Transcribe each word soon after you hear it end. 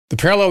The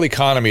parallel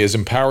economy has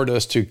empowered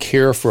us to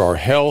care for our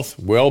health,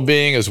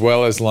 well-being, as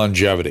well as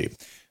longevity.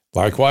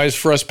 Likewise,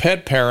 for us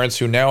pet parents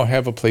who now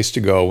have a place to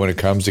go when it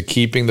comes to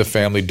keeping the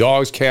family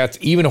dogs, cats,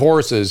 even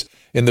horses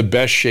in the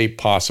best shape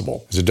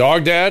possible. As a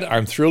dog dad,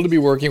 I'm thrilled to be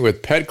working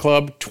with Pet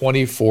Club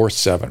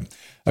 24/7,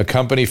 a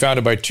company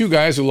founded by two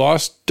guys who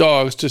lost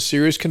dogs to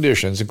serious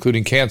conditions,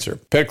 including cancer.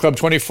 Pet Club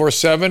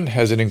 24/7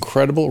 has an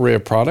incredible array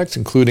of products,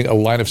 including a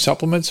line of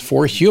supplements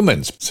for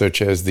humans, such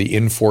as the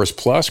Inforce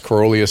Plus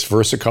Corolius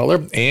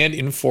Versicolor and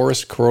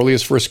Inforce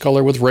Corolius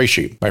Versicolor with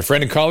Reishi. My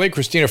friend and colleague,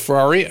 Christina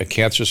Ferrari, a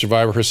cancer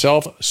survivor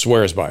herself,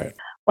 swears by it.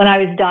 When I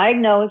was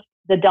diagnosed,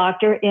 the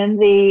doctor in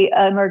the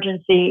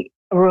emergency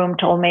room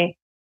told me,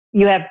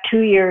 you have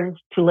 2 years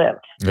to live.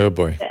 Oh,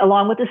 boy.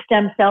 Along with the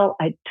stem cell,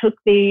 I took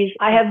these.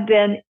 I have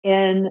been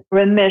in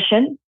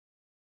remission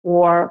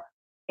for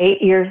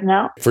 8 years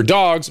now. For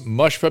dogs,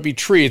 Mush Puppy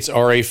treats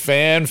are a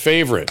fan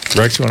favorite.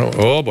 Rex,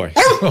 oh, boy.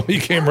 Oh, he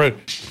came right.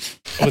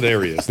 Oh,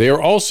 there he is. They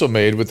are also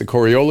made with the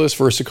Coriolis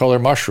versicolor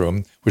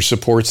mushroom, which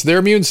supports their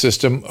immune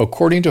system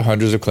according to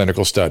hundreds of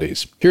clinical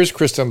studies. Here's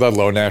Kristen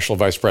Ludlow, National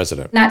Vice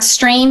President. That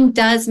strain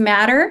does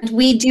matter.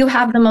 We do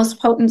have the most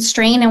potent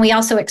strain, and we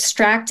also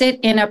extract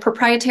it in a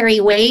proprietary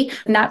way.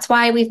 And that's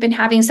why we've been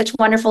having such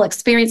wonderful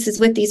experiences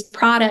with these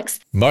products.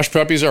 Mush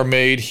Puppies are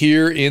made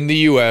here in the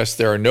U.S.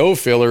 There are no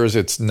fillers.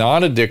 It's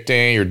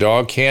non-addicting. Your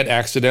dog can't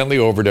accidentally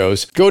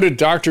overdose. Go to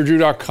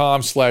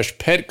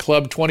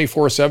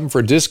drdrew.com/petclub247 for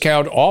a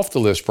discount off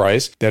the list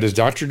price. That is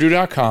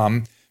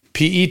drdrew.com,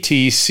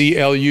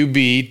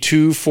 PETCLUB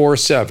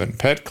 247,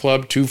 Pet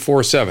Club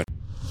 247.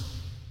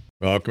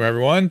 Welcome,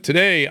 everyone.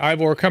 Today,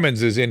 Ivor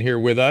Cummins is in here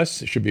with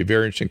us. It should be a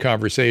very interesting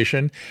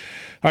conversation.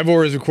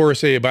 Ivor is, of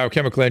course, a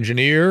biochemical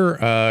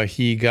engineer.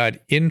 He got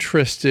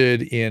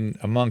interested in,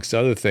 amongst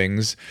other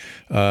things,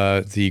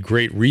 the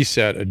Great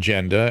Reset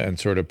agenda and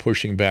sort of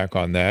pushing back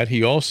on that.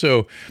 He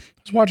also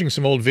was watching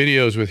some old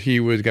videos with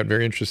got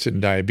very interested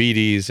in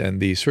diabetes and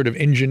the sort of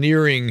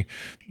engineering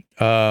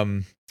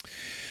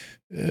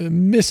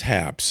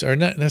mishaps, or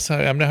not.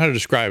 I'm not how to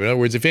describe it. In other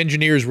words, if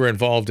engineers were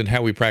involved in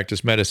how we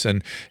practice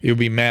medicine, it would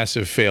be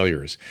massive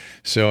failures.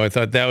 So I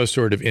thought that was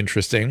sort of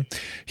interesting.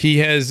 He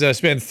has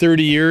spent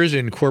 30 years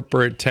in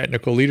corporate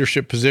technical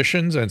leadership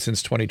positions, and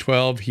since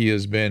 2012, he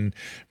has been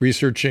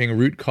researching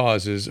root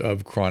causes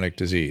of chronic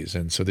disease.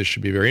 And so this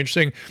should be very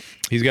interesting.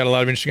 He's got a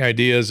lot of interesting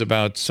ideas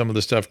about some of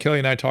the stuff Kelly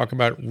and I talk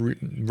about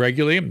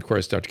regularly. Of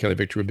course, Dr. Kelly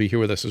Victor will be here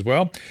with us as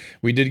well.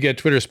 We did get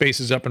Twitter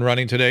Spaces up and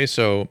running today,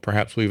 so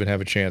perhaps we'll even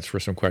have a chance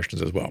for some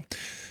questions as well.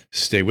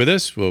 Stay with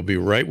us. We'll be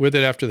right with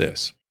it after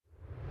this.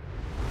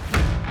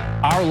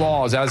 Our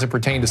laws as it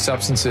pertains to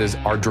substances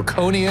are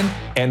draconian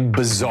and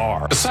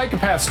bizarre. The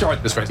psychopaths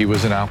start this way. He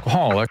was an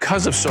alcoholic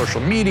because of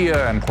social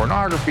media and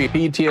pornography,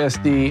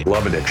 PTSD,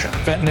 love addiction,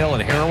 fentanyl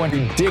and heroin.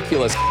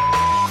 Ridiculous.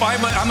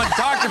 I'm a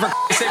doctor, for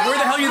sake. Where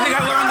the hell do you think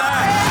I learned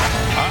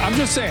that? I'm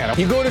just saying,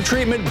 you go to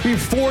treatment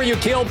before you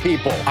kill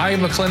people. I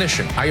am a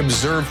clinician. I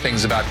observe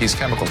things about these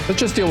chemicals. Let's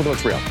just deal with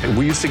what's real.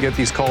 We used to get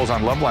these calls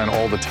on Loveline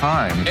all the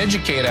time.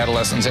 Educate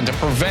adolescents and to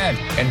prevent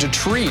and to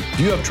treat. If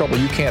you have trouble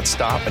you can't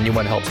stop and you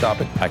want to help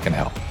stop it, I can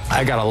help.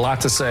 I got a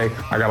lot to say.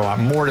 I got a lot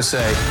more to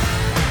say.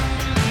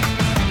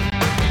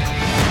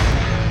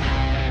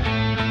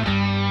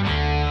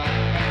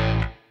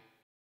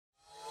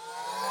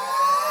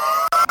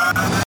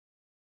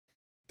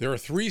 There are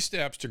 3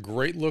 steps to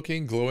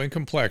great-looking, glowing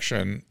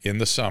complexion in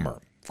the summer.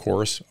 Of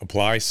course,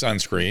 apply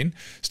sunscreen,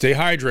 stay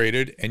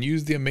hydrated, and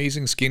use the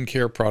amazing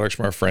skincare products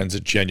from our friends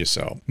at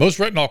Genucel. Most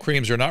retinol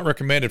creams are not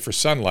recommended for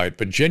sunlight,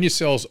 but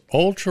Genucel's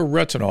Ultra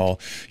Retinol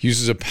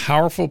uses a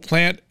powerful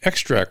plant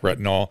extract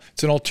retinol.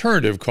 It's an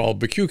alternative called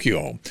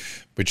bakuchiol,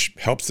 which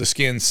helps the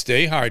skin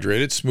stay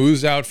hydrated,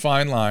 smooths out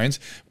fine lines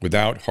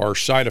without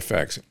harsh side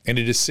effects, and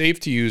it is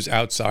safe to use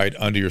outside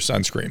under your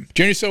sunscreen.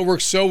 Genucel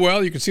works so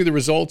well, you can see the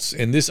results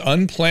in this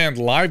unplanned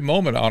live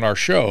moment on our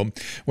show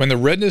when the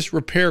Redness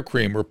Repair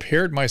Cream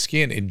repaired my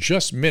skin in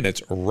just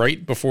minutes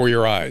right before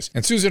your eyes.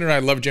 And Susan and I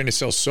love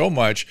Genucel so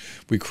much,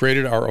 we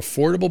created our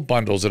affordable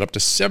bundles at up to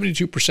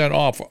 72%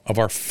 off of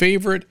our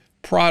favorite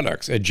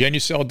products at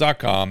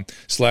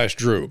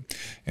genucel.com/Drew.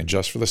 And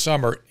just for the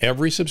summer,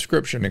 every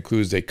subscription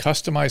includes a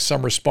customized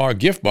summer spa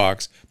gift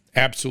box,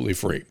 absolutely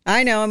free.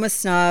 I know I'm a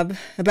snob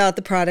about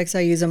the products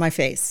I use on my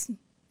face.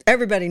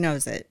 Everybody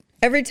knows it.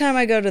 Every time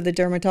I go to the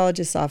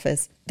dermatologist's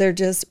office, they're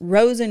just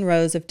rows and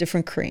rows of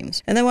different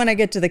creams. And then when I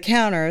get to the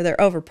counter, they're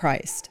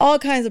overpriced. All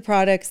kinds of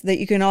products that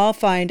you can all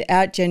find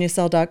at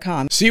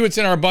genucel.com. See what's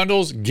in our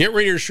bundles. Get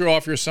ready to show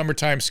off your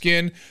summertime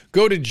skin.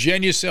 Go to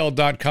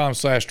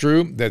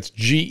genucel.com/Drew. That's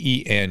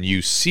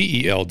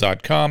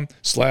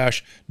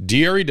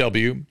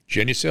genucel.com/DREW.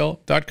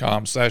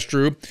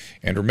 genucel.com/Drew.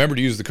 And remember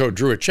to use the code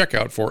Drew at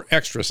checkout for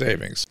extra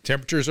savings.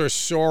 Temperatures are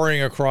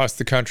soaring across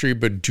the country,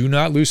 but do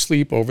not lose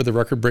sleep over the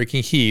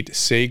record-breaking heat.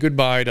 Say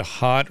goodbye to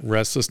hot,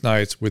 restless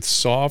nights with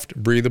soft,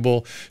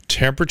 breathable,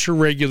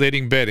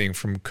 temperature-regulating bedding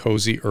from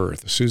Cozy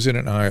Earth. Susan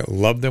and I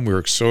love them. We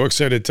were so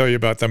excited to tell you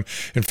about them.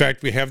 In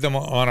fact, we have them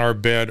on our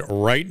bed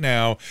right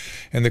now,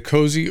 and the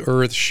Cozy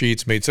Earth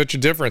sheets made such a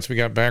difference. We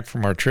got back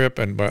from our trip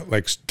and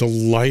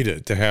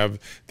delighted to have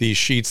these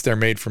sheets. They're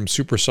made from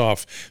super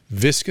soft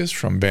viscose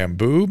from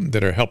bamboo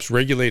that helps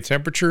regulate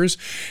temperatures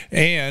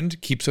and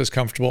keeps us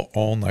comfortable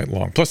all night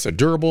long. Plus, they're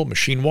durable,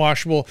 machine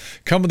washable,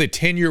 come with a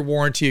 10-year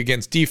warranty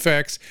against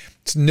defects.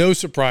 It's no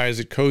surprise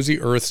that Cozy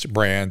Earth's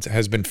brand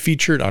has been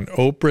featured on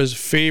Oprah's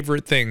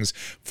favorite things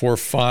for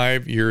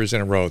 5 years in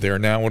a row. They are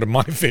now one of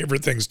my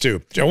favorite things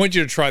too. I want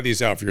you to try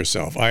these out for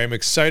yourself. I am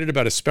excited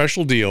about a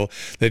special deal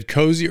that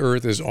Cozy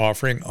Earth is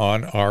offering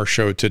on our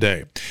show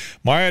today.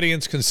 My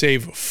audience can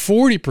save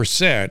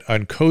 40%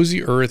 on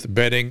Cozy Earth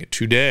bedding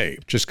today.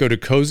 Just go to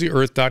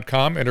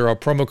CozyEarth.com, enter our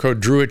promo code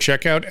Drew at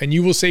checkout, and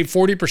you will save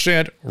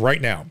 40% right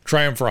now.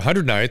 Try them for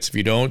 100 nights. If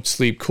you don't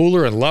sleep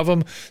cooler and love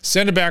them,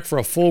 send it back for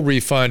a full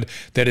refund.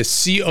 That is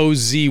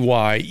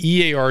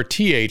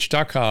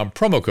CozyEarth.com,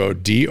 promo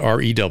code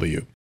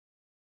DREW.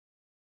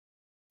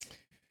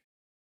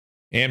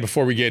 And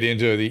before we get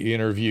into the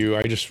interview,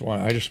 I just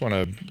want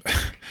to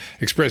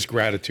express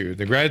gratitude.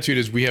 The gratitude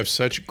is we have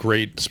such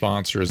great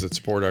sponsors that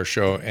support our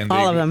show, and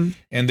all of them,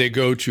 and they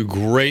go to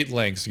great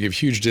lengths to give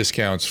huge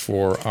discounts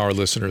for our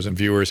listeners and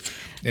viewers.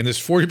 And this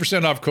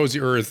 40% off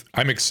Cozy Earth,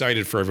 I'm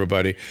excited for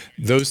everybody.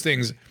 Those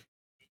things,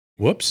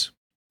 whoops.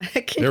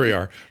 There we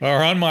are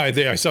on my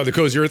day. I saw the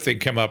Cozy Earth thing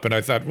come up and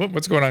I thought,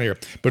 what's going on here?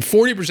 But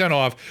 40%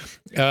 off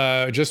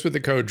just with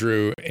the code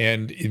Drew,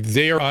 and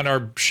they are on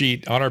our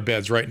sheet, on our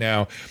beds right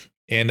now.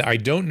 And I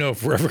don't know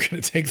if we're ever going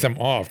to take them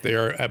off. They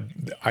are,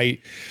 I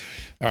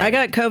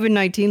got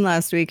COVID-19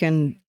 last week,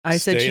 and I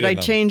said, should I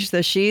change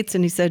the sheets?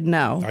 And he said,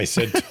 no. I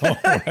said, don't.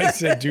 I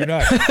said, do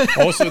not.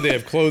 Also, they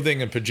have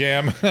clothing and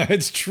pajama.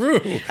 It's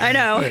true. I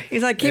know.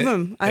 He's like, keep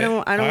them. I don't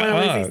want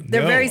to lose these.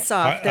 They're very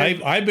soft.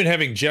 I've been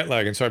having jet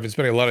lag, and so I've been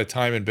spending a lot of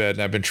time in bed,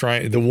 and I've been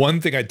trying. The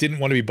one thing I didn't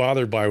want to be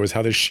bothered by was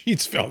how the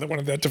sheets felt. I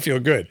wanted that to feel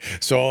good.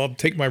 So I'll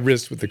take my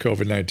risk with the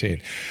COVID-19.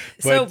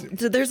 So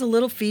there's a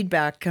little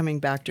feedback coming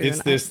back to you.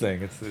 It's this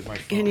thing. It's my phone.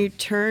 Can you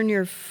turn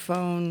your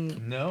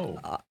phone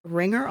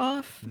ringer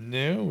off?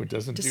 No, it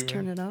doesn't. Just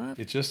turn it off?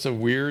 It's just a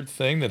weird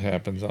thing that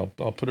happens. I'll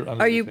put it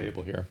under the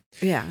table here.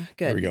 Yeah,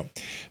 good. There we go.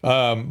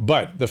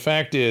 But the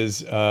fact is,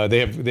 they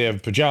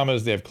have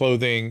pajamas, they have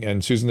clothing,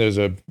 and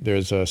Susan,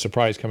 there's a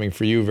surprise coming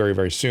for you very,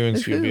 very soon.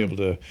 So you'll be able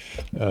to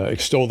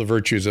extol the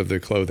virtues of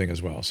the clothing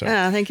as well. So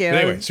thank you.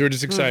 Anyway, so we're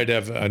just excited to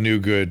have a new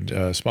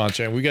good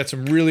sponsor, and we got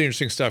some really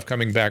interesting stuff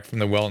coming back from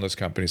the wellness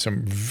company.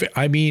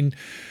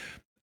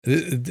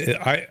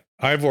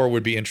 Ivor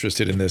would be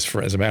interested in this,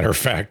 as a matter of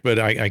fact, but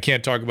I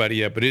can't talk about it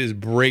yet, but it is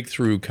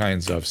breakthrough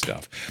kinds of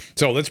stuff.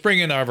 So let's bring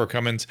in Ivor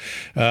Cummins.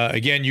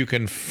 Again, you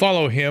can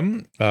follow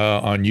him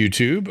on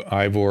YouTube,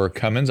 Ivor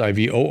Cummins,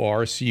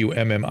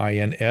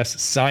 IVORCUMMINS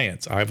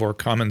Science, Ivor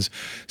Cummins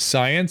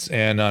Science,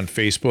 and on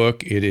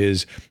Facebook, it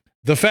is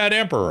The Fat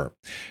Emperor.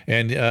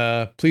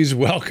 And please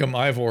welcome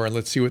Ivor, and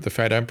let's see what The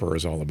Fat Emperor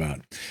is all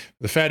about.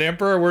 The Fat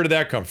Emperor, where did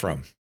that come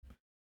from?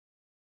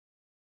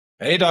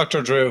 Hey,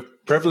 Dr. Drew.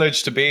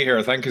 Privileged to be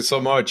here. Thank you so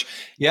much.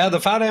 Yeah, the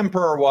Fat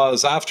Emperor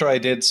was after I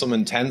did some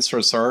intense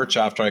research,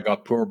 after I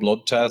got poor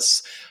blood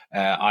tests.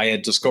 I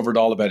had discovered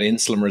all about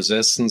insulin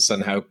resistance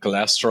and how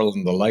cholesterol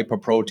and the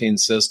lipoprotein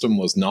system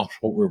was not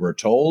what we were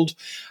told.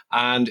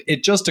 And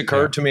it just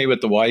occurred to me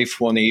with the wife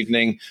one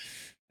evening,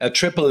 a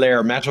triple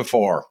layer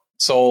metaphor.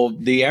 So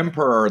the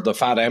emperor, the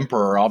Fat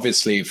Emperor,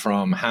 obviously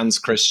from Hans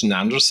Christian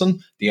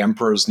Andersen, The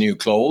Emperor's New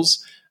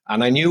Clothes.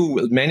 And I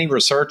knew many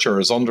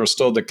researchers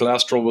understood that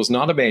cholesterol was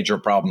not a major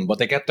problem, but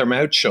they get their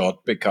mouth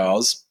shut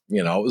because,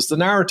 it was the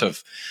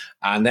narrative.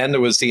 And then there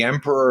was the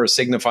emperor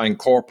signifying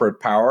corporate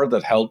power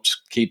that helped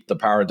keep the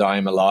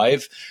paradigm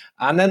alive.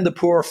 And then the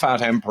poor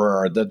fat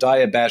emperor, the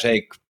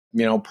diabetic,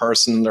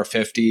 person in their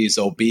 50s,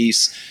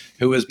 obese,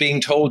 who was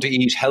being told to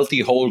eat healthy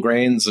whole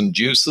grains and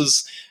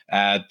juices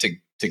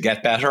to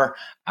get better.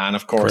 And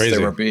of course, they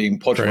were being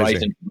put right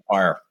into the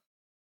fire.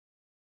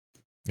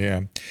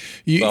 Yeah.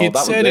 It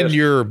said in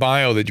your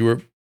bio that you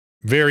were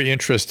very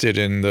interested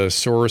in the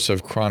source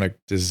of chronic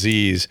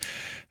disease.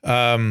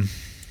 It's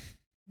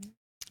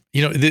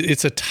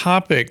a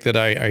topic that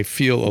I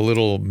feel a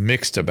little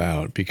mixed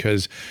about,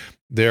 because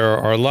there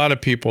are a lot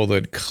of people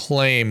that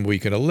claim we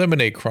can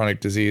eliminate chronic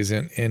disease,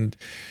 and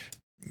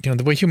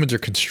the way humans are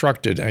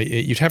constructed,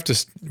 you'd have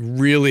to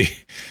really,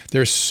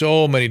 there's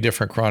so many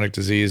different chronic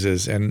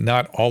diseases, and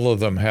not all of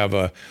them have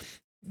a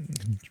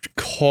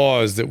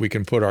cause that we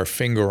can put our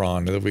finger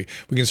on. That we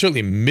can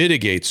certainly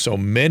mitigate so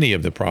many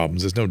of the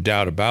problems. There's no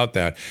doubt about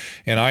that.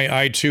 And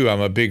I too,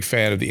 I'm a big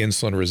fan of the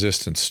insulin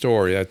resistance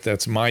story.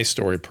 That's my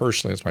story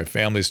personally. It's my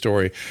family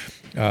story.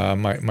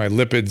 My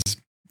lipids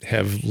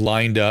have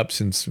lined up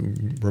since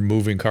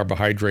removing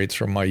carbohydrates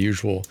from my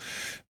usual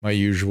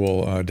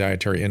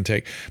dietary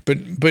intake. But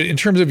in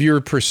terms of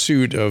your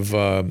pursuit of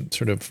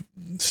sort of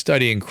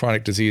studying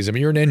chronic disease, I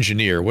mean, you're an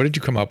engineer. What did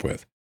you come up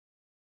with?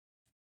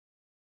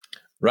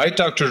 Right,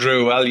 Dr.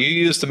 Drew. Well, you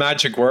used the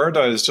magic word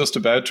I was just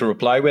about to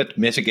reply with,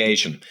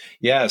 mitigation.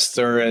 Yes,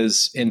 there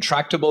is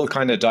intractable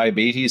kind of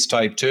diabetes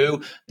type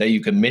 2 that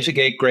you can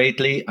mitigate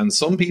greatly. And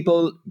some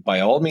people, by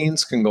all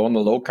means, can go on a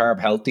low carb,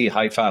 healthy,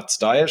 high fats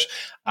diet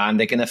and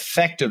they can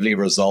effectively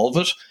resolve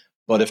it.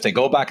 But if they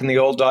go back in the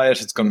old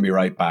diet, it's going to be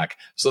right back.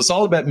 So it's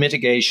all about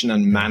mitigation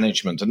and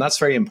management. And that's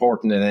very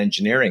important in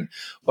engineering.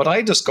 What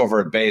I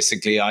discovered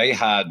basically, I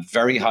had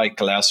very high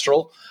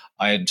cholesterol.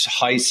 I had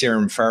high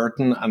serum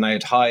ferritin and I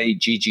had high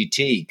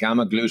GGT,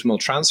 gamma glutamyl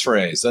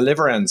transferase, a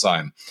liver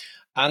enzyme.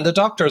 And the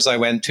doctors I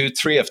went to,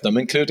 3 of them,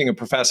 including a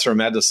professor of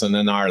medicine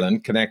in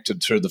Ireland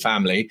connected through the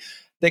family,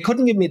 they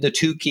couldn't give me the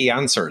 2 key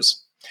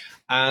answers.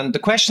 And the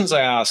questions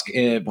I ask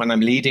when I'm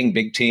leading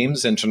big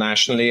teams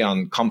internationally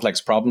on complex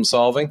problem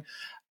solving,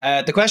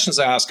 the questions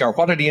I ask are,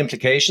 what are the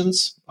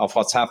implications of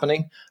what's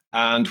happening?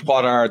 And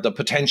what are the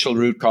potential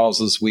root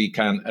causes we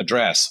can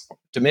address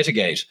to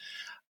mitigate?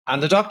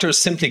 And the doctors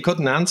simply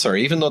couldn't answer,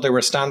 even though they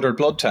were standard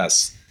blood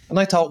tests. And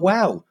I thought,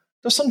 wow,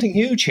 there's something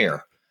huge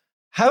here.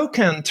 How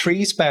can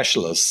 3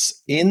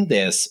 specialists in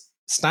this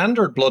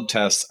standard blood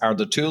tests are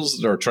the tools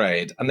of their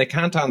trade, and they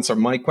can't answer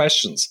my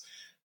questions?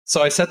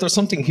 So I said, there's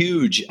something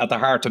huge at the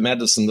heart of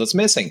medicine that's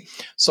missing.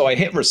 So I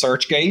hit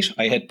ResearchGate,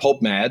 I hit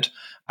PubMed,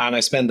 and I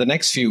spent the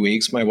next few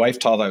weeks, my wife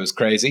thought I was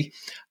crazy,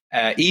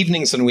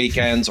 evenings and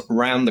weekends,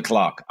 round the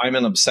clock. I'm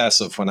an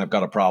obsessive when I've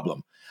got a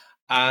problem.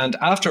 And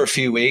after a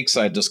few weeks,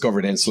 I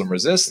discovered insulin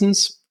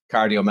resistance,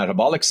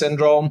 cardiometabolic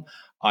syndrome.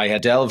 I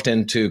had delved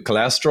into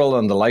cholesterol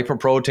and the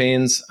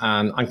lipoproteins,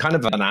 and I'm kind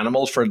of an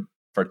animal for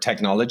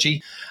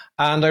technology.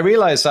 And I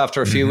realized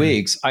after a few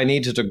weeks, I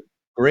needed to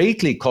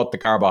greatly cut the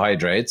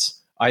carbohydrates.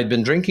 I'd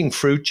been drinking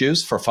fruit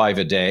juice for 5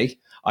 a day.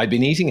 I'd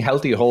been eating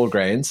healthy whole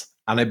grains,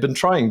 and I'd been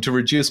trying to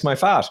reduce my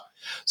fat.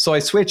 So I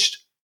switched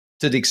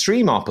to the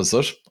extreme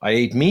opposite. I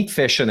ate meat,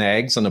 fish, and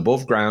eggs and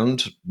above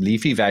ground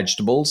leafy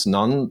vegetables,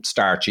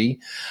 non-starchy.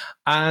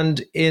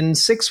 And in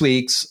 6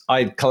 weeks,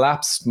 I'd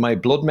collapsed my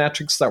blood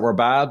metrics that were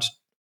bad.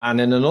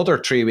 And in another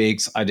 3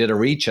 weeks, I did a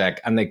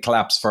recheck and they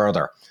collapsed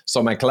further.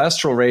 So my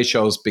cholesterol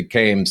ratios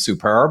became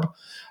superb.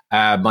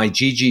 My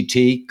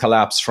GGT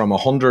collapsed from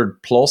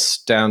 100 plus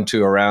down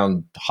to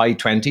around high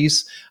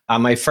 20s.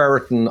 And my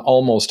ferritin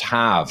almost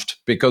halved,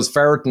 because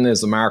ferritin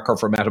is a marker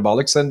for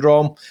metabolic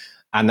syndrome.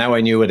 And now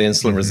I knew what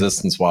insulin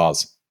resistance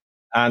was.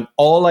 And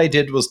all I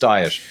did was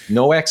diet,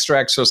 no extra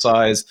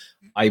exercise.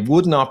 I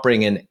would not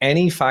bring in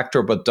any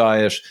factor but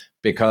diet,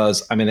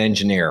 because I'm an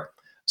engineer.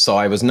 So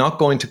I was not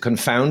going to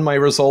confound my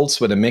results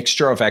with a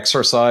mixture of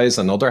exercise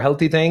and other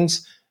healthy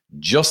things,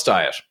 just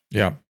diet.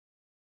 Yeah,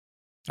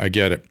 I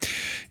get it.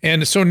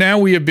 And so now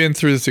we have been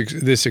through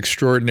this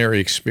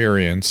extraordinary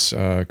experience,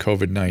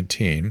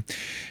 COVID-19.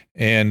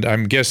 And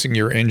I'm guessing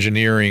your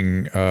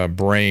engineering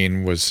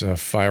brain was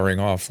firing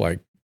off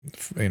like,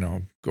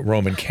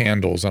 Roman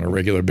candles on a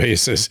regular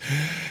basis.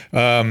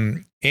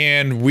 And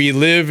we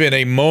live in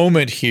a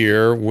moment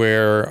here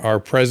where our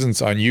presence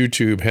on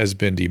YouTube has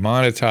been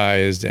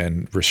demonetized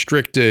and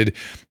restricted.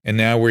 And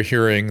now we're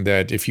hearing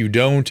that if you're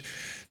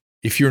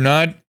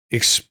not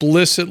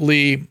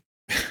explicitly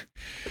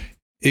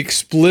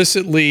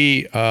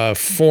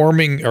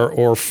forming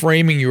or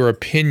framing your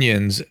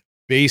opinions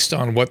based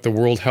on what the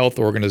World Health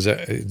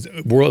Organization,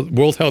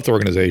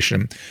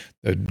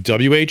 the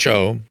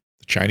WHO,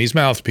 the Chinese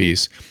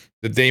mouthpiece,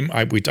 that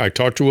I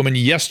talked to a woman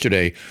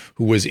yesterday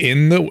who was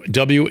in the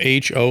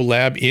WHO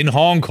lab in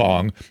Hong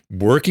Kong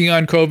working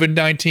on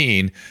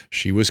COVID-19.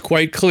 She was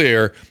quite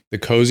clear the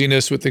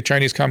coziness with the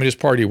Chinese Communist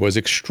Party was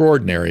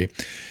extraordinary.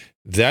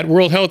 That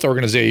World Health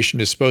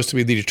Organization is supposed to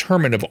be the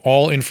determinant of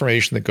all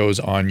information that goes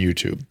on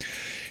YouTube.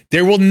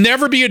 There will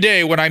never be a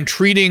day when I'm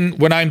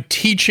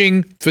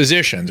teaching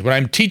physicians, when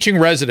I'm teaching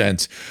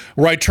residents,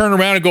 where I turn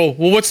around and go,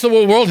 well, what's the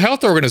World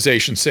Health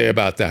Organization say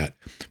about that?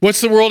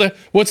 What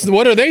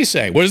are they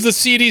saying? What is the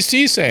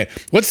CDC saying?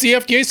 What's the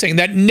FDA saying?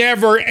 That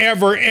never,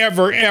 ever,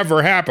 ever,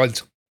 ever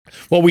happens.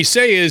 What we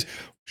say is,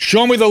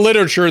 show me the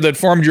literature that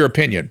formed your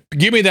opinion.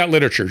 Give me that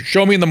literature.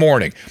 Show me in the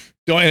morning.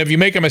 And if you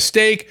make a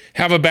mistake,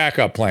 have a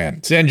backup plan.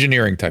 It's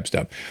engineering type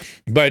stuff.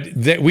 But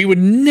that we would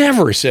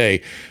never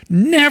say,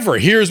 never,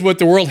 here's what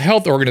the World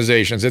Health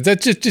Organization says.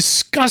 That's just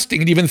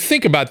disgusting to even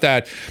think about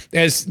that,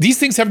 as these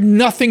things have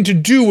nothing to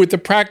do with the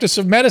practice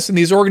of medicine.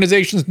 These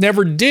organizations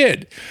never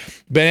did.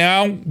 But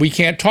now we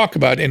can't talk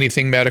about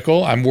anything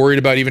medical. I'm worried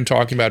about even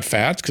talking about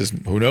fats, because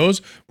who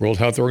knows? World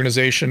Health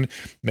Organization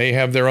may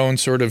have their own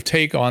sort of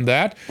take on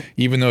that,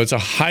 even though it's a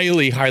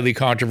highly, highly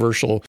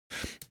controversial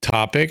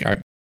topic.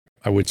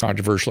 I would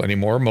controversial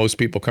anymore. Most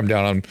people come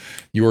down on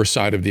your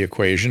side of the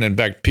equation. In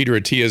fact, Peter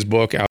Attia's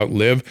book,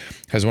 Outlive,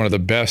 has one of the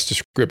best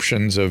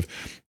descriptions of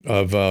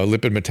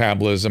lipid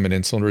metabolism and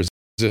insulin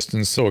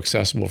resistance, so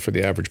accessible for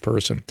the average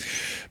person.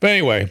 But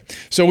anyway,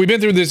 so we've been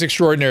through this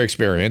extraordinary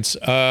experience.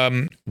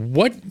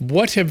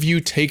 What have you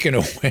taken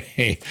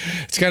away?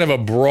 It's kind of a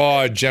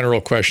broad,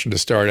 general question to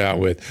start out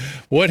with.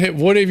 What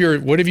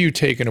have you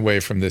taken away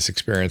from this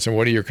experience, and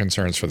what are your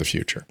concerns for the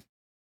future?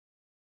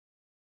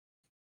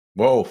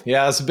 Whoa,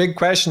 yeah, it's a big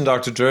question,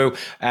 Dr. Drew.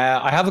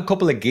 I have a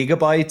couple of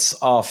gigabytes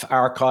of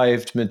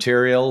archived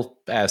material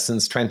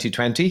since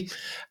 2020.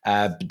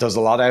 There's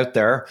a lot out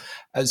there.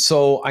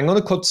 So I'm going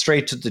to cut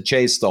straight to the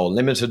chase, though,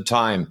 limited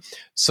time.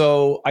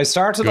 So I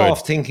started Good.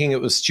 off thinking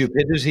it was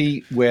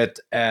stupidity with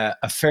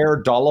a fair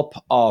dollop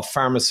of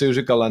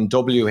pharmaceutical and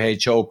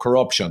WHO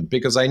corruption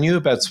because I knew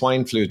about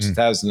swine flu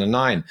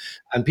 2009.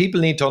 And people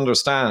need to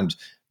understand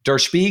Der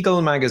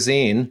Spiegel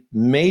magazine,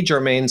 major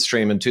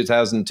mainstream in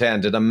 2010,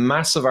 did a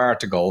massive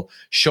article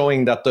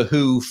showing that the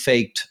WHO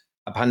faked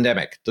a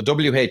pandemic, the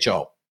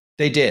WHO.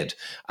 They did.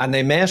 And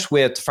they met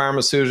with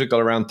pharmaceutical,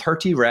 around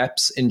 30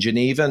 reps in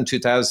Geneva in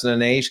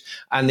 2008,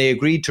 and they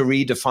agreed to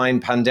redefine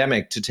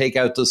pandemic to take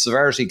out the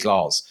severity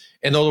clause.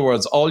 In other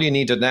words, all you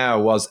needed now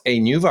was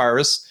a new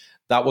virus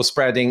that was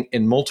spreading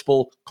in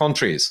multiple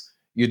countries.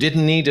 You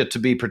didn't need it to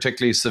be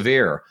particularly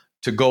severe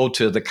to go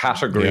to the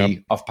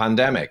category of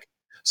pandemic.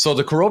 So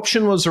the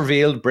corruption was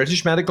revealed,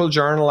 British Medical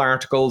Journal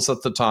articles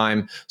at the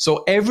time.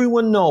 So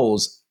everyone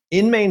knows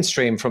in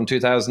mainstream from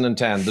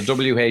 2010, the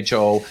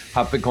WHO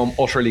have become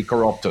utterly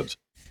corrupted.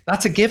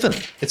 That's a given.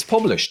 It's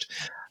published.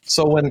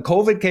 So when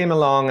COVID came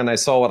along and I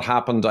saw what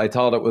happened, I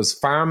thought it was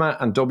pharma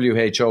and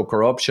WHO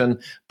corruption.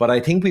 But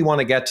I think we want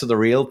to get to the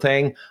real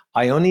thing.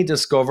 I only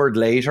discovered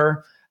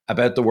later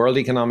about the World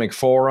Economic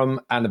Forum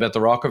and about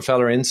the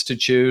Rockefeller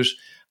Institute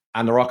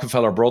and the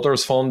Rockefeller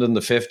Brothers Fund in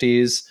the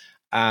 50s.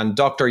 And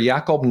Dr.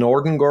 Jakob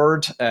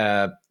Nordengård,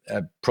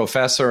 a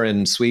professor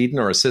in Sweden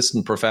or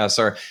assistant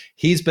professor,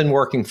 he's been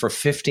working for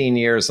 15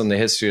 years on the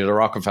history of the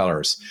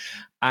Rockefellers.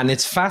 And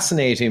it's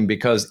fascinating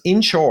because,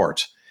 in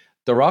short,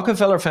 the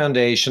Rockefeller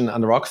Foundation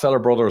and the Rockefeller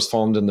Brothers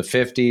Fund in the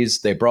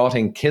 50s, they brought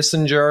in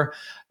Kissinger.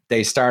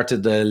 They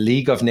started the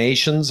League of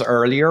Nations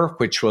earlier,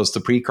 which was the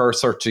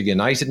precursor to the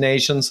United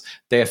Nations.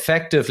 They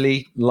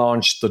effectively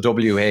launched the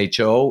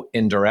WHO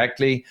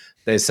indirectly.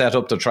 They set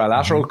up the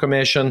Trilateral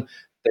Commission.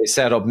 They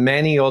set up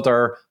many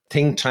other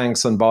think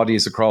tanks and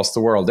bodies across the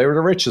world. They were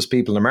the richest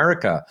people in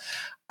America.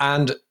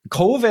 And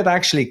COVID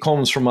actually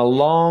comes from a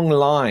long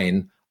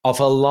line of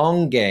a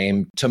long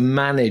game to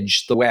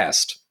manage the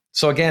West.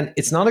 So again,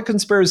 it's not a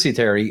conspiracy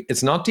theory.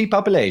 It's not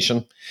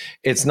depopulation.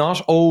 It's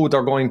not, oh,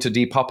 they're going to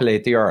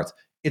depopulate the earth.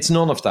 It's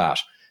none of that.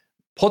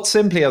 Put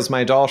simply, as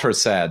my daughter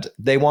said,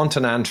 they want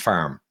an ant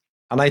farm.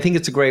 And I think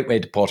it's a great way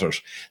to put it.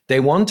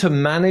 They want to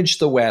manage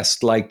the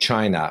West like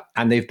China,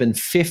 and they've been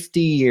 50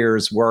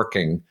 years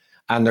working,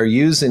 and they're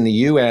using the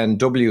UN,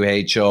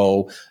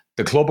 WHO,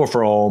 the Club of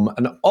Rome,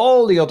 and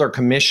all the other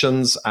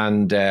commissions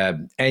and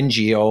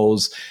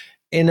NGOs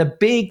in a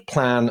big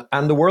plan.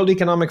 And the World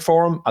Economic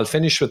Forum, I'll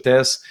finish with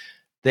this,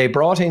 they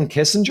brought in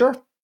Kissinger,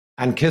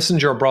 and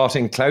Kissinger brought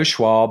in Klaus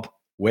Schwab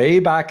way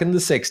back in the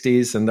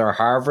 60s in their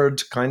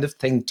Harvard kind of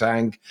think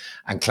tank.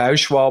 And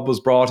Klaus Schwab was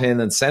brought in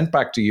and sent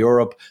back to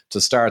Europe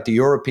to start the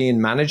European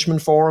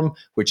Management Forum,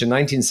 which in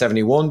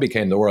 1971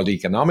 became the World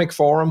Economic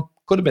Forum.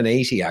 Could have been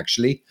 80,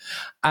 actually.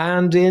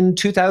 And in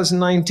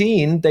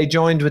 2019, they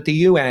joined with the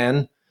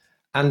UN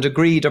and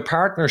agreed a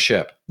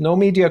partnership. No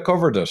media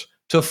covered it,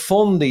 to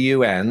fund the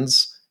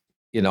UN's,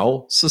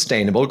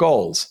 sustainable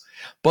goals.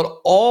 But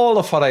all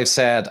of what I've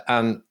said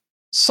and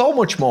so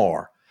much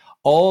more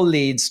all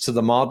leads to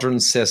the modern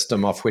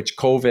system of which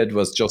COVID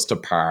was just a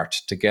part,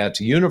 to get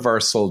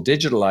universal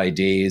digital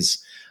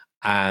IDs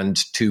and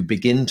to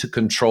begin to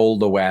control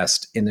the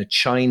West in a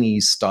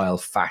Chinese-style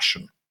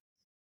fashion.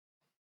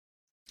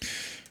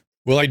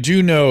 Well, I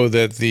do know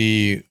that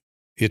the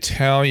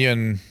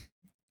Italian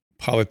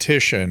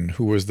politician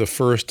who was the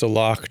first to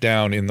lock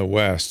down in the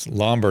West,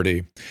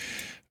 Lombardy,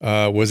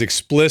 was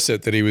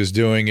explicit that he was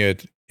doing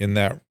it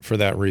for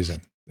that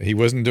reason. He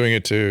wasn't doing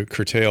it to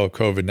curtail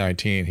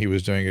COVID-19. He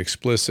was doing it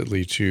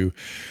explicitly to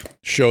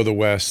show the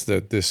West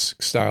that this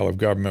style of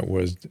government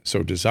was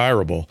so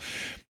desirable.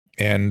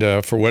 And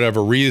for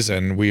whatever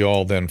reason, we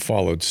all then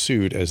followed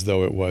suit as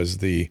though it was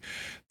the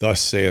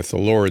thus saith the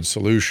Lord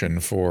solution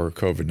for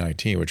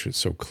COVID-19, which it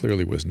so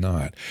clearly was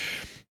not.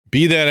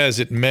 Be that as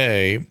it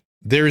may,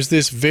 there's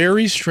this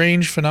very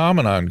strange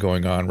phenomenon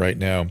going on right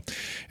now.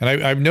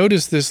 And I've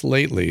noticed this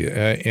lately,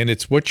 and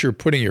it's what you're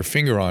putting your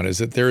finger on, is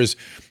that there is,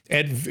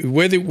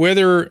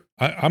 whether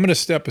I'm going to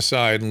step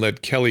aside and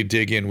let Kelly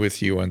dig in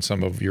with you on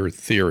some of your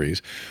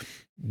theories.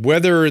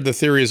 Whether the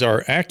theories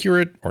are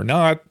accurate or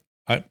not,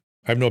 I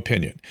have no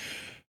opinion.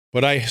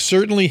 But I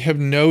certainly have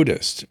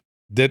noticed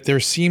that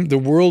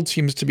the world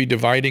seems to be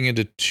dividing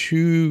into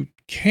two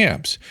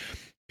camps.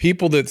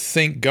 People that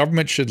think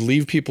government should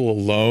leave people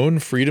alone,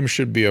 freedom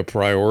should be a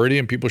priority,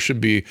 and people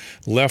should be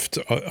left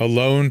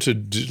alone to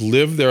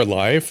live their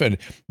life, and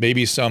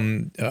maybe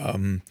some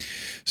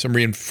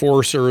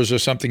reinforcers or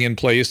something in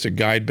place to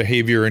guide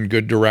behavior in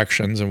good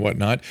directions and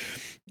whatnot.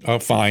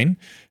 Fine.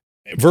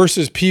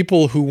 Versus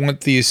people who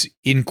want this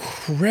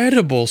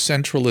incredible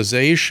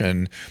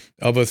centralization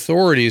of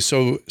authority.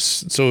 So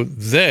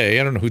they,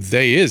 I don't know who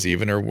they is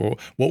even, or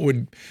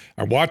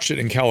I watched it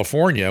in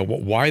California,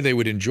 why they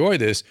would enjoy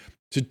this,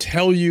 to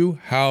tell you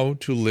how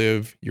to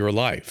live your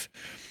life.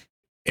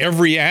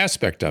 Every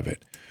aspect of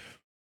it.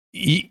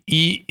 Do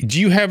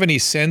you have any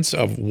sense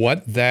of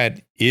what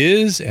that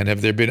is? And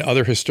have there been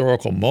other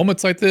historical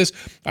moments like this?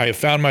 I have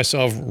found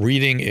myself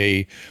reading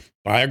a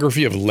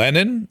biography of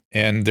Lenin,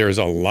 and there's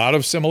a lot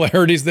of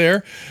similarities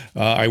there.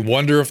 I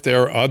wonder if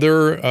there are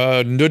other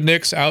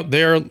nudniks out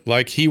there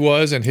like he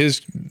was and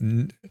his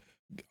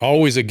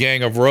always a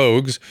gang of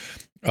rogues.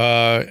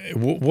 What's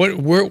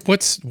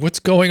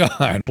going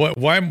on?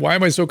 Why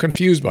am I so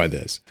confused by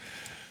this?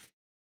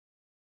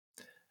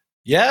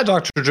 Yeah,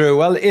 Dr. Drew.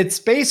 Well, it's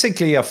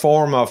basically a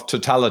form of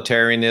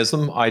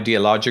totalitarianism,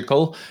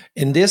 ideological.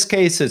 In this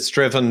case, it's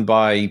driven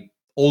by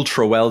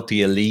ultra wealthy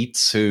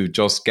elites who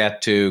just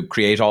get to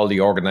create all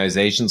the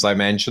organizations I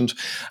mentioned.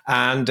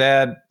 And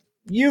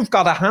you've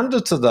got to hand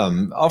it to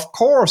them. Of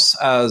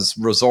course, as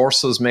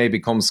resources may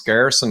become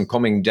scarce in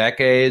coming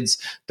decades,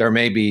 there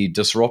may be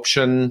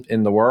disruption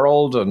in the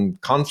world and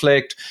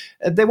conflict.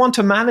 They want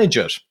to manage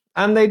it.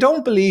 And they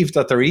don't believe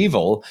that they're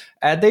evil.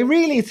 They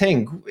really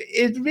think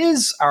it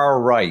is our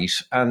right.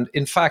 And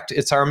in fact,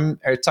 it's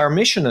our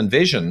mission and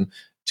vision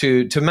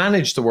to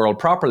manage the world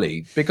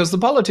properly, because the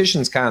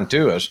politicians can't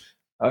do it.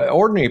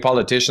 Ordinary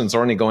politicians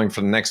are only going for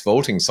the next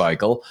voting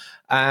cycle.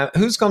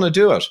 Who's going to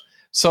do it?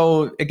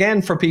 So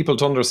again, for people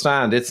to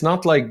understand, it's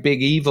not like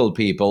big evil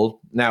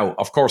people. Now,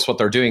 of course, what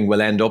they're doing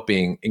will end up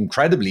being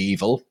incredibly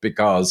evil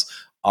because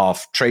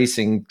of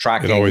tracking,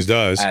 tracking. It always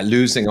does.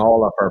 Losing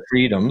all of our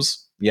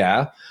freedoms.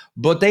 Yeah.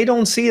 But they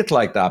don't see it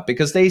like that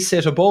because they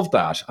sit above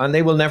that and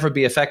they will never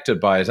be affected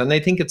by it. And they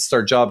think it's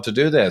their job to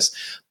do this.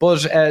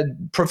 But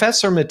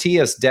Professor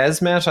Matthias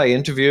Desmet, I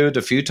interviewed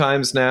a few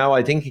times now,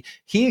 I think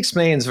he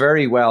explains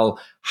very well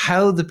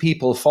how the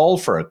people fall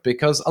for it.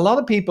 Because a lot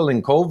of people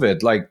in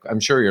COVID, like I'm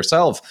sure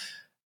yourself,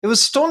 it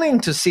was stunning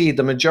to see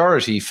the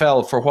majority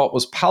fell for what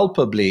was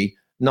palpably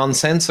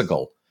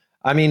nonsensical.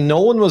 I mean, no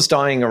one was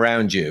dying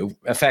around you,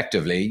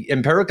 effectively,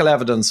 empirical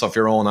evidence of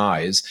your own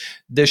eyes.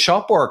 The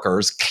shop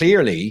workers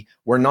clearly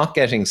were not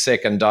getting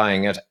sick and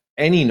dying at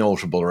any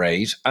notable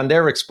rate, and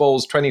they're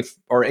exposed 20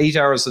 or 8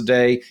 hours a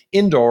day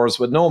indoors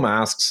with no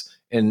masks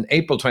in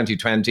April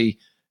 2020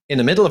 in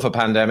the middle of a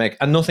pandemic,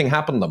 and nothing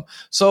happened to them.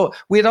 So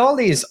we had all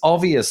these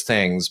obvious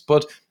things,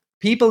 but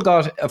people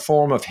got a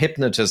form of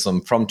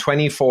hypnotism from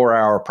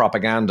 24-hour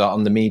propaganda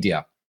on the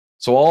media.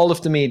 So all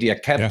of the media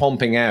kept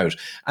pumping out.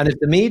 And if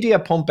the media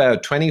pump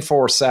out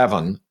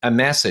 24/7 a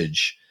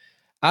message,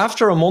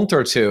 after a month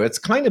or two, it's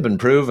kind of been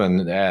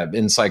proven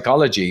in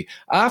psychology,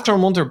 after a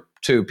month or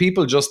two,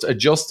 people just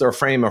adjust their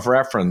frame of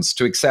reference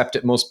to accept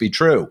it must be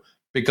true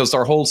because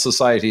their whole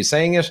society is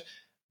saying it.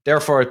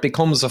 Therefore, it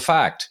becomes a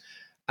fact.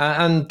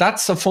 And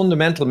that's a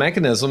fundamental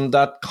mechanism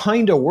that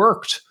kind of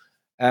worked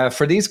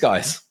for these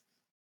guys.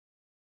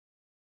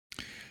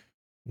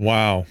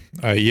 Wow.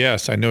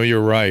 Yes, I know you're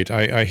right.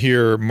 I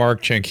hear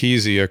Mark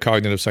Chankisi, a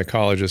cognitive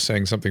psychologist,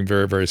 saying something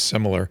very, very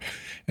similar.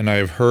 And I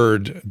have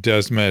heard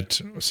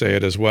Desmet say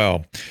it as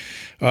well.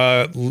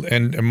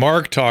 And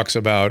Mark talks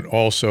about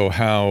also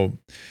how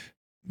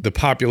the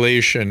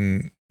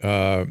population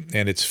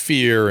and its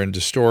fear and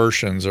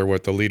distortions are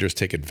what the leaders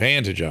take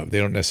advantage of. They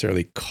don't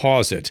necessarily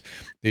cause it.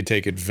 They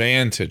take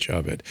advantage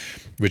of it,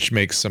 which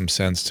makes some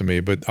sense to me.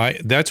 But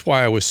that's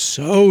why I was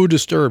so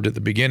disturbed at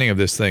the beginning of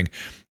this thing,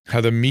 how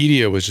the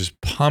media was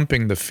just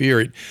pumping the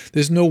fear.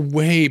 There's no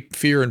way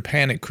fear and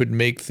panic could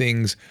make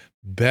things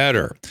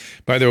better.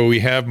 By the way,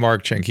 we have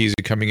Mark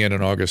Chankisi coming in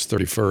on August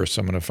 31st. So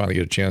I'm going to finally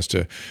get a chance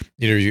to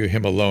interview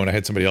him alone. I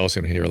had somebody else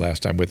in here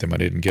last time with him. I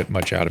didn't get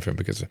much out of him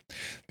because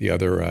the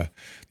other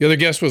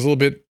guest was a little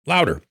bit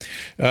louder.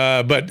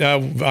 But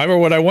Ivor,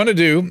 what I want to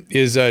do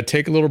is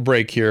take a little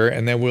break here,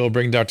 and then we'll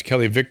bring Dr.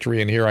 Kelly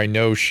Victory in here. I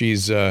know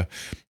she's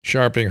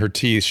sharpening her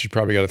teeth. She's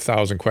probably got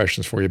 1,000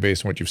 questions for you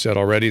based on what you've said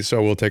already.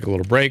 So we'll take a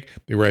little break.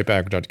 Be right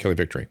back with Dr. Kelly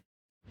Victory.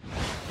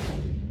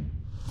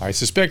 I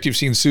suspect you've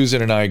seen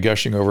Susan and I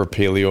gushing over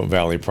Paleo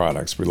Valley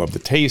products. We love the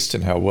taste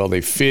and how well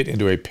they fit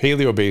into a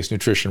paleo-based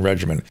nutrition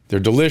regimen. They're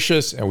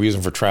delicious, and we use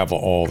them for travel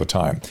all the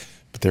time.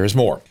 But there's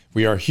more.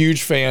 We are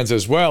huge fans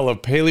as well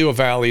of Paleo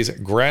Valley's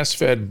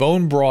grass-fed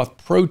bone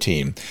broth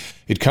protein.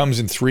 It comes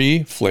in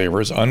 3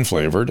 flavors,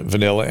 unflavored,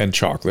 vanilla, and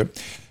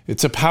chocolate.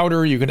 It's a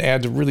powder you can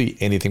add to really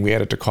anything. We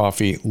add it to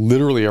coffee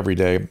literally every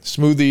day.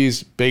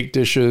 Smoothies, baked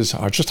dishes,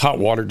 just hot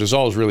water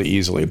dissolves really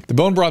easily. The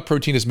bone broth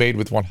protein is made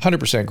with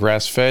 100%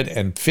 grass-fed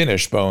and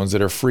finished bones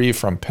that are free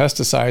from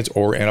pesticides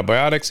or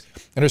antibiotics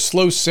and are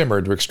slow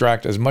simmered to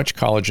extract as much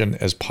collagen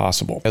as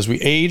possible. As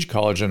we age,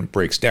 collagen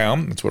breaks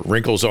down. That's what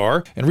wrinkles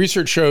are. And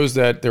research shows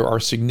that there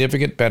are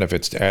significant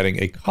benefits to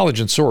adding a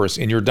collagen source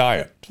in your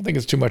diet. I don't think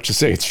it's too much to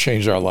say it's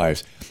changed our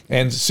lives.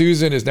 And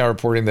Susan is now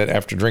reporting that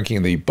after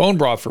drinking the bone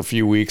broth for a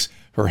few weeks,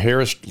 her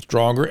hair is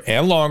stronger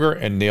and longer,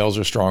 and nails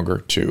are stronger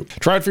too.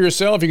 Try it for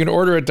yourself. You can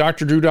order at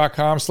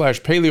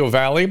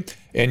drdrew.com/paleovalley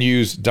and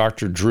use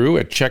Dr. Drew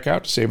at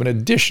checkout to save an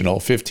additional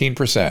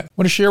 15%. I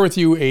want to share with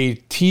you a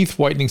teeth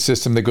whitening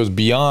system that goes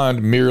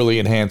beyond merely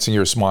enhancing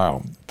your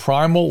smile.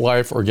 Primal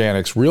Life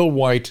Organics Real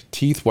White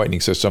Teeth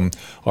Whitening System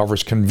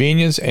offers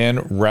convenience and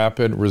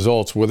rapid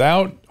results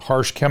without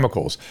harsh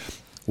chemicals.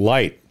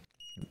 Light,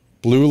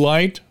 blue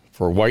light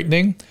for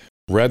whitening,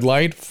 red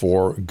light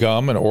for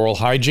gum and oral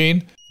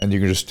hygiene, and you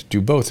can just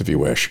do both if you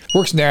wish.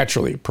 Works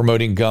naturally,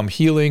 promoting gum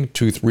healing,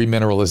 tooth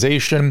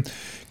remineralization,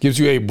 gives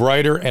you a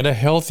brighter and a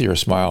healthier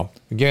smile.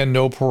 Again,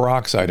 no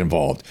peroxide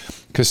involved.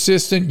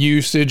 Consistent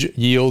usage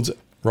yields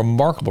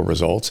remarkable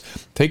results.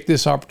 Take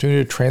this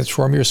opportunity to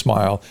transform your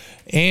smile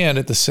and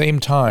at the same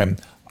time,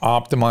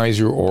 optimize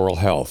your oral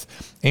health.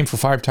 Aim for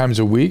 5 times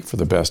a week for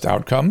the best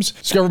outcomes.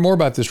 Discover more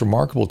about this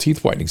remarkable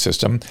teeth whitening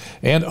system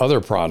and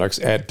other products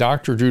at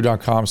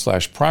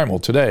drdrew.com/primal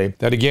today.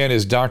 That again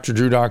is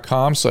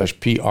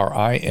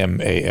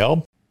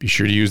drdrew.com/primal. Be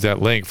sure to use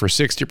that link for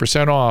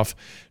 60% off.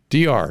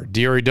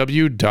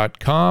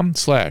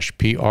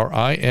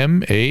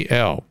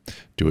 drdrew.com/primal.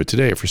 Do it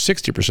today for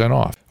 60%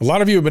 off. A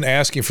lot of you have been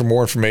asking for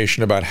more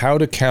information about how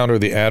to counter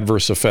the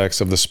adverse effects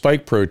of the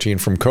spike protein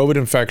from COVID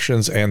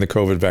infections and the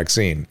COVID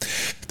vaccine.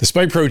 The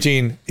spike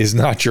protein is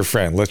not your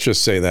friend, let's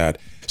just say that.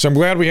 So I'm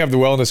glad we have the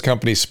wellness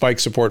company Spike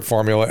Support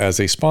Formula as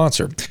a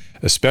sponsor,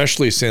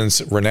 especially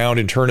since renowned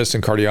internist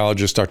and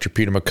cardiologist Dr.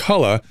 Peter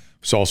McCullough,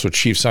 who's also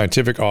chief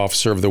scientific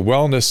officer of the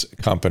wellness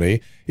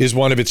company, is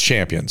one of its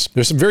champions.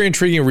 There's some very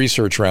intriguing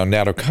research around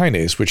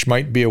nattokinase, which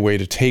might be a way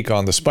to take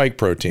on the spike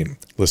protein.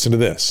 Listen to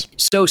this.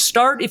 So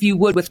start, if you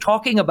would, with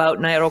talking about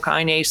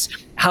nattokinase,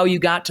 how you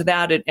got to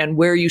that and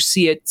where you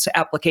see its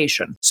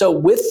application. So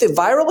with the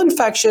viral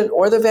infection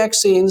or the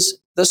vaccines,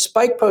 the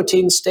spike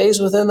protein stays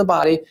within the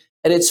body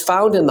and it's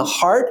found in the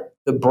heart,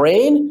 the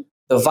brain,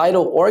 the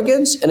vital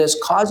organs, and is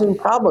causing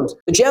problems.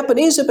 The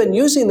Japanese have been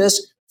using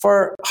this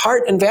for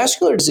heart and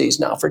vascular disease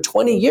now for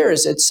 20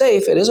 years. It's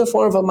safe. It is a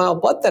form of a mild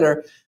blood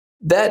thinner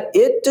that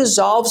it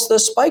dissolves the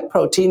spike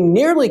protein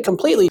nearly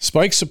completely.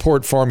 Spike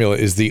Support Formula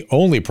is the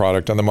only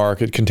product on the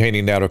market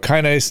containing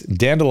nattokinase,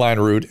 dandelion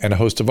root, and a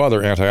host of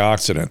other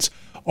antioxidants,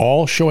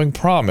 all showing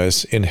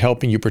promise in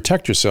helping you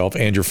protect yourself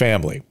and your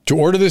family. To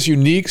order this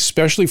unique,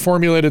 specially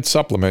formulated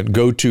supplement,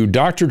 go to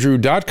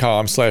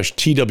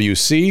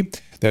drdrew.com/TWC.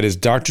 That is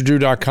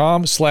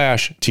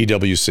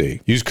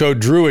drdrew.com/TWC. Use code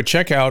DREW at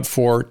checkout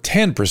for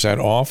 10%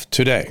 off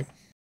today.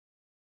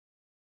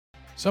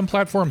 Some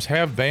platforms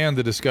have banned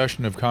the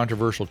discussion of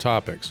controversial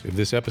topics. If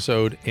this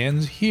episode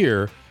ends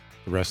here,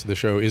 the rest of the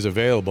show is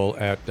available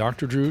at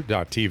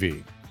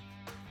drdrew.tv.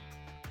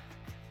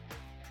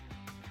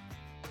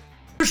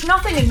 There's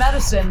nothing in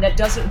medicine that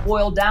doesn't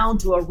boil down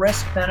to a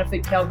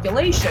risk-benefit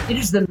calculation. It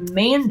is the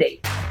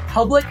mandate,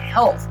 public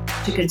health,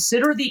 to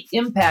consider the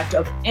impact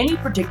of any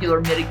particular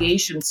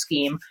mitigation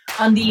scheme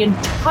on the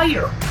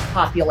entire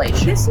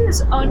population. This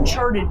is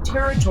uncharted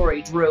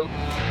territory, Drew.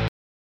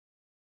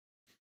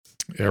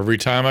 Every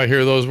time I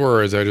hear those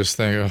words, I just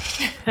think,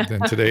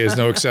 and today is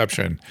no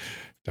exception.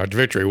 Dr.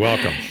 Victory,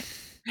 welcome.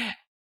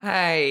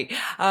 Hi,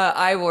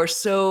 Ivor,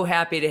 so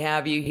happy to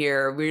have you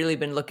here. Really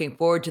been looking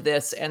forward to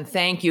this, and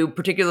thank you,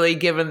 particularly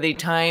given the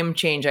time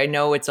change. I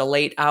know it's a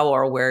late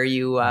hour where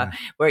you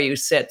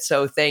sit,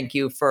 so thank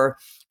you for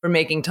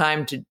making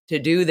time to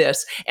do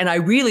this. And I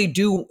really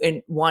do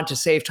want to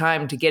save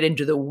time to get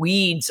into the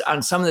weeds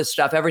on some of this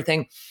stuff,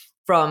 everything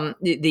from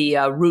the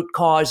root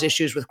cause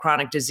issues with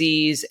chronic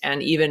disease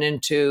and even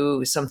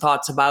into some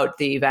thoughts about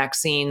the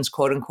vaccines,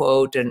 quote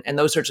unquote, and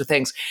those sorts of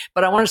things.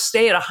 But I want to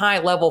stay at a high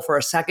level for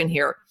a second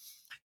here.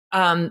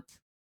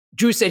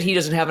 Drew said he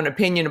doesn't have an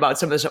opinion about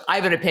some of this. I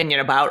have an opinion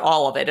about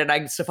all of it. And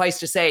I suffice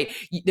to say,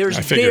 there's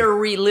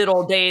very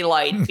little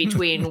daylight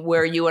between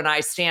where you and I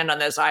stand on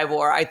this,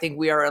 Ivor. I think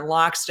we are in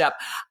lockstep.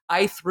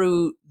 I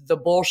threw the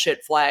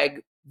bullshit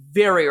flag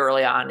very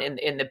early on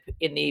in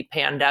the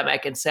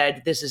pandemic and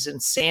said, this is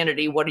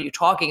insanity. What are you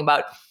talking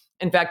about?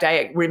 In fact,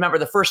 I remember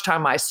the first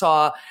time I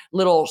saw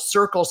little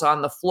circles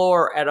on the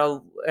floor at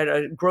a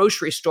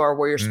grocery store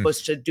where you're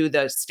supposed to do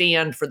the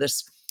stand for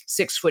this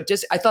 6-foot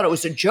distance. I thought it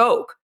was a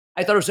joke.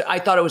 I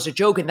thought it was a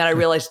joke. And then I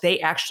realized they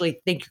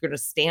actually think you're going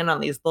to stand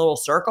on these little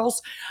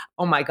circles.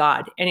 Oh my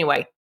God.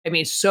 Anyway, I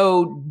mean,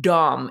 so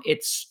dumb.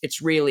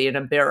 It's really an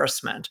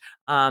embarrassment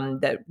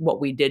that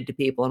what we did to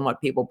people and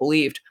what people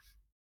believed.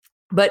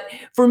 But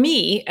for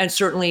me, and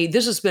certainly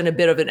this has been a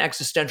bit of an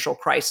existential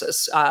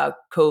crisis,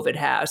 COVID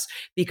has,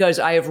 because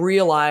I have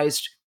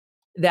realized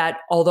that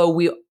although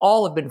we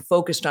all have been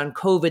focused on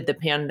COVID, the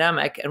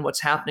pandemic, and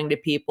what's happening to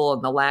people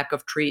and the lack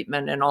of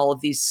treatment and all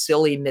of these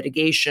silly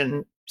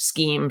mitigation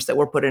schemes that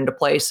were put into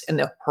place and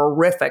the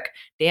horrific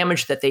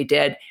damage that they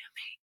did,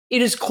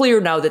 it is clear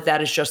now that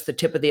that is just the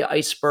tip of the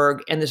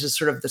iceberg. And this is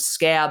sort of the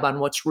scab on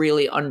what's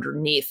really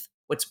underneath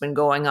what's been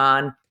going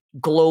on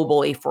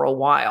globally for a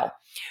while.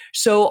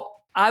 So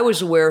I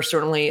was aware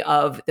certainly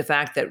of the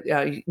fact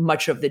that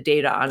much of the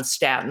data on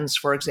statins,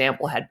 for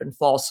example, had been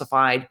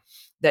falsified,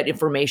 that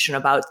information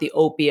about the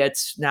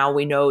opiates. Now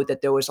we know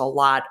that there was a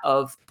lot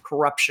of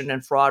corruption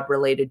and fraud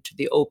related to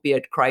the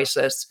opiate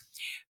crisis.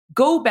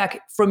 Go back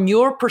from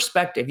your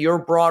perspective, your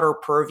broader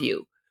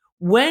purview.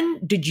 When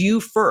did you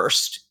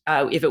first,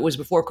 if it was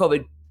before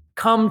COVID,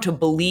 come to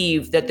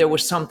believe that there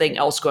was something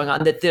else going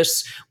on, that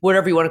this,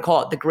 whatever you want to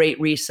call it, the Great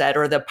Reset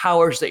or the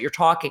powers that you're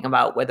talking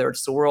about, whether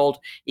it's the World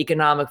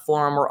Economic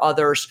Forum or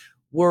others,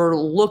 were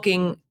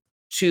looking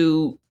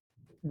to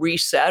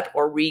reset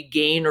or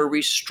regain or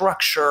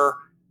restructure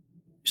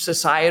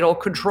societal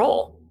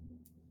control.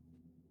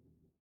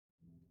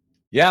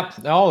 Yeah,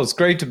 no, it's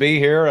great to be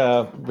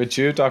here with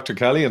you, Dr.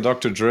 Kelly and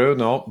Dr. Drew.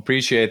 No,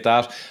 appreciate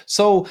that.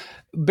 So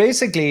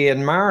basically,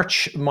 in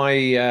March,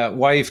 my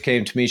wife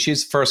came to me.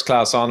 She's a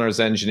first-class honors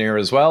engineer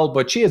as well,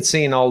 but she had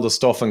seen all the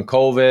stuff in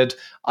COVID.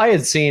 I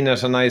had seen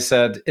it, and I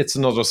said, it's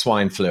another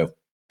swine flu.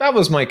 That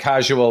was my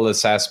casual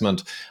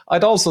assessment.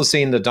 I'd also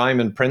seen the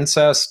Diamond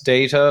Princess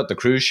data, the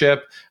cruise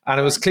ship, and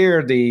it was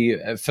clear the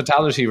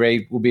fatality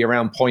rate would be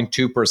around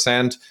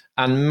 0.2%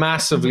 and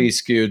massively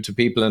skewed to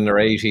people in their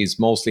 80s,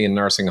 mostly in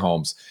nursing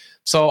homes.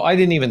 So I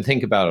didn't even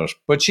think about it.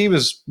 But she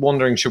was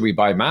wondering, should we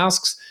buy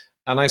masks?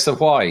 And I said,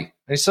 why?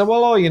 And she said,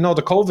 well,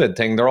 the COVID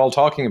thing, they're all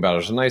talking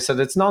about it. And I said,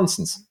 it's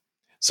nonsense.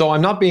 So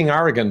I'm not being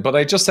arrogant, but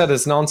I just said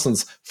it's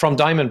nonsense from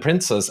Diamond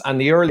Princess and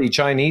the early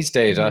Chinese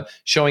data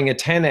showing a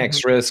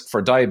 10x risk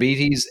for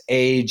diabetes,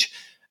 age.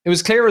 It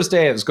was clear as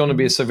day it was going to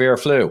be a severe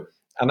flu.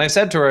 And I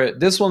said to her,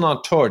 this will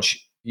not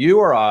touch you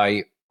or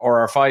I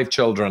or our 5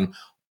 children,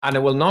 and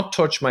it will not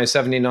touch my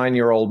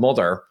 79-year-old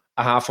mother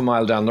a half a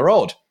mile down the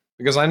road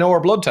because I know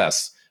her blood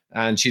tests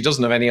and she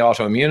doesn't have any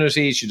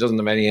autoimmunity. She doesn't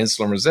have any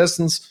insulin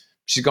resistance.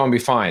 She's going to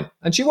be fine.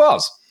 And she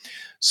was.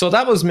 So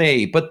that was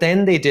me. But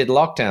then they did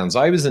lockdowns.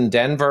 I was in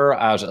Denver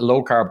at a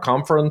low carb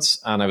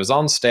conference and I was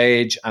on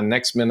stage, and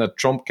next minute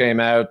Trump came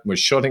out and was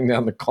shutting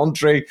down the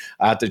country.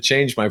 I had to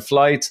change my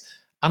flights.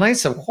 And I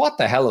said, what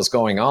the hell is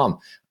going on?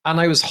 And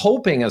I was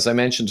hoping, as I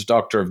mentioned to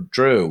Dr.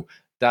 Drew,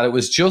 that it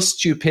was just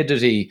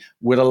stupidity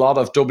with a lot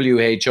of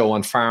WHO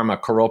and pharma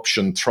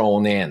corruption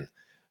thrown in.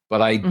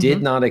 But I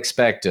did not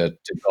expect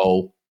it to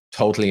go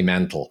totally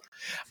mental.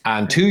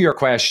 And to your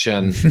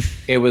question,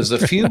 it was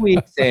a few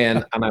weeks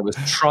in, and I was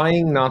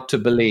trying not to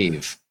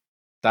believe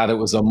that it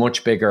was a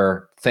much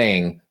bigger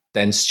thing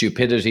than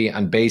stupidity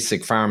and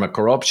basic pharma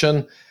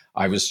corruption.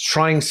 I was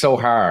trying so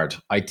hard.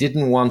 I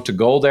didn't want to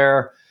go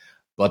there,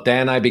 but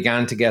then I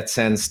began to get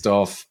sent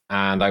stuff,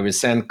 and I was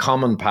sent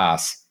Common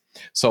Pass.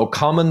 So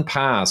Common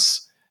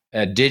Pass,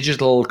 a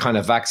digital kind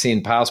of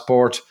vaccine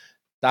passport,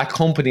 that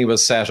company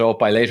was set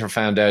up, I later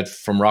found out,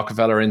 from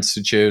Rockefeller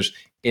Institute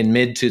in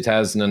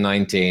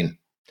mid-2019.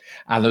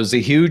 And there was a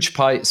huge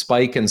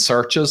spike in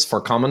searches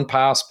for Common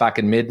Pass back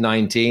in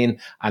mid-19,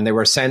 and they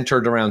were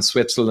centered around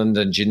Switzerland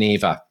and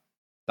Geneva.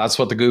 That's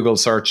what the Google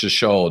searches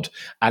showed.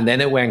 And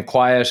then it went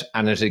quiet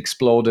and it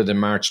exploded in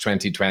March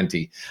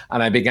 2020.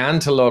 And I began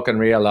to look and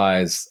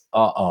realize,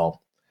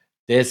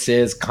 this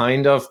is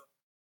kind of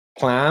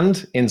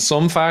planned in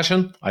some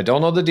fashion. I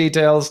don't know the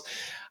details.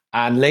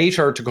 And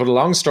later, to cut a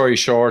long story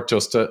short,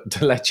 just to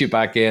let you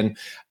back in,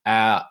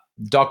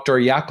 Dr.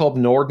 Jakob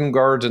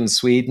Nordengård in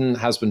Sweden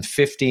has been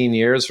 15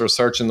 years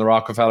researching the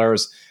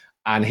Rockefellers,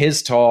 and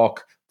his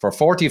talk for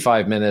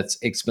 45 minutes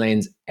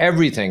explains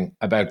everything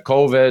about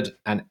COVID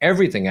and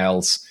everything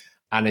else.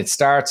 And it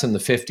starts in the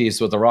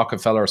 50s with the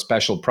Rockefeller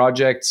Special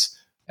Projects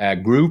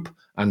group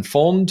and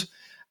fund.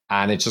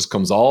 And it just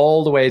comes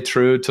all the way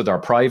through to their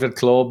private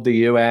club, the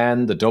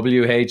UN, the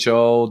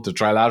WHO, the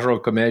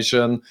Trilateral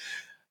Commission.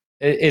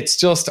 It's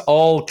just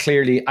all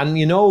clearly. And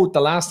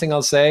the last thing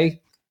I'll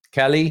say,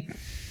 Kelly,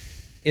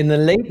 in the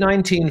late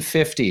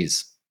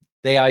 1950s,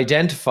 they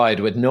identified,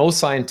 with no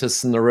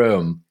scientists in the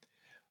room,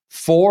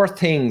 4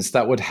 things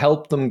that would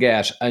help them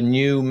get a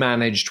new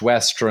managed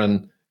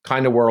Western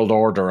kind of world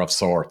order of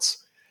sorts.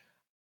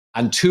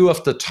 And 2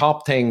 of the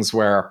top things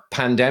were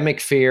pandemic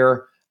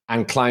fear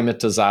and climate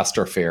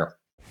disaster fear.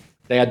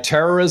 They had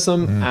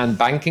terrorism and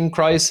banking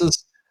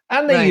crisis,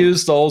 and they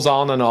used those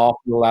on and off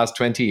in the last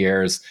 20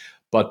 years.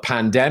 But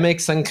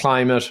pandemics and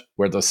climate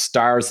were the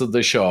stars of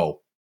the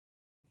show.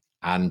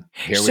 And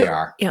here we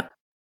are. Yeah.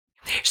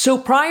 So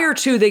prior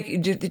to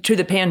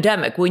the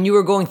pandemic, when you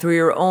were going through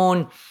your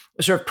own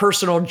sort of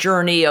personal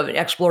journey of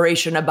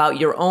exploration about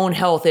your own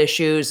health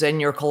issues and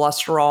your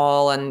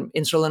cholesterol and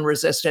insulin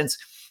resistance,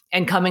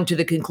 and coming to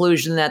the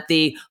conclusion that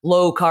the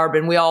low carb,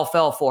 and we all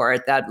fell for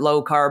it, that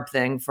low carb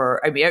thing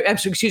the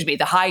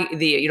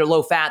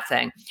low fat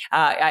thing.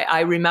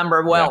 I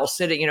remember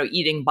sitting,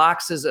 eating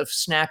boxes of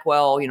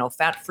Snackwell,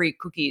 fat-free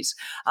cookies,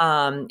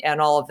 and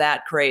all of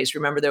that craze.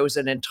 Remember, there was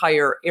an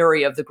entire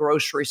area of the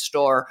grocery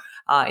store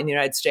in the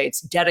United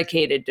States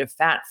dedicated to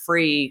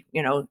fat-free,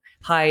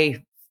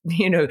 high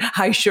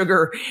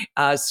sugar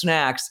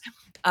snacks.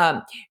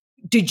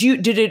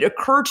 Did it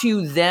occur to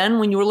you then,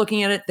 when you were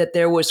looking at it, that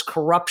there was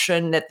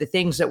corruption, that the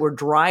things that were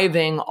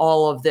driving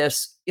all of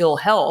this ill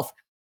health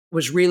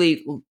was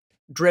really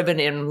driven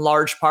in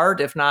large part,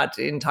 if not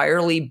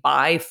entirely,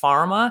 by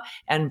pharma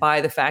and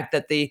by the fact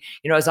that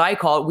as I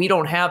call it, we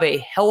don't have a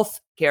health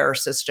care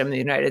system in the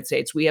United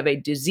States. We have a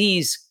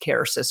disease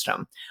care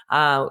system.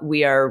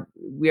 We are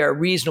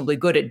reasonably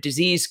good at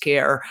disease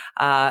care.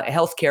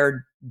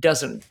 Healthcare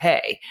doesn't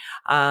pay.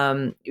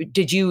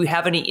 Did you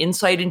have any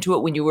insight into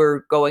it when you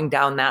were going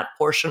down that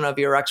portion of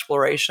your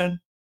exploration?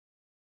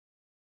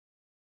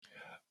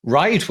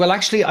 Right. Well,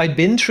 actually, I'd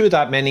been through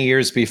that many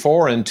years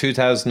before in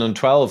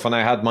 2012 when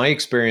I had my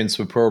experience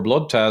with poor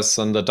blood tests,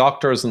 and the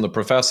doctors and the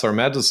professor of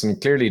medicine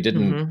clearly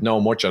didn't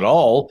know much at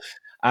all.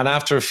 And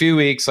after a few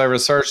weeks, I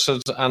researched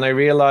it and I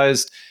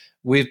realized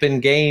we've been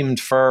gamed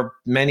for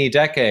many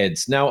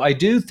decades. Now, I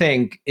do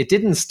think it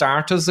didn't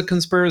start as a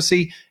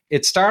conspiracy.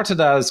 It started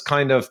as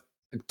kind of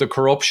the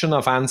corruption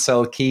of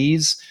Ansel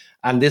Keys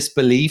and this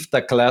belief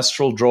that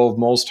cholesterol drove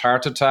most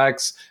heart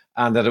attacks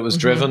and that it was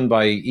driven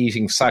by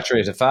eating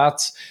saturated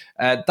fats.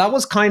 That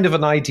was kind of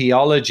an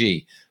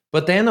ideology.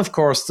 But then, of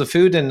course, the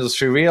food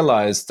industry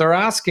realized they're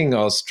asking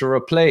us to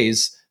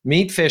replace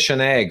meat, fish,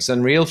 and eggs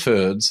and real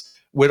foods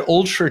with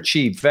ultra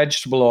cheap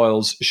vegetable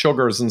oils,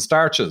 sugars, and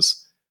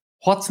starches.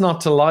 What's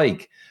not to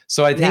like?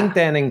 So I think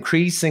then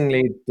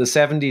increasingly the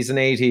 70s and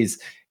 80s,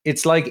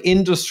 it's like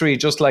industry,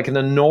 just like an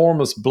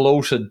enormous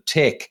bloated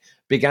tick,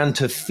 began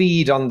to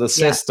feed on the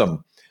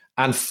system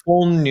and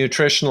fund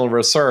nutritional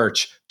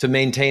research to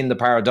maintain the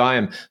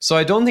paradigm. So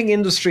I don't think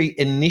industry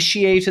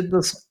initiated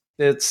the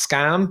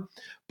scam,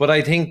 but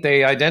I think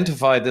they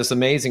identified this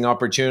amazing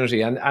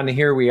opportunity, and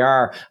here we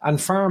are. And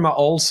pharma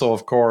also,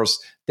 of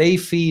course, they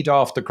feed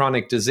off the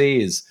chronic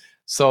disease.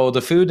 So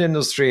the food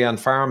industry and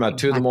pharma,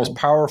 two of the most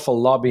powerful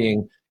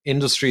lobbying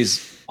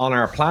industries on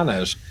our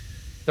planet,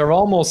 they're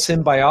almost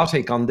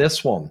symbiotic on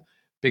this one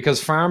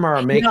because pharma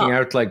are making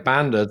out like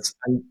bandits.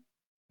 And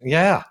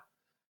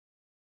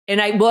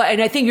And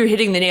I think you're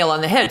hitting the nail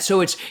on the head. So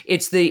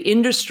it's the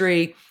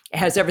industry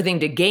has everything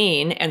to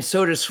gain, and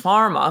so does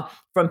pharma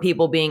from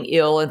people being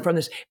ill and from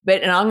this.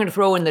 And I'm going to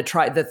throw in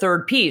the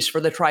third piece for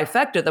the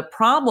trifecta. The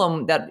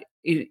problem that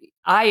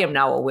I am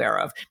now aware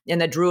of,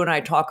 and that Drew and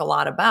I talk a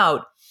lot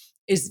about,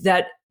 is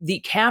that the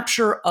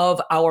capture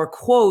of our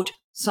quote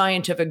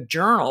scientific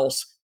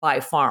journals by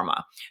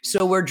pharma.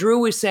 So where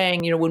Drew is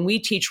saying, when we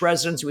teach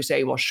residents, we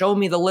say, well, show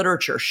me the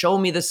literature, show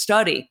me the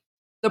study.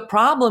 The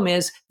problem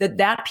is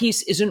that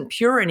piece isn't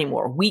pure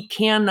anymore. We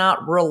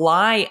cannot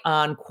rely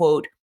on,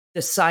 quote,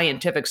 the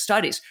scientific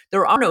studies.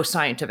 There are no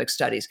scientific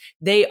studies.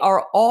 They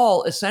are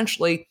all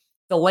essentially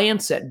the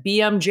Lancet,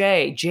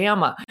 BMJ,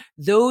 JAMA.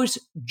 Those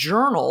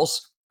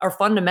journals are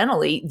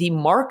fundamentally the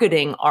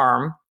marketing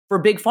arm for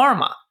big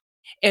pharma.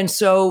 And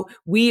so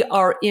we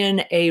are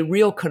in a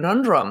real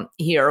conundrum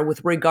here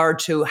with regard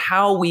to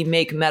how we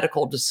make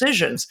medical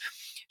decisions.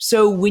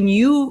 So when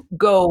you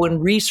go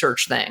and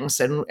research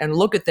things and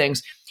look at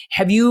things,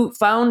 have you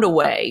found a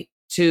way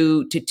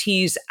to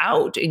tease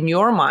out in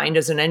your mind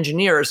as an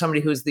engineer, or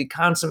somebody who's the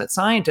consummate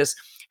scientist,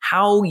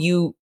 how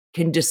you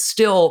can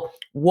distill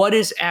what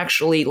is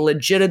actually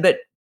legitimate,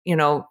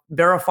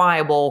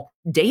 verifiable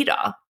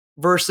data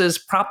versus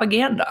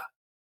propaganda?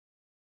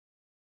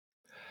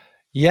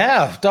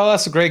 Yeah,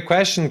 that's a great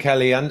question,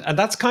 Kelly. And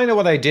that's kind of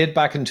what I did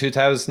back in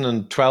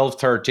 2012,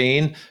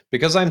 13.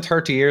 Because I'm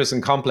 30 years in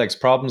complex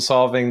problem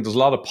solving, there's a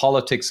lot of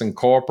politics in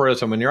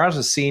corporate. And when you're at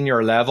a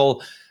senior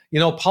level,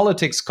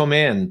 politics come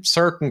in.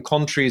 Certain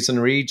countries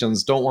and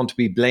regions don't want to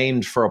be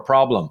blamed for a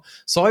problem.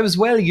 So I was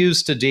well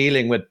used to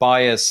dealing with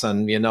bias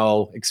and,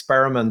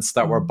 experiments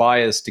that were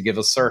biased to give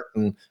a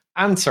certain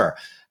answer.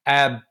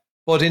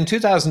 But in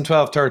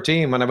 2012,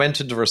 13, when I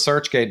went into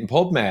ResearchGate and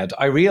PubMed,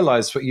 I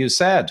realized what you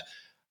said.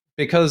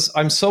 Because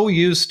I'm so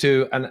used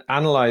to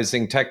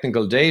analyzing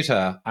technical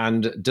data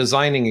and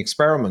designing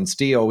experiments,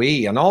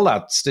 DOE, and all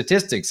that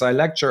statistics. I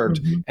lectured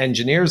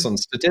engineers on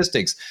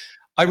statistics.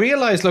 I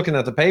realized looking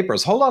at the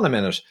papers, hold on a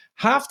minute,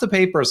 half the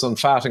papers on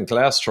fat and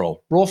cholesterol,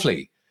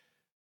 roughly,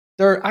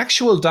 their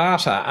actual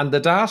data and the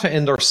data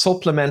in their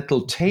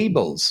supplemental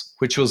tables,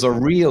 which was a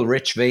real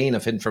rich vein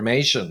of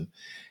information,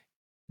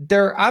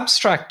 their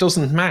abstract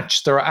doesn't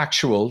match their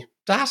actual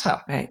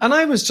data. Right. And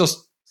I was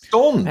just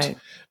stunned. Right.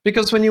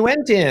 Because when you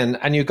went in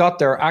and you got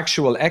their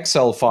actual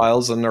Excel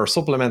files and their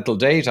supplemental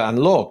data and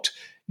looked,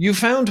 you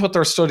found what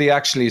their study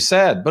actually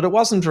said, but it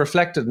wasn't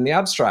reflected in the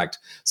abstract.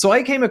 So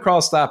I came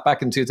across that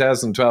back in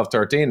 2012,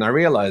 13. I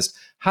realized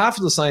half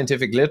of the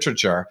scientific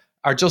literature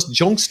are just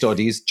junk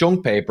studies,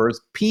 junk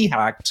papers,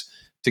 p-hacked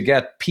to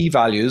get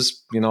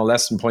p-values,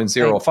 less than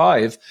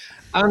 0.05.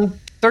 And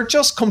they're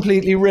just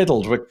completely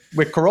riddled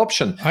with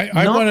corruption.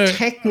 I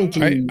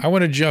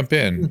want to jump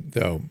in,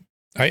 though.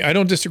 I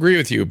don't disagree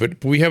with you,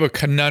 but we have a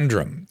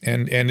conundrum,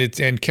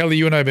 and Kelly,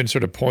 you and I have been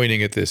sort of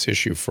pointing at this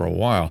issue for a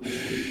while,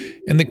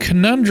 and the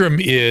conundrum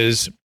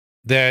is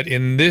that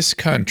in this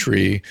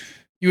country,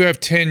 you have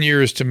 10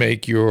 years to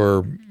make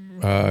your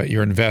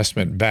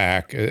investment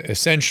back.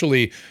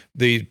 Essentially,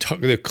 the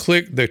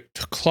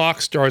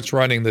clock starts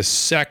running the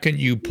second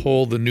you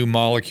pull the new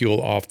molecule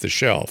off the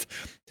shelf.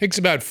 Takes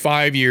about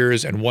 5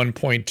 years and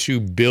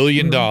 $1.2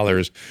 billion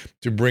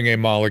to bring a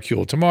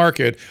molecule to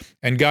market.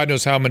 And God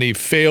knows how many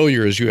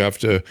failures you have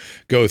to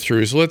go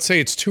through. So let's say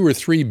it's $2 or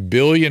 $3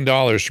 billion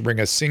to bring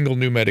a single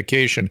new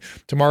medication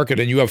to market.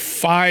 And you have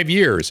 5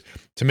 years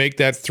to make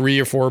that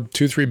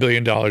 $3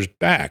 billion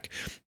back.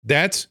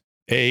 That's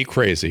A,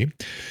 crazy.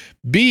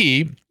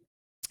 B,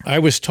 I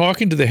was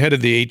talking to the head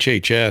of the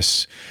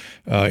HHS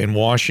in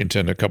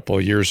Washington a couple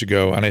of years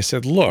ago. And I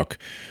said, look,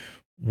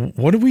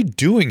 what are we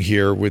doing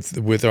here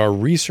with our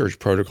research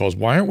protocols?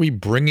 Why aren't we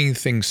bringing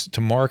things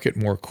to market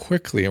more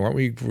quickly? And why aren't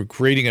we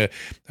creating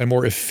a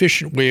more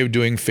efficient way of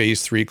doing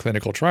phase 3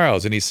 clinical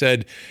trials? And he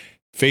said,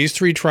 phase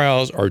 3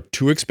 trials are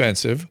too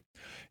expensive.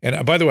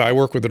 And by the way, I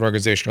work with an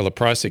organization called the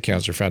Prostate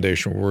Cancer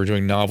Foundation, where we're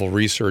doing novel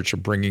research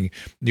of bringing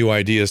new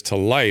ideas to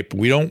light.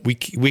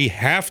 We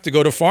have to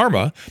go to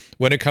pharma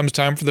when it comes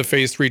time for the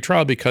phase 3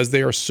 trial because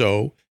they are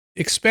so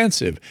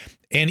expensive.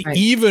 And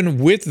even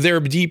with their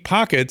deep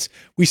pockets,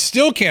 we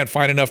still can't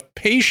find enough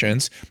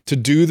patients to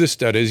do the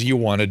studies you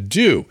want to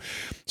do.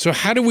 So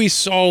how do we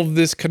solve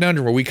this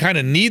conundrum where we kind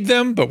of need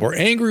them, but we're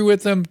angry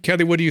with them?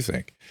 Kelly, what do you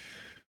think?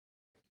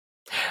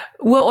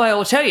 Well, I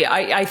will tell you,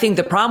 I think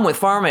the problem with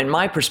pharma, in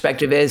my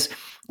perspective, is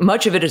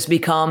much of it has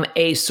become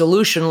a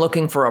solution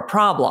looking for a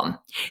problem.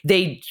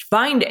 They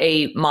find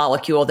a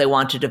molecule they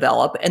want to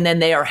develop, and then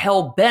they are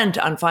hell-bent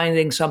on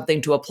finding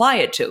something to apply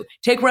it to.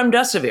 Take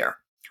remdesivir.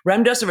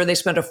 Remdesivir, they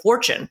spent a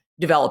fortune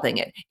developing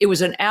it. It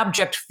was an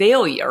abject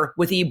failure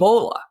with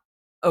Ebola.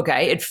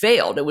 Okay, it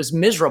failed. It was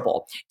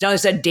miserable. Now they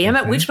said, damn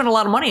it, we've spent a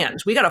lot of money on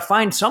this. We got to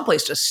find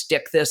someplace to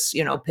stick this,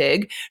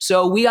 pig.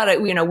 So we got to,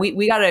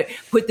 we got to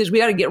put this, we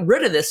got to get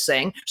rid of this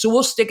thing. So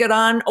we'll stick it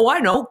on,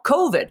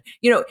 COVID.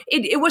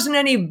 It wasn't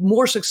any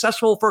more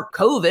successful for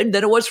COVID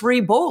than it was for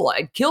Ebola.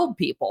 It killed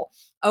people.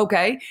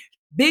 Okay.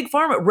 Big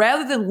pharma,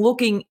 rather than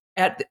looking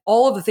at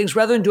all of the things,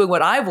 rather than doing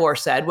what Ivor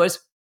said was,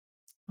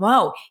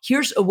 wow,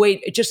 here's a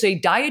way, just a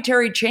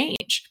dietary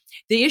change.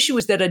 The issue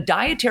is that a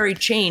dietary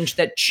change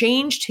that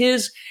changed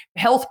his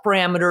health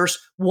parameters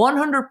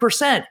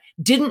 100%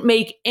 didn't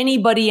make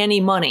anybody any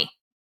money.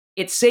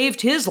 It saved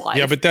his life.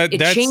 Yeah, but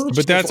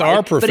that's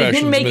our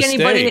profession's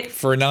mistake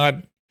for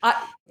not.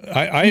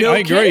 I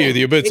agree with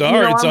you, but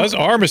it's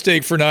our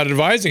mistake for not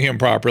advising him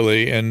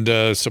properly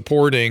and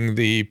supporting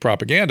the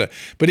propaganda.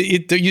 But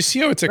you see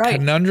how it's a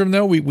conundrum,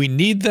 though? We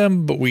need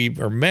them, but we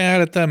are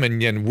mad at them,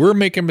 and we're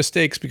making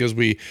mistakes because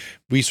we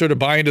sort of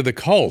buy into the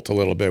cult a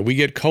little bit. We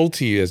get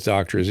culty as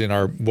doctors in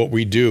what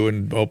we do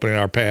and opening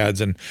our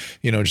pads and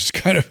just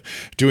kind of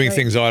doing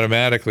things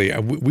automatically.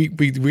 We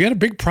got a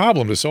big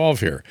problem to solve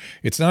here.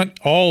 It's not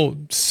all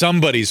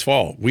somebody's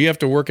fault. We have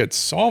to work at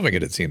solving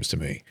it. It seems to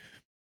me.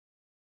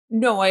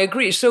 No, I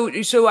agree. So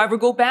I would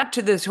go back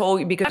to this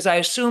whole, because I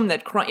assume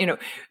that,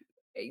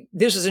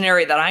 this is an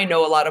area that I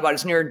know a lot about.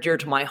 It's near and dear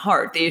to my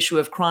heart. The issue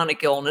of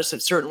chronic illness,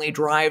 it certainly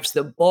drives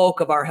the bulk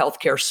of our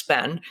healthcare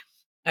spend.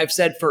 I've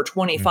said for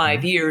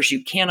 25 years,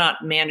 you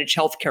cannot manage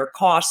healthcare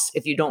costs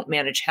if you don't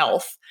manage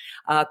health.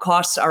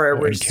 Costs are a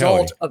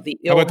result of the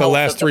ill health of the population. How about the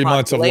last 3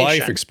 months of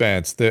life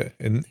expense?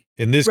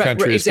 In this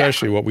country,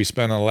 especially what we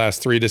spend on the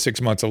last 3 to 6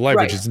 months of life,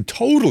 which is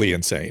totally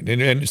insane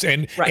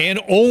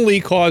and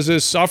only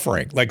causes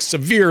suffering, like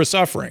severe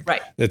suffering.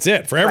 Right. That's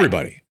it for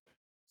everybody.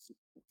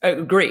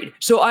 Agreed.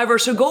 So Ivor,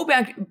 go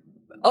back,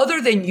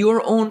 other than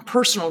your own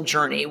personal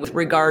journey with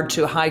regard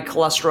to high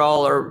cholesterol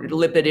or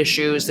lipid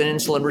issues and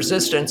insulin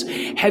resistance,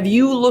 have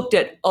you looked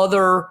at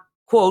other,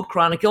 quote,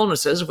 chronic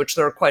illnesses, of which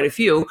there are quite a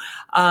few,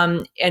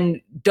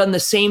 and done the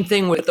same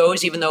thing with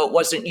those, even though it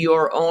wasn't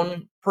your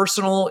own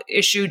personal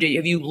issue?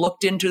 Have you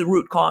looked into the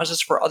root causes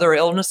for other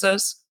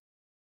illnesses?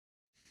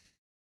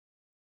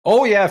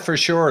 Oh, yeah, for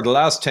sure. The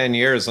last 10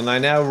 years. And I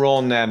now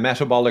run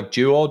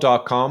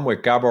metabolicduo.com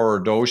with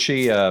Gabor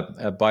Doshi,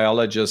 a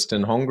biologist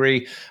in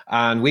Hungary.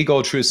 And we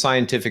go through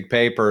scientific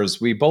papers.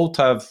 We both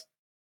have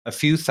a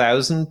few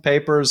thousand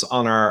papers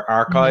on our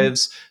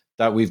archives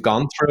that we've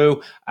gone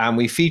through, and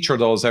we feature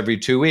those every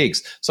 2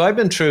 weeks. So I've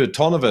been through a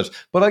ton of it,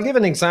 but I'll give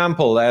an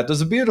example.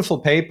 There's a beautiful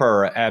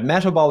paper,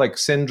 metabolic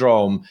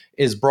syndrome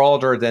is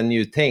broader than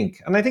you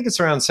think. And I think it's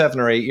around 7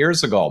 or 8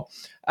 years ago.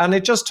 And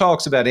it just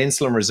talks about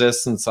insulin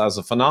resistance as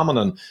a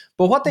phenomenon.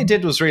 But what they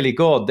did was really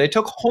good. They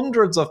took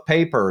hundreds of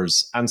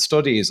papers and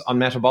studies on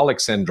metabolic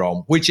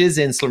syndrome, which is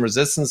insulin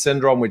resistance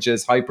syndrome, which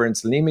is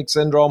hyperinsulinemic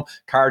syndrome,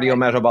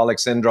 cardiometabolic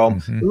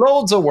syndrome,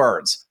 loads of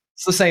words.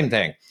 It's the same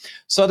thing.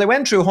 So they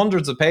went through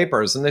hundreds of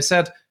papers and they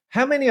said,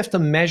 how many of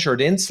them measured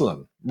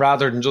insulin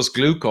rather than just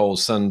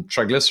glucose and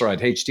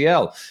triglyceride,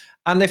 HDL?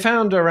 And they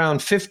found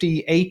around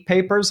 58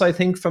 papers, I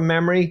think, from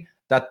memory,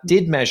 that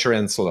did measure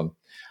insulin.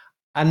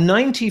 And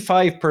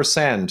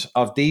 95%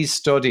 of these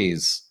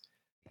studies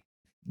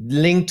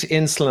linked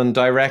insulin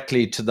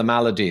directly to the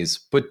maladies.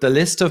 But the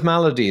list of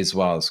maladies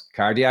was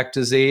cardiac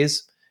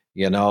disease,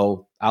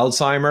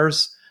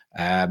 Alzheimer's,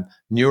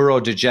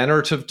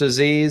 neurodegenerative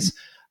disease,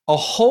 a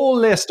whole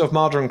list of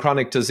modern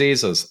chronic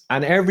diseases,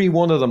 and every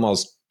one of them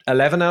was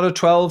 11 out of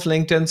 12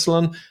 linked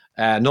insulin,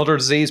 another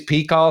disease,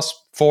 PCOS,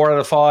 4 out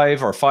of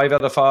 5 or 5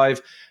 out of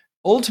 5.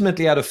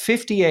 Ultimately, out of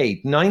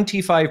 58,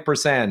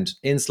 95%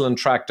 insulin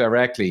tracked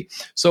directly.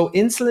 So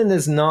insulin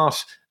is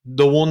not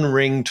the one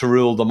ring to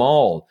rule them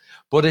all,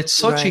 but it's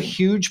such a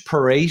huge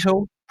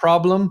Pareto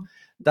problem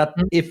that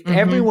if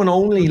everyone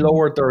only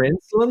lowered their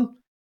insulin,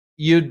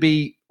 you'd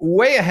be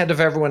way ahead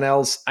of everyone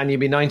else and you'd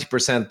be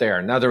 90%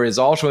 there. Now, there is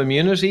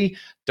autoimmunity.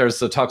 There's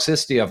the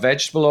toxicity of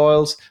vegetable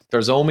oils.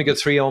 There's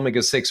omega-3,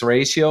 omega-6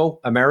 ratio.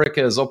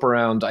 America is up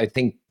around, I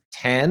think,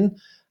 10,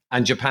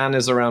 and Japan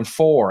is around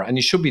 4. And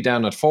you should be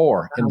down at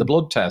 4 in the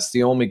blood test,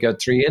 the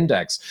omega-3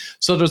 index.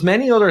 So there's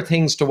many other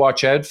things to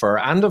watch out for.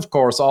 And, of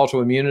course,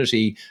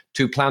 autoimmunity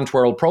to plant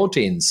world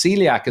proteins.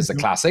 Celiac is a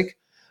classic.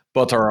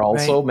 But there are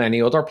also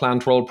many other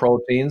plant role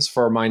proteins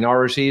for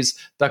minorities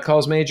that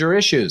cause major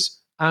issues.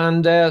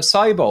 And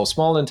SIBO,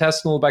 small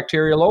intestinal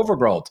bacterial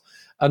overgrowth,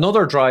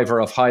 another driver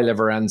of high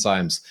liver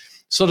enzymes.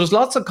 So there's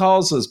lots of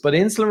causes, but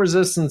insulin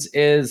resistance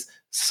is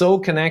so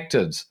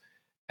connected.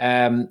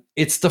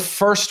 It's the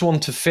first one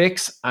to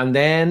fix. And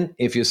then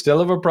if you still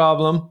have a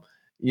problem,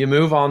 you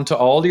move on to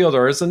all the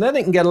others. And then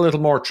it can get a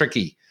little more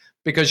tricky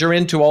because you're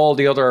into all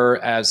the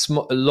other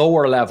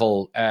lower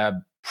level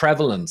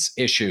prevalence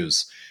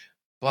issues.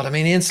 But I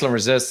mean, insulin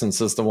resistance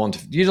is the one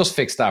you just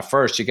fix that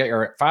first. You get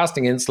your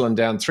fasting insulin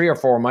down 3 or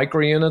 4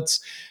 microunits.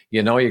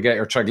 You get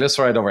your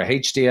triglyceride over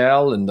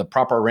HDL in the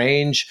proper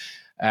range.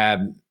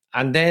 And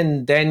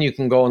then you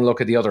can go and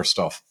look at the other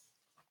stuff.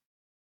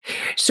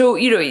 So,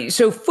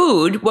 so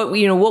food, what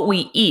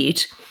we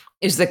eat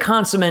is the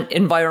consummate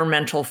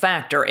environmental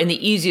factor and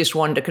the easiest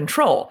one to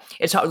control.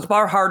 It's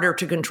far harder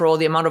to control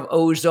the amount of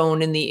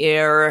ozone in the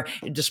air,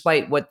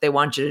 despite what they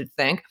want you to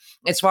think.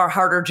 It's far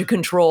harder to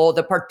control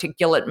the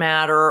particulate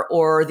matter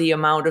or the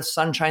amount of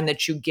sunshine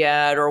that you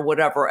get or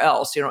whatever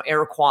else,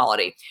 air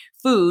quality.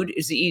 Food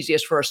is the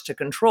easiest for us to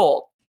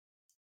control.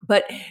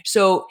 But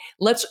so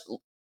let's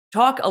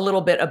talk a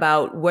little bit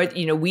about what,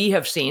 we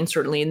have seen,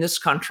 certainly in this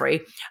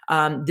country,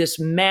 this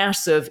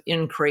massive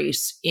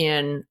increase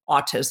in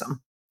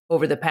autism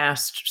over the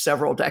past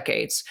several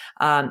decades.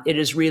 It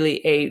is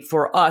really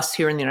for us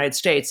here in the United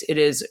States,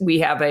 we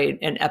have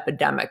an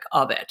epidemic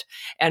of it.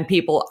 And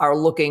people are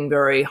looking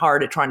very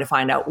hard at trying to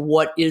find out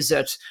what is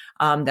it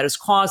that is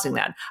causing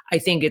that. I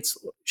think it's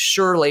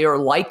surely or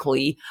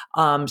likely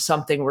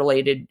something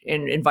related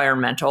in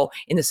environmental,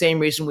 in the same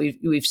reason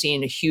we've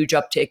seen a huge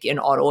uptick in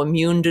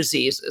autoimmune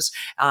diseases,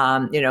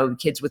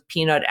 kids with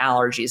peanut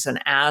allergies and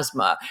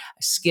asthma,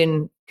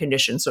 skin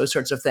conditions, those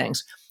sorts of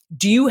things.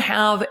 Do you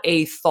have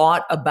a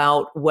thought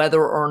about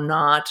whether or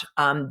not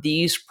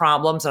these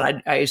problems,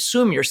 and I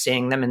assume you're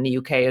seeing them in the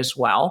UK as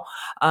well,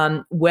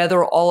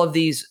 whether all of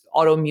these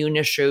autoimmune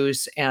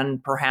issues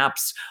and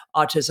perhaps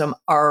autism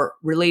are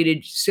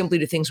related simply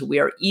to things that we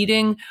are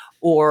eating?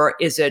 Or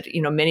is it,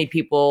 many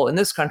people in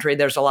this country,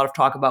 there's a lot of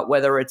talk about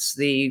whether it's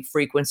the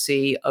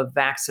frequency of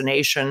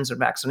vaccinations or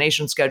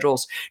vaccination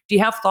schedules. Do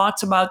you have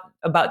thoughts about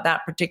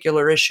that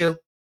particular issue?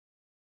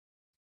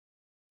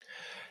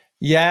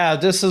 Yeah,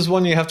 this is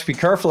one you have to be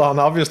careful on.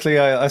 Obviously,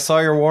 I saw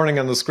your warning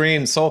on the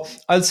screen. So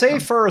I'll say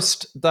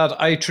first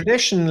that I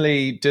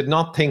traditionally did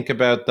not think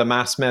about the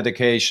mass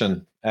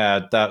medication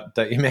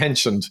that you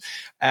mentioned.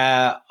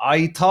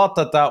 I thought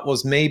that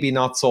was maybe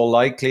not so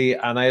likely,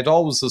 and I had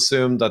always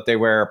assumed that they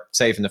were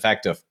safe and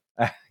effective.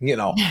 I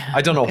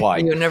don't know why.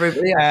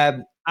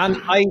 And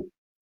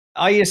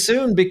I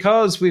assume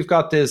because we've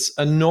got this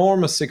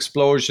enormous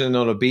explosion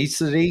in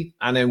obesity,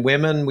 and in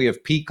women we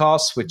have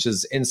PCOS, which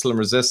is insulin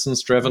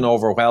resistance driven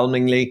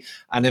overwhelmingly,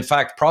 and in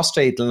fact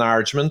prostate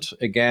enlargement,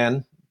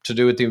 again to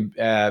do with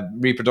the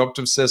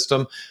reproductive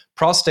system.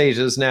 Prostate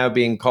is now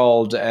being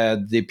called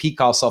the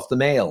PCOS of the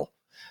male.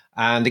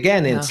 And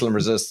again, insulin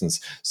resistance.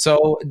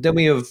 So then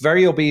we have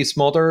very obese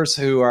mothers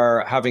who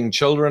are having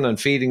children and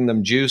feeding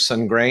them juice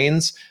and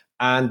grains.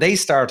 And they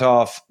start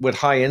off with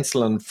high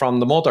insulin from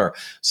the mother.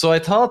 So I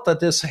thought that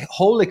this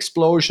whole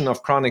explosion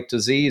of chronic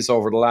disease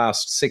over the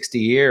last 60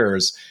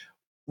 years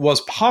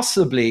was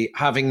possibly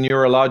having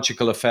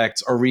neurological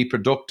effects or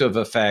reproductive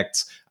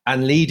effects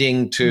and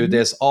leading to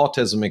this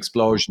autism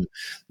explosion.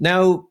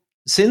 Now,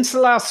 since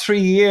the last 3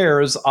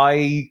 years,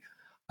 I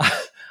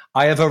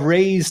have a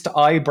raised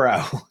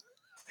eyebrow.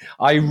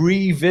 I'm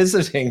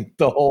revisiting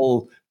the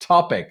whole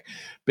topic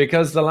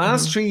because the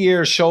last 3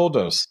 years showed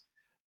us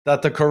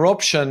that the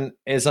corruption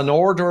is an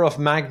order of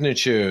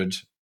magnitude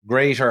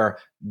greater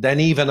than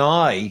even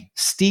I,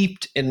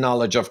 steeped in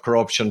knowledge of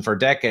corruption for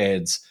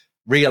decades,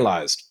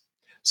 realized.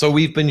 So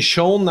we've been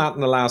shown that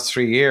in the last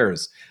 3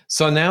 years.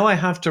 So now I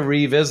have to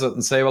revisit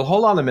and say, well,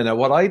 hold on a minute.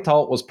 What I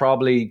thought was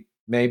probably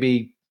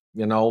maybe,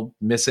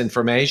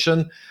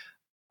 misinformation,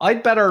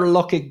 I'd better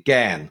look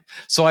again.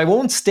 So I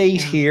won't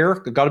state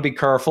here, I've got to be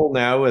careful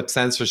now with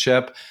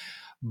censorship,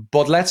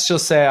 but let's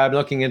just say I'm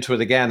looking into it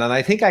again. And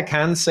I think I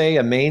can say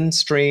a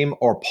mainstream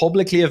or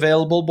publicly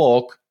available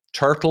book,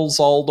 Turtles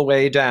All the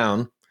Way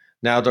Down.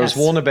 Now, there's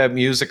one about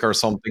music or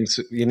something,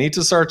 so you need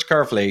to search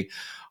carefully.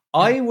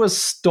 I was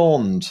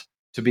stunned,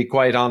 to be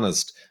quite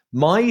honest.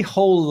 My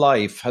whole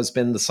life has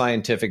been the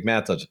scientific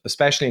method,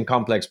 especially in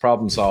complex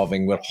problem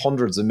solving with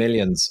hundreds of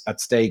millions at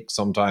stake,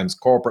 sometimes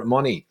corporate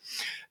money.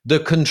 The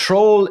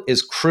control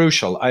is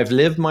crucial. I've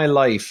lived my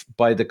life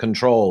by the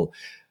control.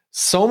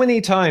 So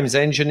many times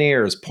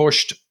engineers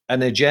pushed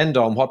an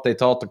agenda on what they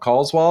thought the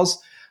cause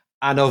was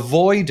and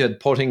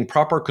avoided putting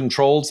proper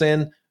controls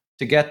in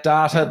to get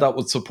data that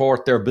would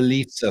support their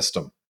belief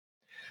system.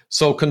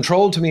 So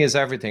control to me is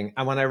everything.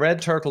 And when I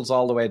read Turtles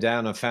All the Way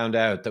Down and found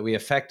out that we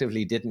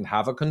effectively didn't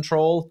have a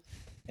control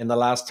in the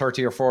last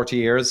 30 or 40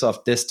 years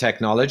of this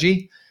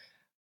technology,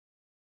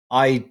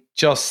 I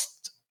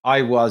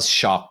was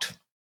shocked.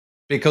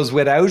 Because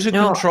without a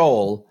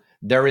control,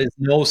 there is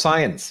no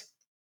science.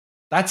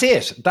 That's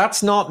it.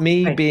 That's not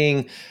me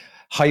being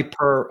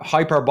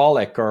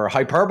hyperbolic or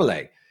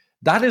hyperbole.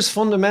 That is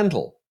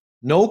fundamental.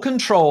 No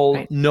control,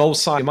 Right. no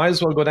science. You might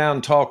as well go down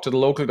and talk to the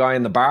local guy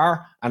in the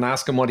bar and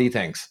ask him what he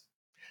thinks.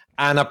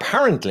 And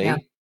apparently,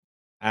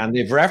 and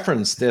they've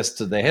referenced this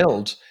to the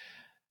hilt,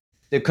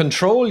 the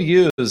control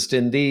used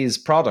in these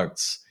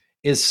products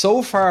is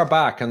so far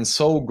back and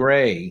so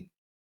gray,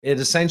 it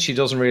essentially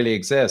doesn't really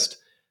exist.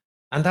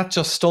 And that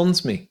just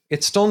stuns me.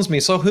 It stuns me.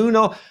 So who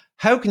knows?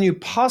 How can you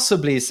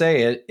possibly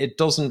say it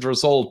doesn't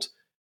result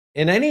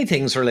in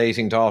anything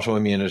relating to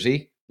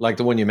autoimmunity, like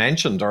the one you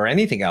mentioned, or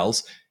anything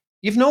else?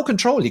 You've no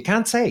control. You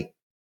can't say.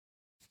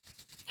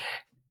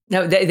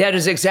 No, that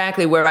is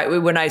exactly where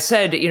when I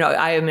said,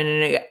 I am in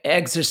an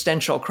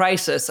existential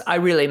crisis, I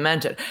really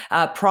meant it.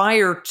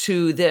 Prior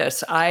to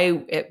this,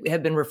 I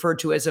have been referred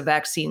to as a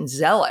vaccine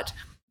zealot.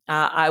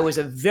 I was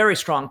a very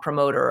strong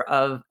promoter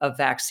of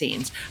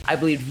vaccines. I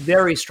believed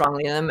very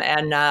strongly in them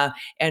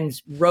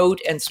and wrote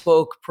and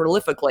spoke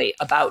prolifically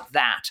about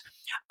that.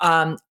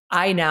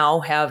 I now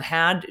have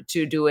had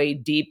to do a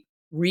deep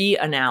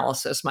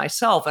reanalysis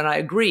myself, and I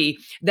agree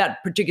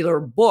that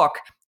particular book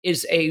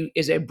is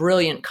a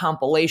brilliant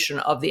compilation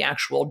of the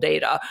actual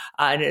data,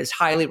 and it is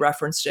highly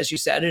referenced, as you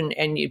said, and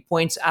it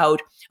points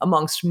out,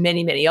 amongst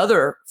many, many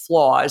other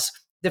flaws,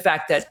 the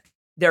fact that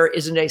there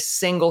isn't a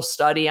single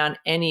study on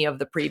any of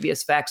the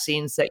previous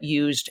vaccines that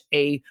used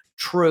a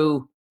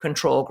true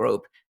control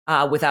group,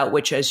 without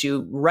which, as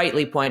you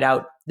rightly point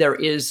out, there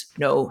is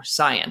no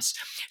science.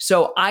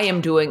 So I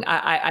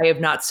have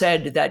not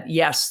said that,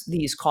 yes,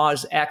 these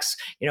cause X,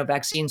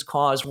 vaccines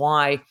cause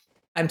Y.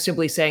 I'm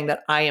simply saying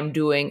that I am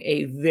doing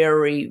a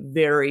very,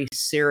 very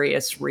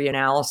serious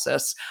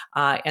reanalysis,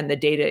 and the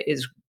data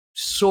is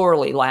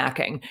sorely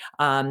lacking.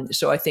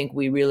 So I think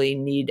we really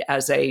need,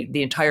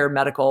 the entire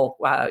medical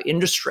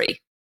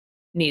industry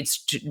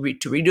needs to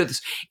redo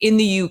this. In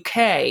the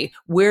UK,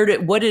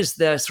 what is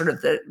the sort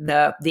of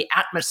the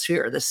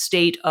atmosphere, the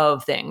state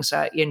of things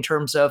in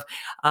terms of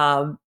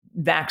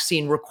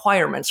vaccine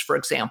requirements, for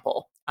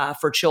example,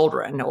 for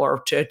children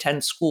or to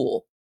attend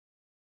school?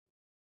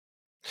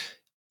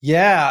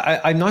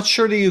 Yeah, I'm not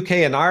sure the UK.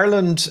 In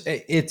Ireland,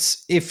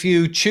 it's if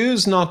you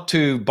choose not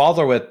to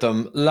bother with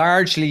them,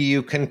 largely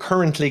you can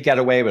currently get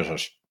away with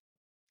it.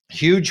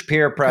 Huge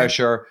peer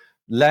pressure,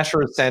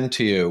 letters sent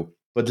to you.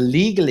 But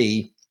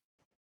legally,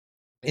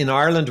 in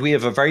Ireland, we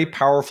have a very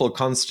powerful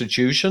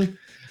constitution,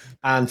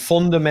 and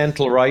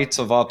fundamental rights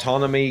of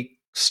autonomy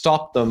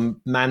stop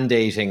them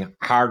mandating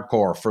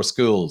hardcore for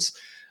schools.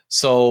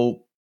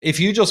 So if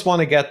you just want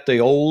to get the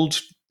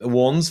old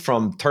ones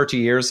from 30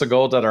 years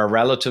ago that are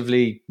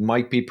relatively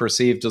might be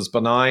perceived as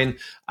benign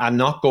and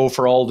not go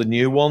for all the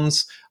new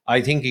ones,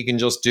 I think you can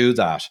just do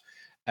that.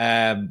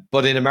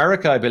 But in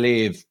America, I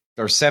believe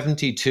there's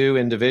 72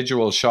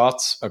 individual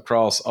shots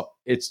across.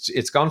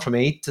 It's gone from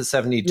 8 to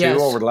 72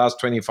 over the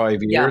last 25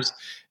 years.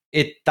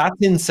 That's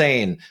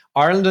insane.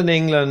 Ireland and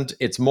England,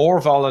 it's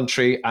more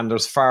voluntary and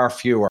there's far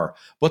fewer.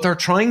 But they're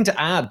trying to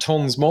add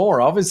tons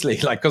more, obviously,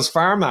 because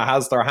pharma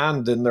has their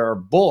hand in their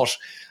butt.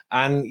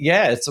 And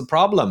yeah, it's a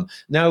problem.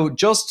 Now,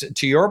 just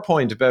to your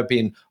point about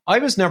I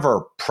was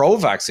never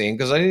pro-vaccine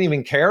because I didn't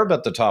even care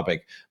about the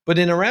topic. But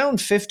in around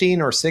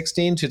 2015 or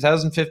 16,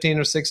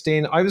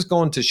 I was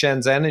going to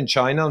Shenzhen in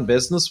China on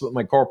business with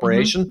my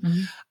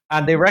corporation.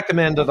 And they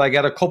recommended I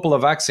get a couple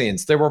of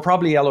vaccines. They were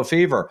probably yellow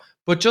fever.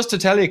 But just to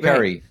tell you,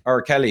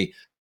 Kelly,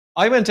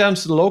 I went down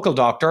to the local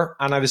doctor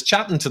and I was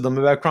chatting to them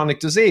about chronic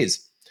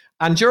disease.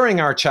 And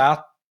during our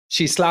chat,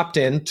 she slapped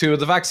in 2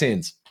 of the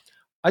vaccines.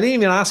 I didn't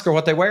even ask her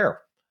what they were.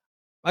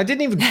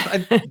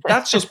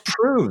 That just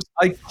proves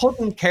I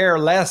couldn't care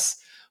less.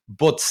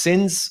 But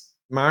since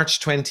March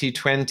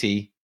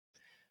 2020,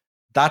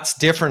 that's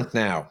different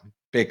now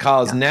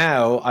because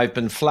now I've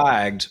been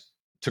flagged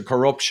to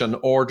corruption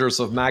orders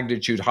of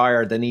magnitude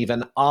higher than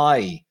even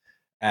I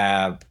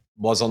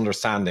was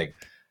understanding.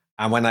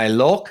 And when I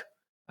look,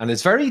 and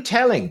it's very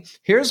telling,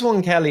 here's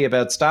one, Kelly,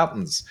 about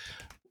statins.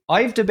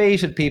 I've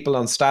debated people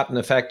on statin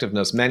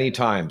effectiveness many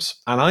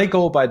times, and I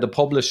go by the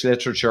published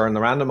literature and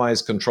the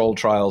randomized control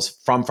trials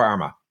from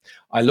pharma.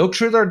 I look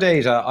through their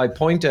data, I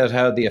point out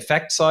how the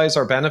effect size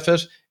or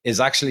benefit is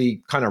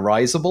actually kind of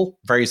risible,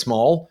 very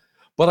small,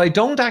 but I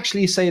don't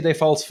actually say they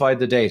falsified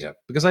the data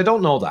because I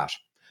don't know that.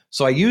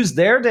 So I use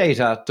their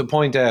data to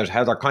point out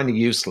how they're kind of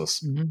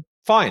useless.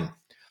 Fine.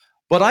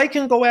 But I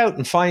can go out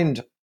and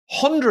find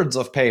hundreds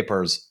of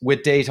papers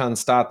with data on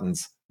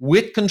statins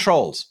with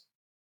controls.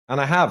 And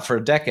I have for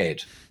a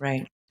decade.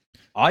 Right.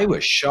 I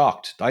was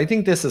shocked. I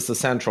think this is the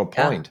central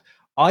point.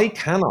 I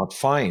cannot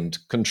find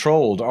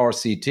controlled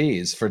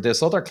RCTs for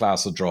this other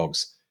class of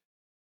drugs.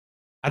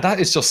 And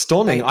that is just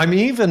stunning. I'm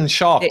even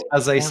shocked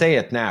as I say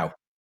it now.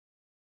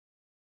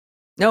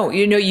 No,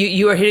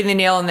 you are hitting the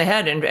nail on the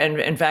head. And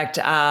in fact,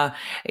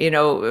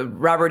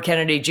 Robert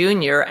Kennedy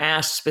Jr.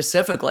 asked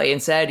specifically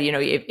and said,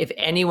 if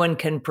anyone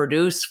can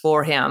produce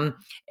for him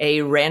a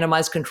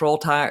randomized control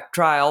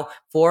trial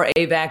for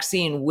a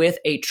vaccine with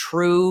a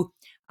true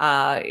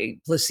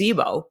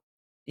placebo,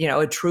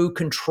 a true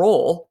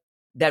control,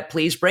 that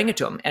please bring it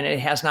to them. And it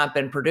has not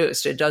been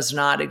produced. It does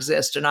not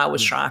exist. And I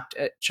was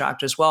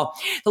shocked as well.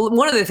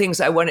 One of the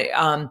things I want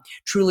to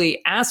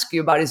truly ask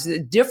you about is the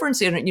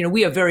difference in,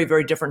 we have very,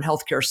 very different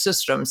healthcare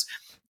systems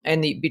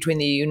between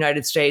the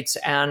United States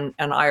and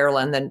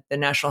Ireland, the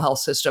national health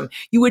system.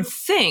 You would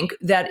think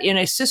that in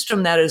a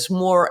system that is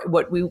more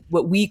what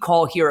we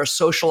call here a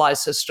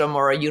socialized system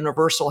or a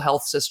universal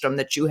health system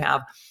that you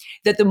have,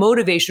 that the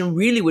motivation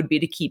really would be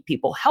to keep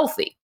people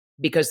healthy,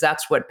 because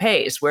that's what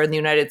pays. Where in the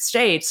United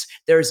States,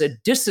 there's a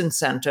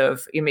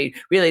disincentive.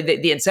 Really,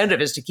 the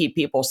incentive is to keep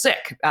people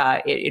sick.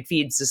 It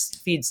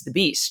feeds the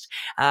beast.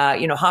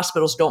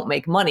 Hospitals don't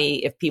make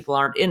money if people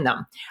aren't in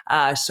them.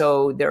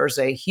 So there's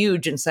a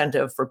huge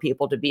incentive for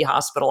people to be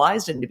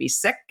hospitalized and to be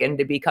sick and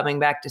to be coming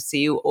back to see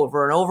you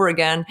over and over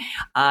again,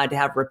 to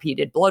have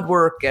repeated blood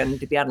work and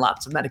to be on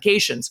lots of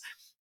medications.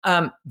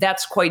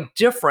 That's quite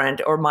different,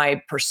 or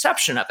my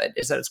perception of it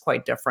is that it's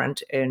quite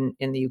different in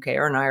the UK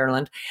or in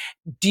Ireland.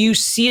 Do you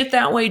see it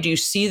that way? Do you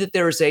see that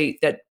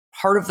that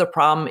part of the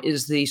problem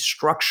is the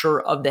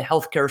structure of the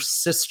healthcare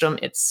system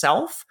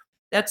itself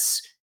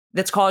that's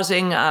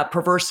causing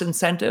perverse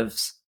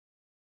incentives?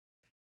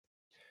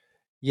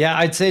 Yeah,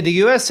 I'd say the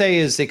USA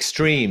is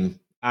extreme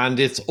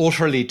and it's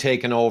utterly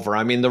taken over.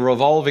 I mean, the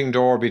revolving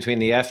door between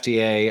the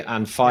FDA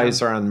and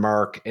Pfizer and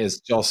Merck is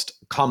just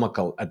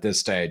comical at this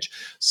stage.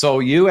 So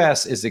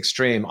US is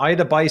extreme. I had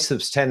a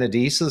biceps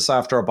tenodesis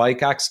after a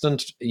bike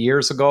accident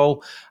years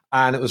ago,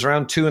 and it was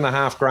around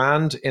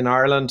 $2,500 in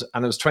Ireland,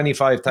 and it was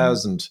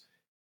 25,000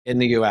 in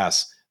the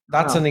US.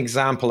 That's an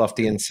example of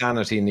the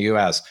insanity in the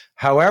US.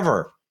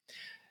 However,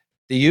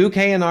 the UK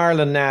and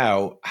Ireland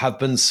now have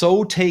been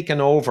so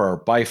taken over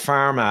by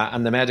pharma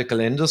and the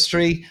medical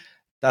industry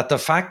that the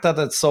fact that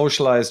it's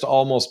socialized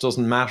almost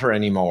doesn't matter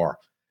anymore.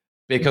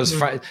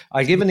 Because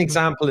I give an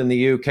example in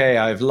the UK.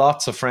 I have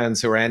lots of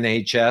friends who are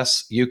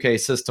NHS, UK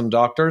system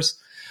doctors,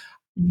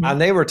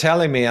 and they were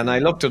telling me, and I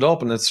looked it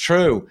up and it's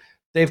true,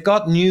 they've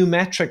got new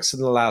metrics in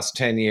the last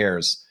 10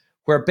 years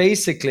where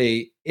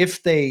basically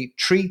if they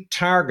treat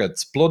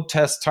targets, blood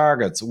test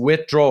targets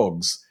with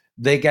drugs,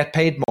 they get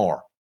paid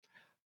more.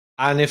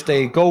 And if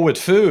they go with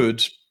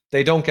food,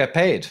 they don't get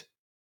paid.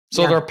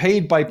 So they're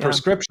paid by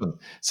prescription.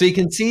 So you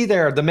can see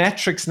there, the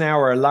metrics now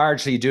are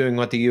largely doing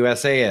what the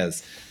USA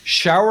is.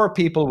 Shower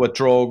people with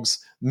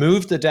drugs,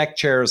 move the deck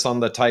chairs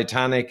on the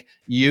Titanic,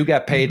 you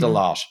get paid a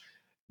lot.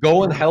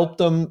 Go and help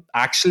them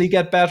actually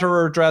get better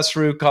or address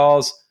root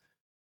cause,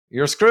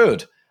 you're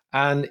screwed.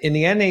 And in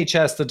the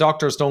NHS, the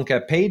doctors don't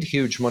get paid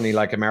huge money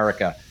like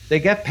America.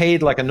 They get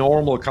paid like a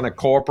normal kind of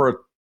corporate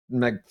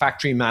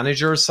factory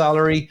manager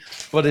salary,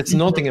 but it's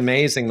nothing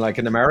amazing like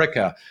in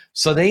America.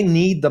 So they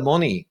need the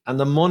money, and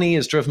the money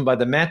is driven by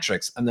the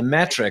metrics, and the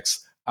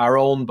metrics are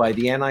owned by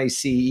the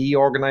NICE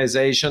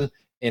organization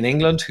in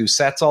England who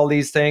sets all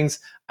these things,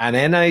 and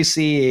NICE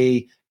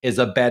is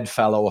a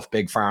bedfellow of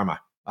big pharma.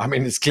 I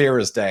mean, it's clear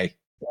as day.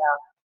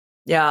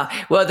 Yeah.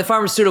 Well, the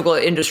pharmaceutical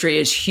industry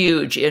is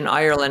huge in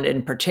Ireland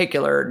in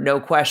particular, no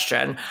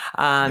question.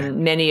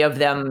 Many of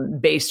them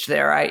based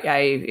there.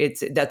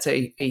 That's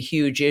a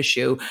huge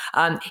issue.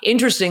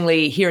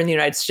 Interestingly, here in the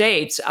United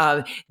States,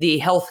 the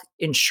health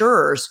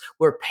insurers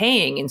were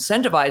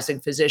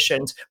incentivizing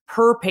physicians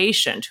per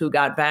patient who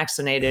got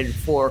vaccinated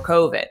for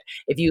COVID.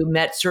 If you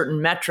met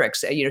certain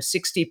metrics,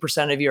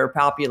 60% of your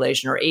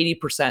population or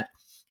 80%,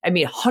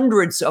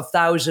 hundreds of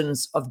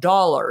thousands of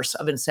dollars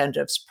of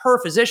incentives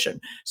per physician.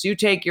 So you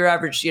take your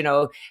average,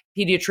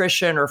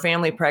 pediatrician or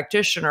family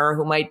practitioner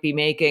who might be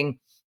making,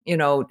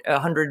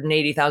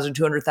 $180,000,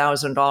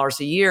 $200,000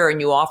 a year,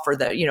 and you offer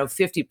that,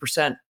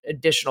 50%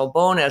 additional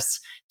bonus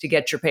to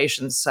get your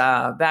patients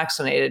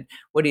vaccinated.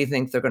 What do you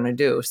think they're going to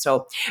do?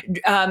 So,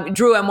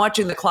 Drew, I'm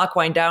watching the clock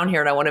wind down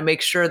here, and I want to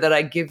make sure that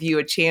I give you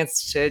a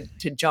chance to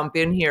jump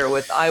in here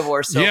with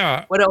Ivor. So,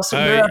 what else?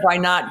 Where have I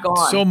not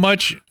gone? So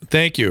much.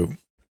 Thank you.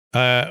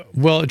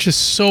 Well,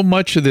 just so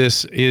much of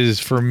this is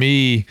for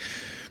me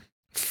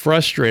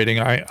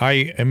frustrating.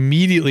 I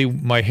immediately,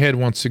 my head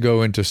wants to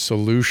go into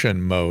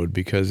solution mode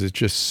because it's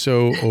just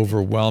so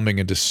overwhelming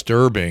and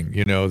disturbing,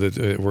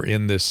 that we're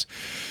in this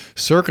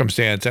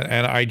circumstance,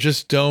 and I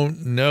just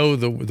don't know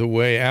the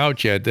way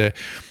out yet.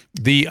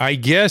 I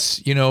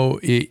guess,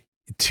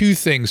 two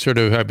things sort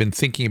of I've been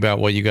thinking about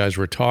while you guys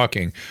were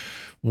talking.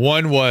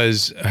 One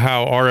was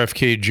how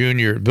RFK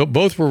Jr.,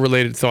 both were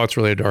thoughts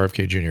related to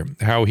RFK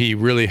Jr., how he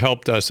really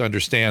helped us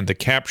understand the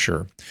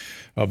capture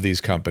of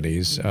these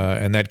companies.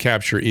 And that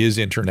capture is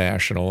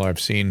international. I've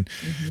seen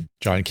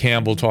John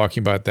Campbell talking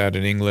about that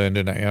in England,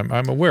 and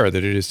I'm aware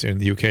that it is in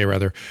the UK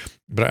rather,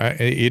 but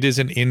it is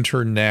an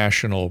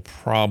international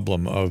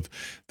problem of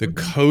the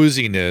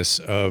coziness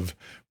of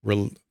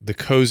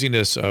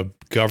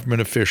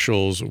government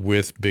officials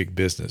with big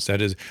business. That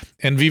is,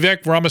 and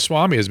Vivek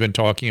Ramaswamy has been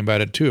talking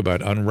about it too,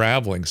 about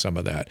unraveling some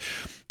of that.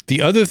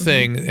 The other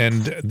thing,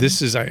 and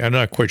this is, I'm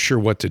not quite sure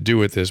what to do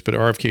with this, but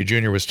RFK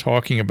Jr. was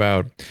talking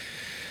about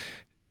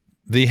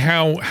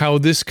how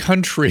this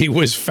country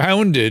was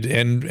founded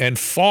and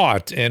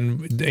fought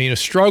and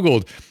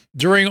struggled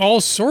during all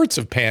sorts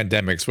of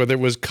pandemics, whether it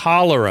was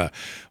cholera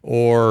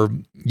or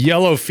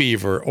yellow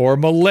fever or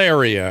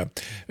malaria.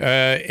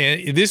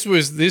 And this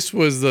was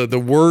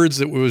the words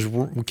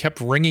that kept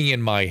ringing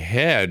in my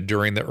head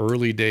during the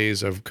early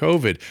days of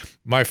COVID.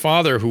 My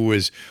father, who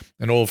was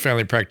an old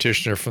family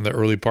practitioner from the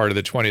early part of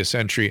the 20th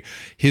century,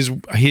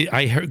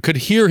 I could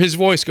hear his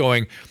voice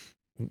going,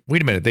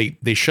 "Wait a minute,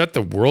 they shut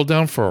the world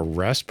down for a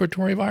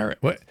respiratory virus?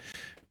 What?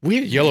 We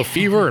had yellow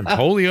fever and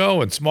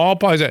polio and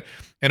smallpox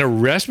and a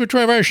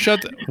respiratory virus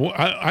shut.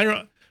 I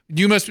don't.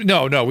 You must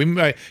no.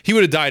 He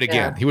would have died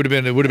again. Yeah. It would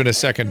have been a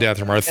second death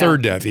from our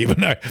third death.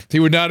 Even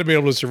he would not have been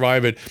able to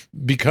survive it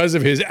because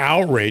of his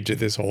outrage at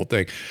this whole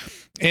thing.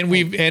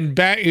 And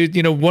back,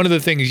 one of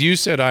the things you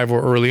said, Ivor,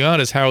 early on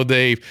is how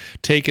they've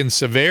taken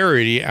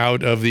severity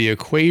out of the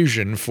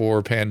equation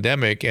for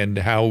pandemic and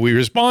how we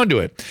respond to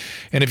it.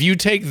 And if you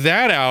take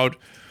that out,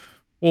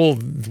 well,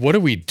 what are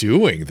we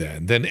doing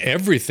then? Then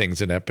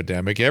everything's an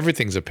epidemic.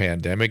 Everything's a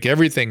pandemic.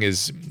 Everything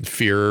is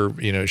fear.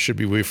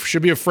 We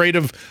should be afraid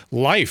of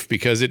life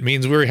because it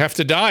means we have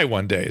to die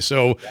one day.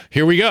 So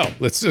here we go.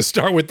 Let's just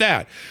start with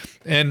that.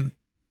 And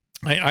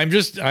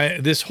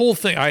this whole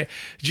thing.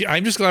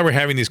 I'm just glad we're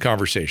having these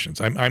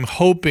conversations. I'm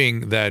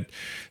hoping that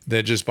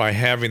just by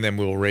having them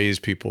will raise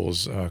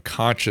people's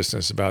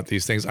consciousness about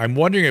these things. I'm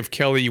wondering if,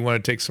 Kelly, you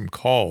want to take some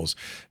calls.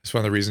 That's one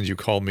of the reasons you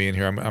called me in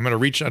here. I'm going to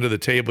reach under the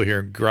table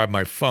here and grab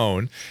my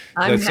phone.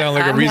 Does that sound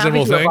like a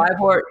reasonable thing?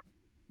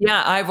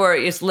 Yeah, Ivor,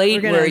 it's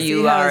late where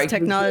you are. Do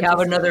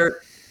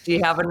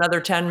you have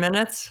another 10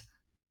 minutes?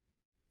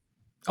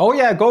 Oh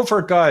yeah, go for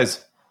it,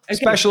 guys. Okay.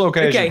 Special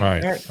occasion.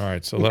 Okay. All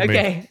right. So let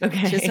me.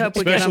 Okay. Just hope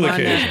we get them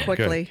on that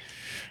quickly. Good.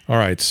 All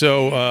right.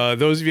 So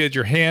those of you that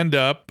your hand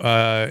up,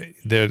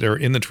 they're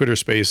in the Twitter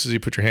Spaces. You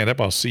put your hand up,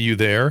 I'll see you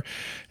there,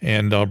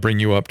 and I'll bring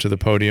you up to the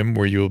podium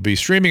where you'll be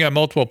streaming on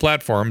multiple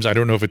platforms. I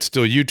don't know if it's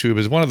still YouTube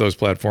is one of those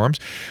platforms,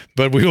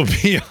 but we will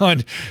be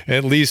on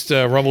at least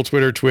Rumble,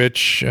 Twitter,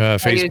 Twitch,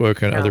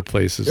 Facebook, and other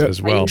places as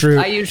well.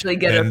 I usually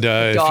get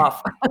it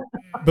off.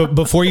 But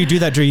before you do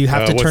that, Drew, you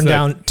have to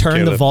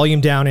turn the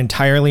volume down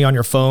entirely on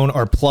your phone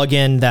or plug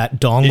in that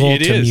dongle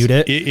to mute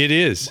it. It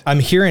is. I'm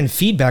hearing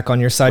feedback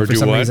on your side for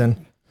some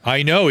reason.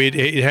 I know it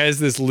has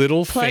this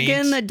little plug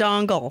in the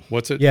dongle.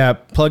 What's it? Yeah,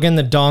 plug in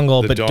the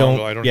dongle, but don't.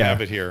 I don't have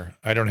it here.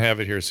 I don't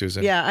have it here,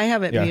 Susan. Yeah, I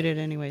have it muted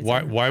anyways.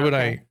 Why would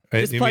I?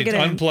 Just plug it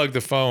in. Unplug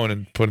the phone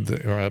and put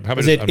the. Or how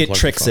about it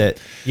tricks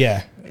it?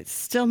 Yeah, it's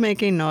still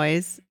making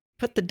noise.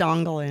 Put the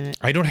dongle in it.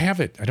 I don't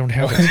have it.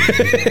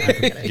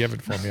 Give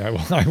it for me. I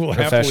will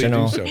happily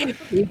do so.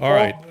 All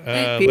right,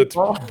 let's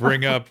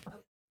bring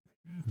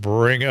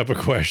up a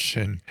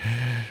question.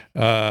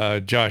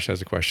 Josh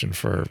has a question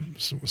for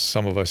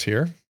some of us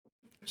here.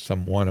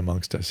 Someone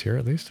amongst us here,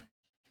 at least.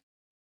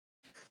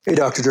 Hey,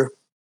 Dr. Drew.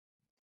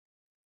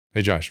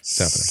 Hey, Josh.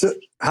 What's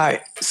happening?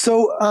 Hi.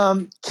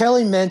 So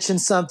Kelly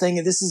mentioned something,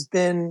 and this has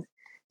been,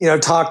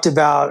 talked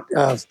about.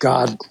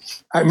 God,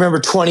 I remember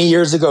 20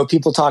 years ago,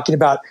 people talking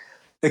about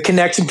the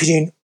connection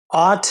between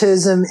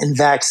autism and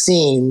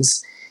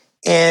vaccines.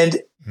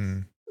 And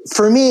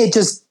for me, it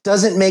just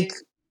doesn't make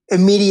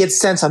immediate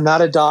sense. I'm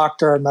not a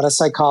doctor. I'm not a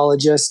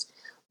psychologist.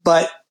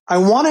 But I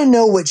want to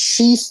know what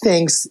she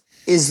thinks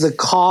is the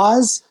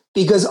cause,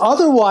 because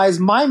otherwise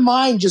my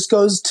mind just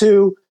goes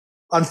to,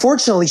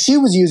 unfortunately, she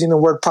was using the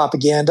word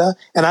propaganda,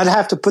 and I'd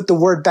have to put the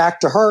word back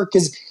to her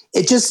because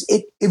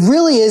it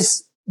really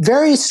is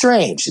very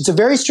strange. It's a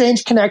very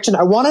strange connection.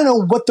 I want to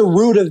know what the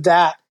root of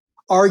that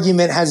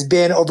argument has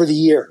been over the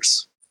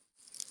years.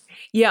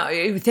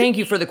 Yeah, thank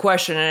you for the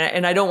question.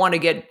 And I don't want to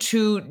get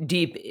too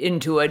deep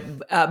into it.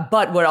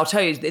 But what I'll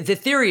tell you, the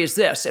theory is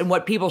this, and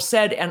what people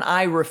said, and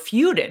I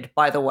refuted,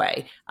 by the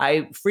way,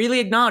 I freely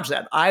acknowledge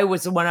that. I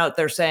was the one out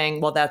there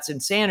saying, well, that's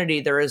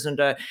insanity. There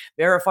isn't a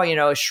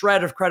a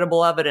shred of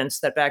credible evidence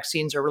that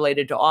vaccines are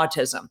related to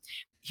autism.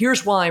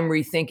 Here's why I'm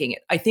rethinking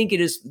it. I think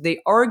the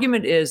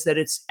argument is that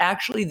it's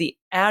actually the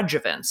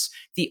adjuvants,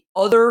 the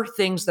other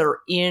things that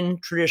are in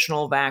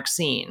traditional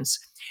vaccines,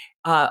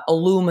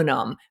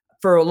 aluminum,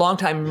 for a long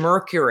time,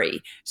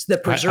 mercury, the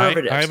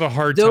preservatives. I have a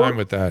hard time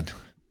with that.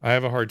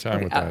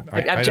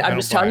 I'm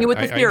just telling you what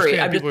the theory.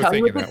 I'm just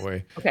telling you that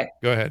way. Okay,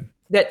 go ahead.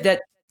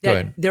 That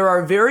there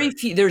are very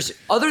few. There's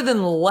other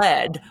than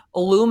lead,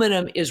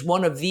 aluminum is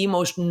one of the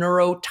most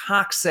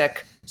neurotoxic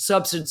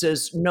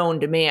substances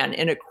known to man,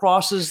 and it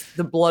crosses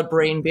the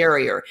blood-brain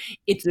barrier.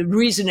 It's the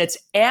reason it's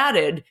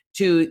added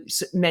to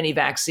many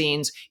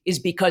vaccines is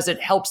because it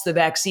helps the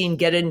vaccine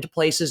get into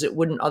places it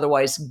wouldn't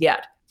otherwise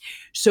get.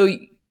 So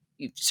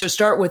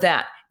start with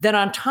that. Then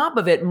on top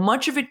of it,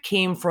 much of it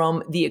came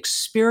from the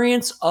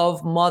experience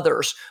of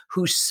mothers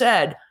who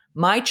said,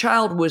 my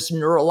child was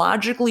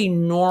neurologically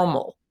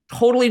normal,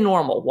 totally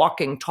normal,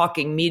 walking,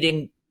 talking,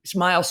 meeting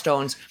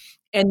milestones.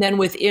 And then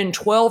within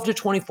 12 to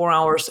 24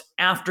 hours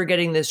after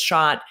getting this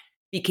shot,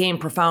 became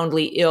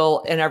profoundly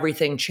ill and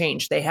everything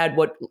changed. They had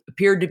what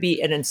appeared to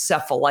be an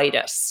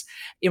encephalitis,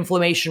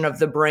 inflammation of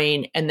the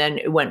brain, and then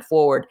it went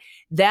forward.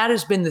 That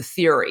has been the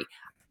theory.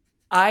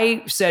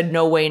 I said,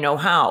 no way, no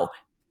how.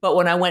 But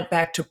when I went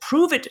back to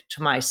prove it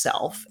to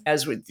myself,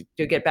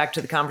 to get back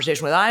to the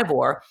conversation with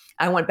Ivor,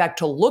 I went back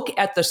to look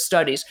at the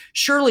studies.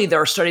 Surely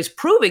there are studies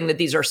proving that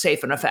these are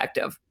safe and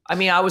effective. I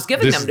mean, I was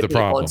giving them to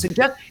people and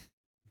suggest.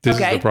 This is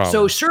the problem.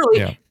 So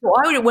surely, so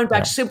I went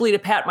back simply to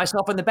pat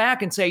myself on the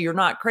back and say, "You're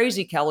not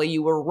crazy, Kelly.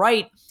 You were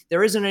right.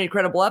 There isn't any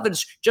credible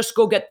evidence. Just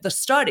go get the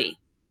study."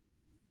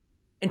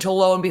 Until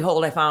lo and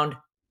behold, I found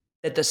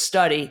that the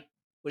study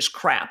was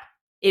crap.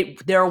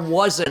 There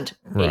wasn't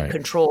a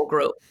control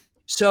group.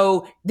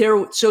 So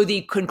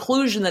the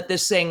conclusion that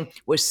this thing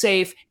was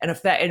safe and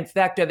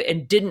effective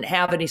and didn't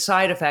have any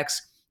side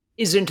effects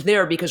isn't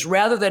there, because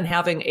rather than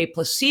having a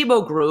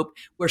placebo group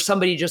where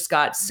somebody just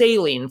got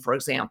saline, for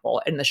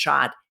example, in the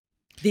shot,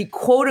 the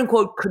quote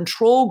unquote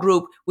control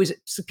group was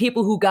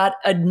people who got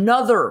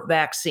another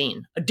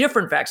vaccine, a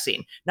different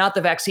vaccine, not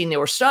the vaccine they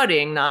were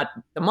studying, not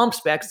the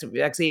mumps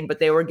vaccine, but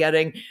they were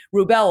getting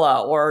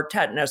rubella or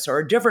tetanus or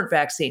a different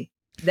vaccine.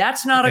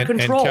 That's not a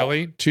control. And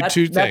Kelly, two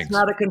things. That's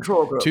not a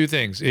control group. Two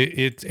things.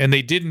 And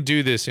they didn't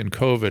do this in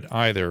COVID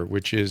either,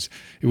 which is,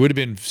 it would have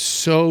been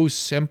so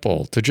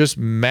simple to just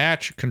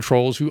match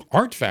controls who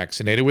aren't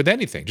vaccinated with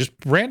anything. Just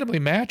randomly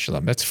match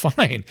them. That's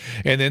fine.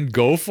 And then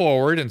go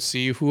forward and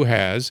see who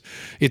has.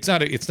 It's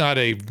not a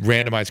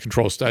randomized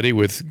control study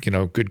with,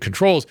 good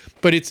controls,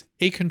 but it's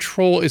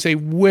a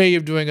way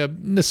of doing a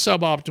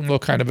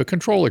suboptimal kind of a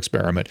control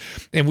experiment.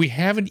 And we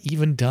haven't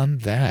even done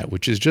that,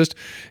 which is just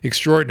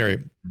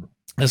extraordinary.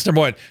 That's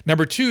number one.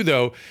 Number two,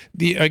 though,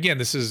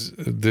 this is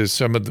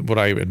some of what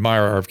I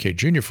admire RFK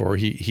Jr. for.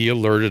 He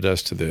alerted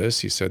us to this.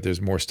 He said there's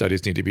more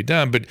studies need to be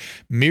done, but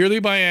merely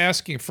by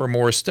asking for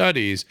more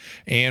studies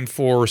and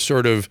for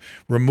sort of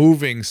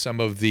removing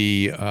some of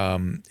the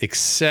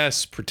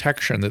excess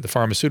protection that the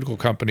pharmaceutical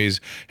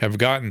companies have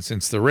gotten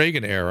since the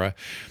Reagan era,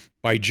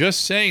 by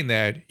just saying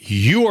that,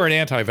 you are an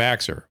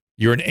anti-vaxxer.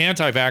 You're an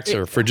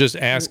anti-vaxxer for just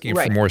asking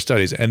for more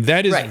studies, and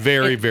that is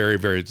very, very,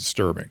 very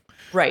disturbing.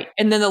 Right.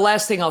 And then the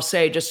last thing I'll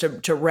say, just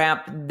to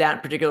wrap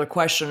that particular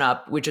question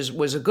up, which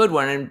was a good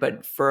one,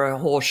 but for a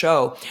whole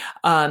show,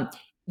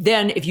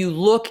 then if you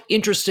look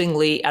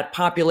interestingly at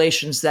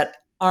populations that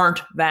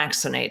aren't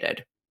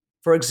vaccinated,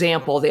 for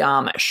example, the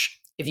Amish,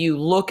 if you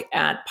look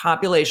at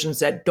populations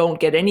that don't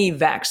get any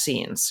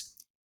vaccines,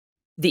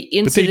 the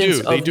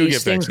incidence they do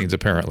get vaccines,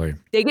 apparently.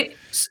 They get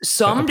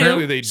some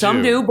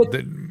do,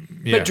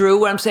 but Drew,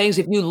 what I'm saying is,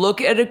 if you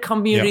look at a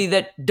community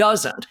that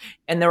doesn't,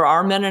 and there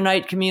are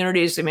Mennonite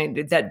communities,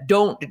 that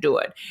don't do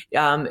it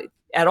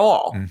at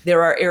all.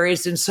 There are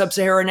areas in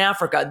sub-Saharan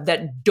Africa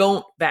that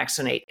don't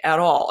vaccinate at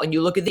all. And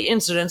you look at the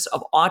incidence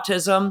of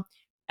autism,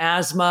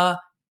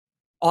 asthma,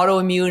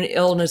 autoimmune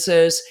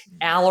illnesses,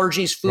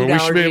 allergies, food allergies. We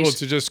should be able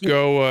to just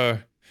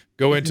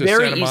go into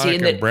Santa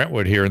Monica and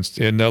Brentwood here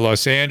in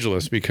Los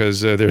Angeles,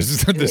 because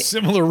there's the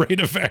similar rate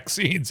of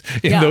vaccines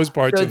in those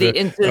parts of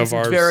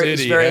our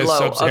city as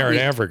sub-Saharan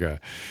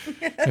Africa.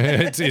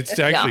 It's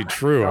actually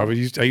true. I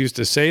used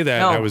to say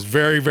that, and I was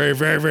very, very,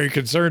 very, very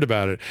concerned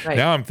about it. Right.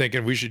 Now I'm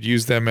thinking we should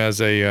use them as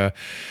a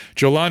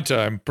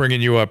Jolanta. I'm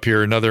bringing you up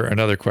here.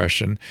 Another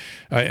question,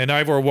 and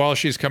Ivor, while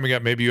she's coming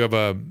up, maybe you have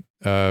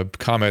a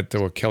comment to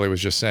what Kelly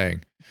was just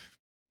saying.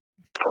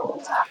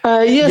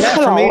 Yes,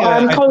 hello. For me,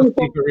 I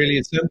keep it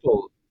really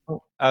simple.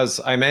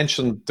 As I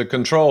mentioned, the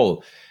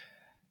control.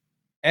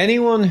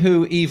 Anyone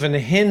who even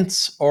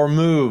hints or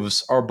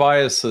moves or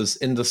biases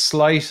in the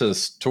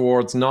slightest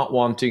towards not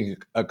wanting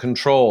a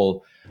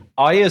control,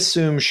 I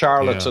assume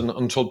charlatan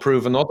until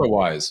proven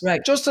otherwise.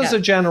 Right. Just as a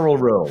general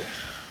rule,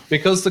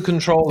 because the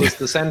control is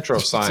the center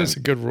of science. That's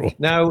a good rule.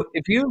 Now,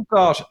 if you've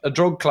got a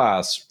drug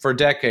class for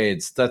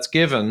decades that's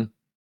given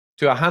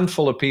to a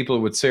handful of people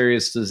with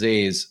serious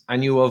disease,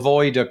 and you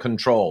avoid a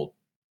control,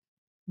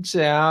 you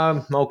say,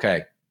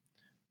 okay.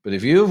 But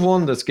if you have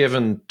one that's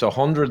given to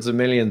hundreds of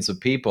millions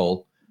of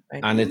people,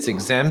 and it's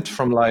exempt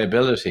from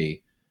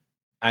liability,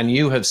 and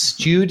you have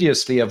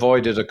studiously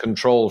avoided a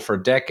control for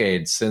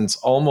decades, since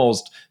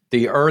almost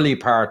the early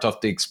part of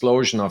the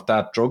explosion of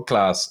that drug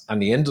class and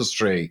the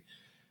industry,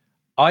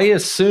 I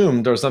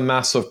assume there's a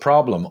massive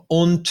problem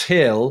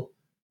until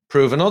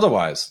proven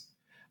otherwise.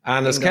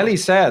 And as Kelly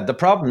said, the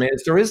problem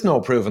is there is no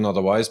proven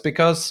otherwise,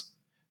 because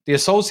the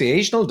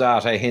associational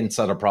data hints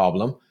at a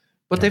problem,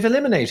 but they've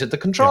eliminated the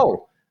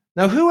control.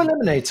 Now, who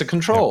eliminates a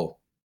control?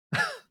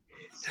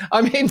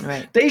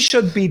 They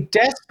should be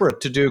desperate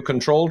to do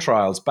control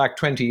trials back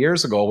 20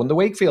 years ago when the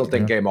Wakefield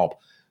thing came up.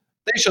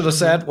 They should have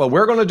said, well,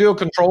 we're going to do a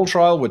control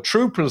trial with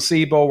true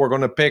placebo. We're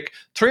going to pick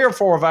 3 or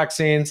 4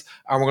 vaccines,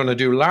 and we're going to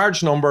do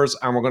large numbers,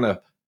 and we're going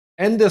to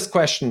end this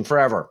question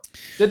forever.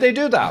 Did they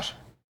do that?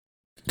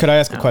 Could I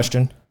ask a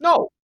question?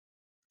 No.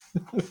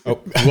 Oh,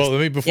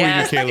 well, before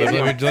you,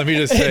 Caleb, let me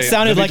just say. It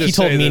sounded like he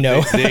told me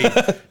no.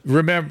 They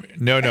remember,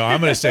 no,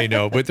 I'm going to say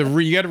no. But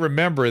you got to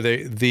remember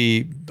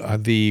the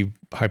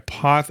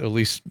hypothesis, at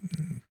least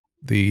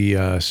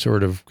the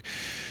sort of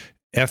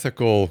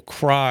ethical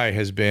cry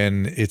has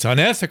been it's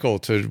unethical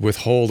to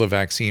withhold a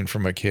vaccine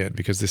from a kid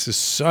because this is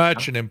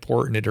such an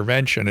important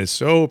intervention. It's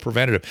so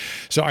preventative.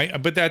 So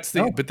but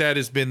that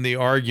has been the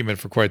argument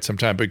for quite some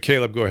time. But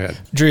Caleb, go ahead.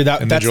 Drew,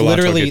 that's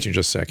literally just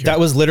a second. That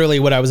was literally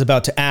what I was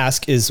about to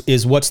ask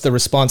is what's the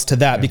response to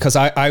that? Because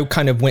I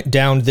kind of went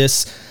down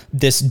this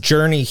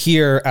journey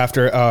here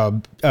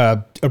after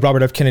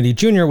Robert F. Kennedy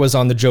Jr. was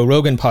on the Joe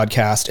Rogan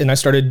podcast, and I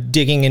started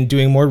digging and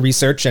doing more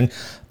research and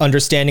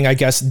understanding, I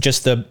guess,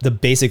 just the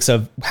basics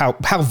of how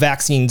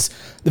the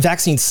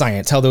vaccine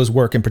science, how those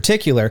work in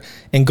particular.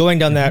 And going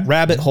down that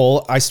rabbit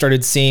hole, I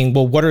started seeing,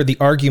 well, what are the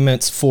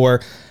arguments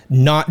for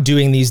not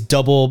doing these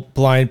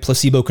double-blind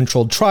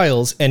placebo-controlled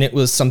trials? And it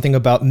was something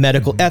about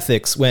medical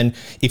ethics, when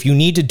if you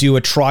need to do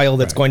a trial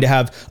that's going to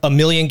have 1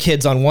 million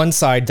kids on one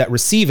side that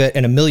receive it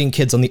and 1 million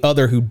kids on the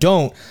other who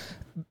don't,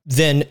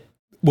 then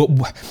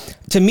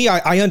to me,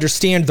 I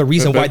understand the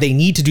reason why they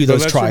need to do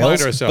those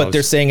trials, but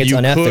they're saying it's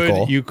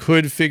unethical. You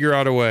could figure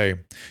out a way.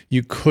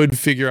 You could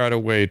figure out a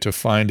way to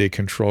find a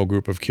control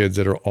group of kids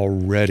that are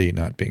already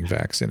not being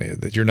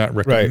vaccinated. That you're not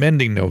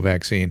recommending no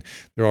vaccine.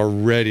 They're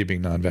already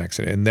being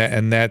non-vaccinated,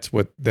 and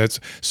that's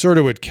sort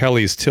of what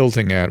Kelly's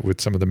tilting at with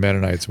some of the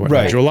Mennonites.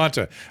 Right.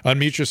 Jolanta,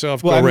 unmute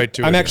yourself. Go right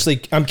to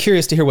it. I'm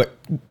curious to hear what.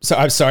 So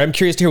I'm sorry. I'm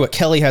curious to hear what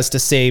Kelly has to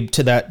say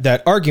to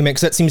that argument,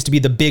 because that seems to be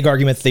the big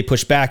argument that they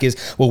push back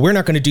is, well, we're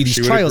not going to do these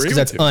trials because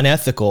that's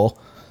unethical.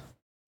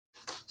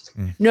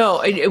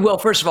 No, well,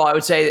 first of all, I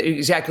would say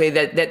exactly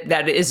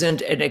that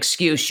isn't an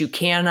excuse. You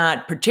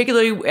cannot,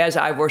 particularly as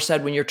Ivor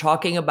said, when you're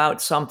talking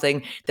about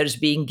something that is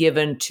being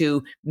given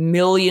to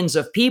millions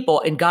of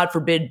people, and God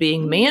forbid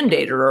being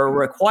mandated or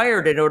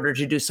required in order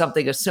to do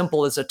something as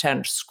simple as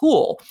attend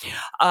school,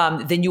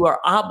 then you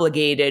are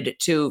obligated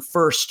to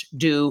first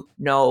do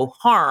no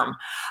harm.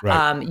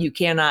 Right. You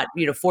cannot,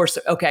 force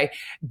it. Okay,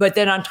 but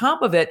then on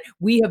top of it,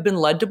 we have been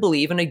led to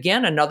believe, and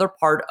again, another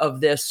part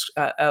of this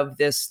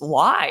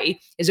lie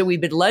is that we've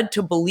been led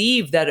to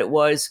believe that it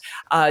was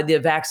the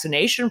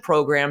vaccination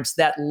programs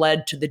that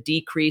led to the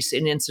decrease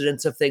in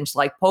incidence of things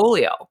like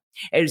polio.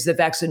 It is the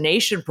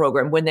vaccination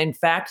program, when in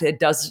fact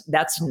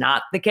that's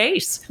not the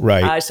case.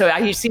 Right. So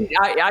you see,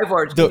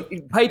 Ivor,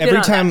 pipe every in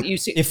on time that. You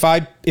see, if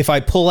I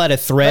pull out a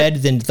thread,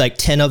 then like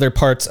 10 other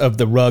parts of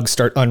the rug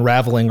start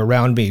unraveling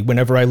around me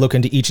whenever I look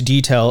into each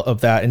detail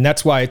of that. And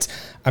that's why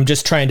I'm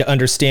just trying to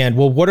understand,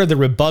 well, what are the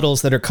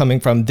rebuttals that are coming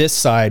from this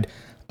side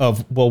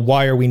of, well,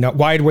 why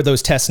were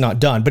those tests not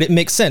done? But it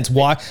makes sense.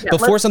 Why,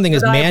 before something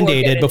is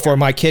mandated, before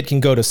my kid can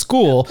go to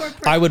school,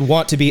 I would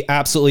want to be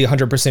absolutely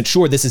 100%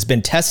 sure this has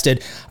been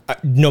tested,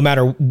 no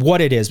matter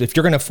what it is. If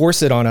you're going to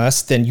force it on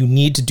us, then you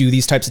need to do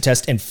these types of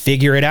tests and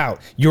figure it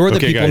out. You're the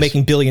people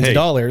making billions of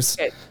dollars.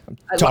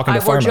 Talking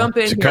to pharma.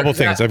 It's a couple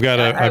things. I've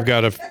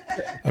got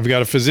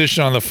a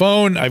physician on the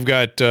phone. I've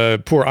got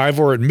poor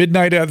Ivor at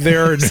midnight out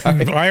there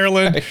in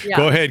Ireland. Yeah.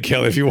 Go ahead,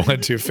 Kelly, if you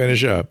want to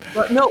finish up.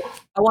 But no,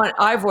 I want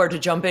Ivor to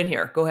jump in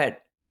here. Go ahead.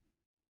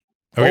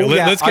 Okay,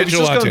 let's get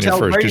Jolanta in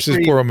first, because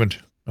this poor woman.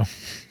 Oh.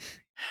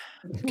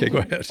 Okay, go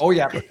ahead. Oh,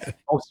 yeah.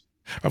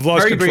 I've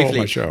lost control of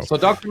my show. So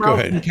Dr.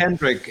 Malcolm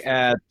Kendrick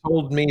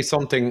told me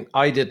something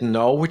I didn't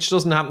know, which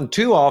doesn't happen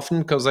too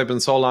often because I've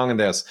been so long in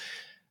this.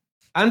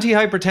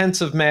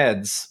 Antihypertensive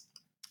meds,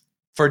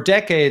 for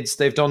decades,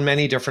 they've done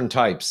many different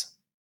types.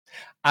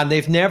 And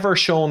they've never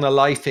shown a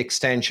life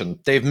extension.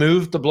 They've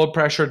moved the blood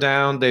pressure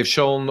down. They've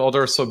shown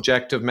other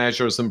subjective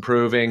measures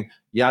improving,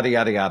 yada,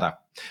 yada, yada.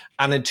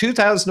 And in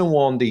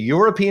 2001, the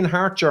European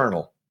Heart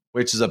Journal,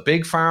 which is a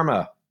big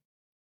pharma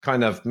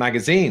kind of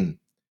magazine,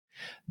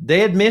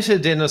 they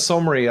admitted in a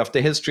summary of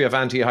the history of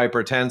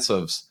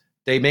antihypertensives,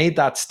 they made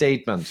that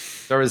statement.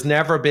 There has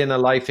never been a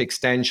life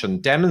extension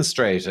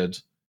demonstrated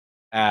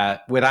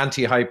with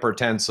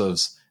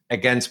antihypertensives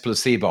against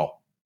placebo.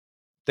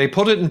 They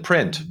put it in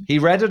print. He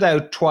read it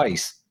out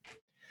twice.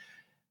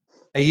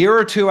 A year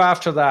or two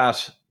after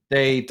that,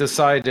 they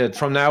decided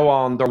from now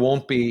on, there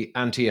won't be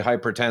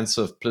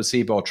antihypertensive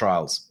placebo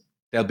trials.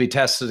 They'll be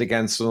tested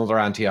against another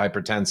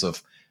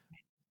antihypertensive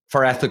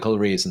for ethical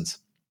reasons.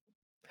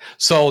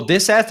 So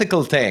this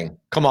ethical thing,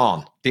 come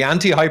on, the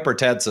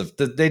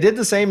antihypertensive, they did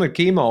the same with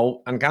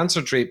chemo and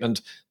cancer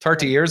treatment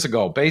 30 years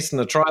ago, based on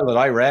a trial that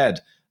I read.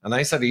 And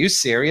I said, are you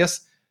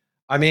serious?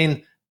 I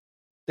mean,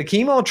 the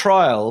chemo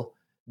trial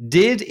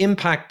did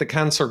impact the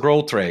cancer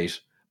growth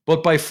rate,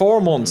 but by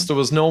 4 months, there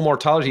was no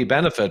mortality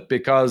benefit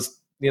because,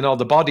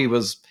 the body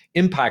was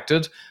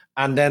impacted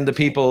and then the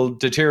people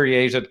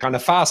deteriorated kind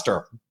of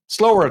faster,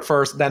 slower at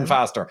first, then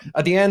faster.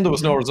 At the end, there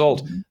was no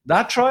result.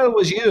 That trial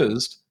was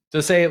used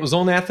to say it was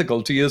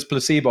unethical to use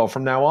placebo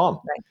from now on.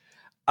 Right.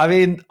 I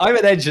mean, I'm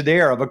an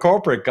engineer. I'm a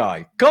corporate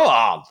guy. Come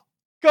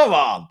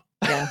on.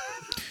 Yeah.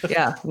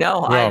 Yeah,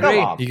 no, I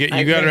agree.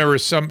 You got to remember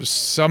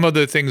some of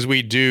the things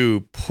we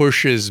do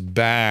pushes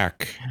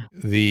back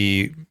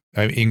by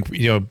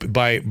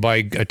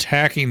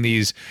attacking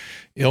these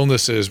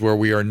illnesses where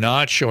we are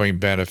not showing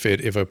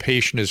benefit, if a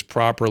patient is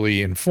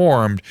properly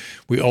informed,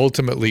 we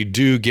ultimately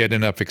do get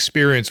enough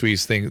experience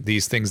with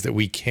these things that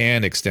we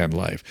can extend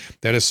life.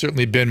 That has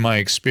certainly been my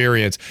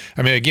experience.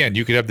 I mean, again,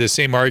 you could have the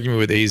same argument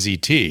with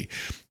AZT.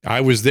 I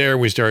was there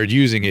when we started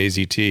using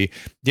AZT.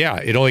 Yeah,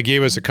 it only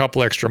gave us a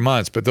couple extra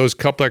months, but those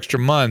couple extra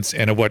months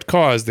and what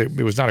caused it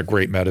was not a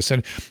great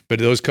medicine, but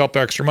those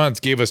couple extra months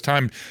gave us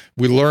time.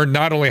 We learned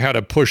not only how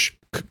to push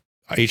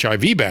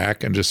HIV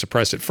back and just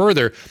suppress it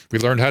further, we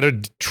learned how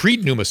to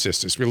treat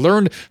pneumocystis. We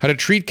learned how to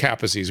treat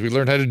capaces. We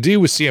learned how to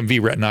deal with CMV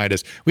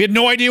retinitis. We had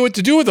no idea what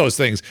to do with those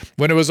things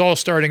when it was all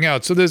starting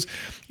out. So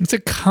it's a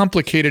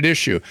complicated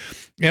issue.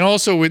 And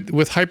also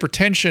with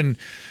hypertension,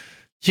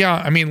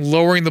 yeah, I mean,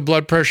 lowering the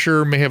blood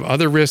pressure may have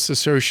other risks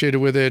associated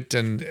with it,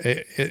 and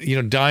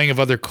dying of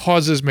other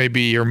causes may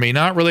be or may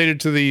not related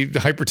to the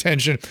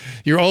hypertension.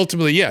 You're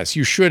ultimately, yes,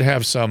 you should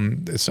have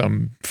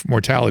some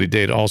mortality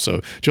data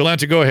also.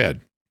 Jolanta, go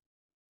ahead.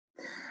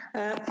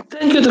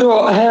 Thank you,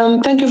 Drew.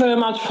 Thank you very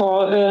much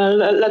for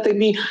letting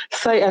me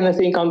say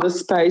anything on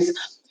this space.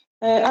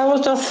 I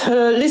was just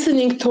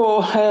listening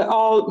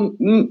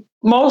to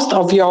most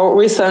of your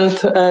recent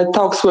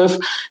talks with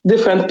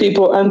different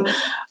people, and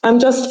I'm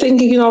just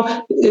thinking,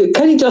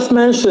 Kelly just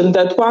mentioned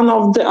that one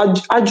of the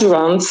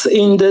adjuvants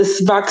in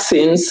these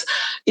vaccines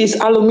is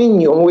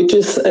aluminium, which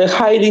is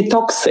highly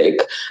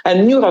toxic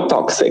and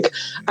neurotoxic.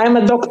 I'm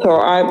a doctor.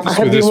 I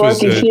have been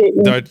working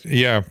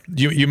here.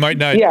 You might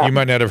not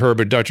have heard,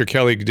 but Dr.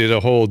 Kelly did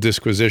a whole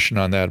disquisition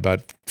on that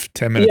about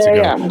 10 minutes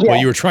ago while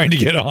you were trying to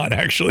get on,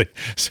 actually.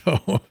 So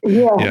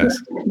yes,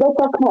 that's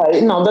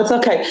okay. No, that's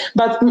okay.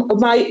 But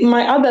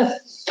my other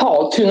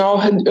thought,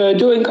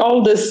 during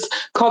all this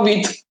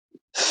COVID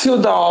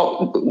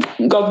pseudo,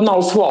 God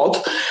knows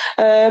what,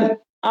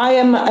 I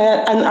am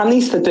an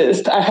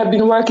anesthetist. I have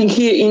been working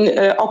here in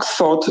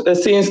Oxford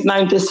since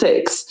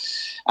 '96.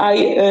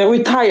 I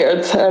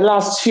retired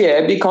last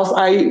year because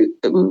I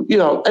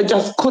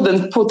just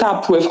couldn't put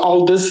up with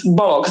all this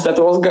bollocks that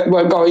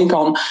were going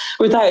on.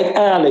 Retired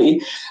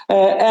early,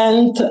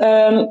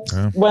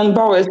 when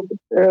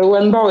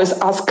Boris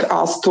asked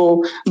us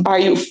to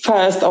by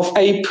 1st of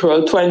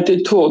April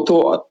 22 to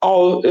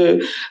all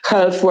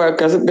health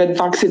workers get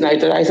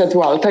vaccinated, I said,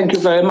 "Well, thank you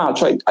very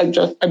much. I'm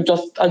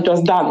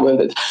just done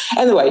with it."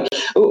 Anyway,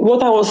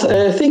 what I was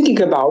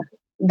thinking about.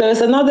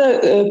 There's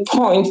another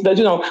point that,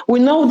 we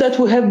know that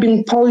we have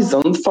been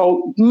poisoned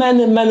for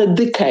many, many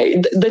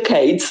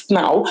decades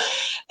now.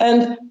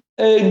 And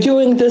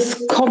during this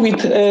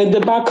COVID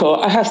debacle,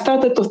 I have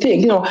started to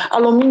think,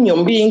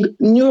 aluminium being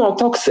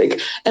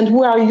neurotoxic, and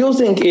we are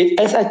using it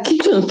as a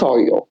kitchen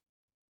foil.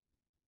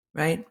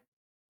 Right.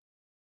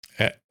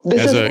 Say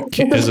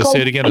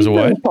it again, as a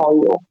what?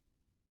 Foil.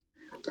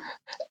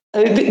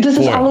 This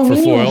is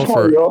aluminium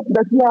foil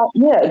that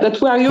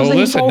we are using. Oh,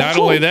 listen! Not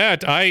food. only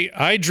that,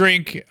 I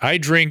drink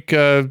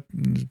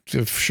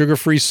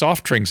sugar-free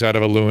soft drinks out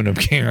of aluminum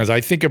cans. I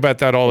think about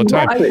that all the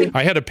time.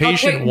 I had a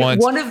patient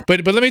once,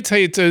 but let me tell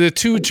you, the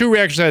two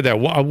reactions I had. That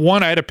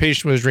one, I had a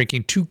patient who was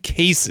drinking 2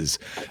 cases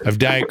of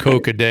Diet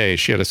Coke a day.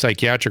 She had a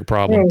psychiatric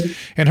problem,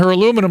 and her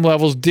aluminum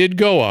levels did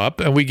go up,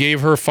 and we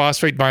gave her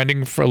phosphate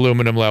binding for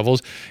aluminum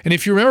levels. And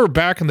if you remember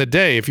back in the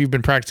day, if you've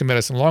been practicing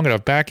medicine long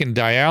enough, back in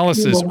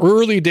dialysis,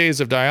 early days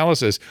of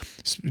dialysis,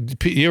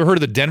 you ever heard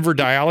of the Denver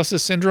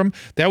dialysis syndrome?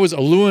 That was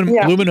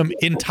aluminum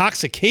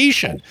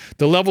intoxication.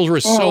 The levels were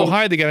so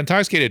high they got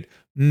intoxicated.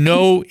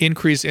 No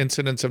increased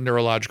incidence of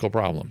neurological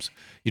problems.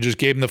 You just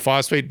gave them the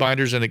phosphate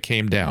binders and it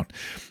came down.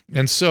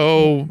 And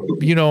so,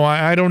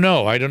 I don't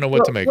know. I don't know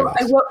what to make of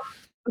this.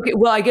 Okay,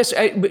 well, I guess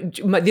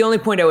the only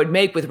point I would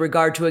make with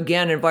regard to,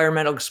 again,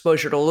 environmental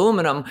exposure to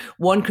aluminum,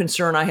 one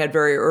concern I had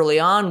very early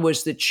on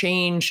was the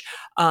change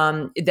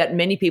that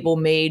many people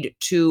made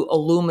to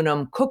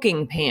aluminum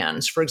cooking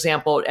pans, for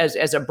example,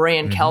 as a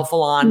brand,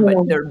 Calphalon,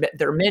 but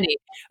there are many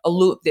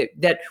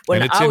that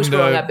when I was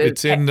growing up,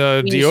 it's in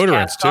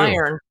deodorants too.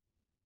 Iron,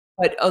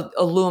 but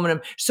aluminum.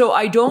 So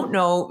I don't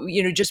know,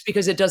 just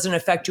because it doesn't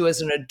affect you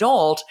as an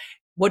adult,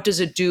 what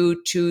does it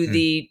do to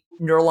the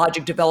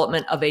neurologic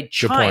development of a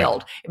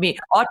child? I mean,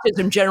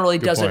 autism generally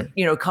doesn't,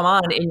 come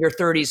on in your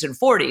 30s and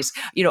 40s.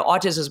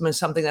 Autism is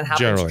something that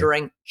happens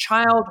during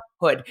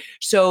childhood.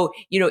 So,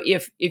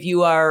 if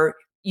you are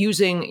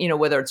using,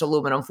 whether it's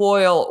aluminum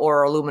foil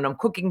or aluminum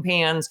cooking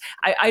pans,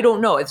 I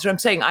don't know. That's what I'm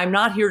saying. I'm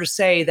not here to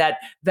say that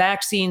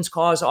vaccines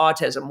cause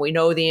autism. We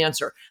know the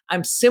answer.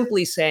 I'm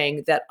simply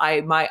saying that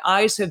my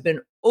eyes have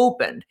been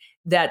opened,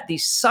 that the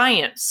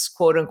science,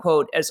 quote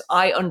unquote, as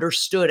I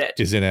understood it,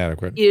 is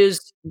inadequate.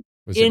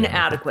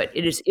 Inadequate.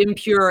 It is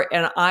impure.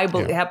 And I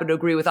happen to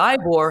agree with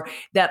Ivor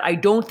that I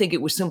don't think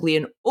it was simply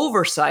an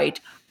oversight.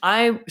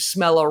 I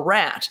smell a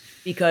rat,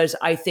 because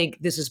I think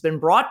this has been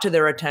brought to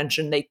their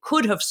attention. They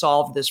could have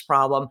solved this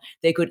problem.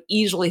 They could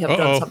easily have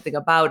done something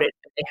about it,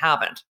 but they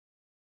haven't.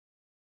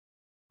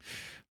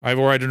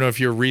 Ivor, I don't know if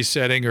you're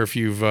resetting or if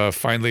you've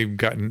finally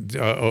gotten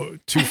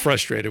too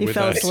frustrated with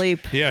fell us. asleep.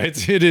 Yeah,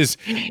 it is.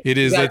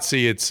 Yeah. Let's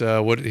see. It's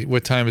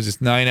what time is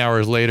it? 9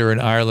 hours later in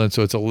Ireland,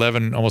 so it's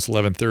 11, almost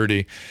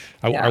 11:30.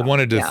 I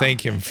wanted to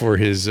thank him for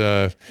his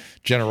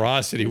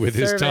generosity with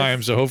his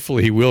time. So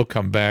hopefully he will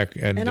come back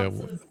and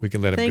we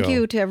can let him go. Thank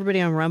you to everybody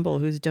on Rumble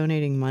who's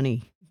donating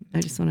money. I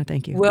just want to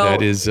thank you. Well,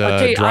 that is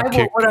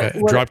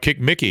Dropkick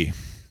Mickey.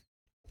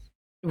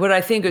 What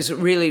I think is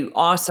really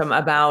awesome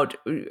about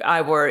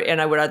Ivor, and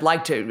I'd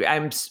like to,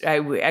 I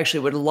actually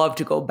would love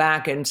to go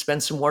back and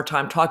spend some more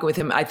time talking with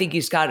him. I think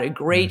he's got a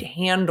great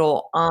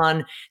handle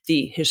on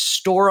the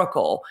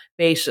historical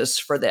basis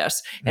for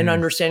this and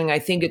understanding. I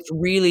think it's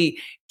really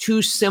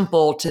too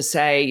simple to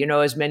say,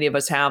 as many of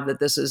us have,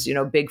 that this is,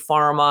 big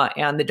pharma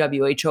and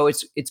the WHO.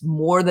 It's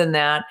more than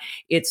that.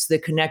 It's the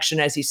connection,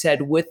 as he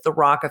said, with the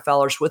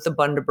Rockefellers, with the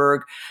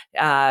Bundaberg,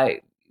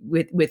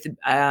 with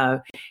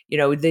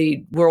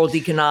the World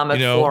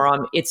Economic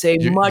Forum. It's a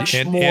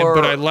much more.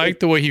 But I like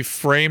the way he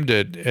framed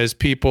it as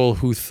people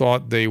who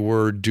thought they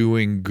were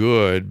doing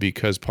good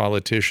because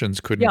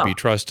politicians couldn't be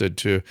trusted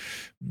to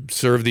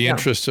serve the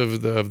interests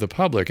of the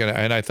public.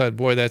 And I thought,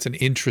 boy, that's an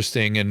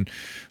interesting and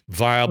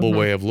viable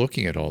way of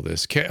looking at all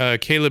this.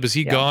 Caleb, is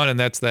he gone? And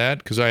that's that?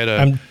 Because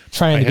I'm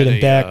trying to get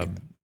him back.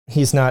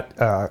 He's not.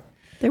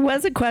 There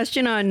was a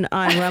question on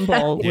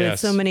Rumble with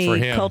so many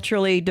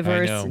culturally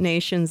diverse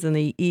nations in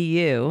the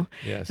EU.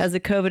 Yes. Has the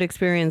COVID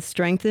experience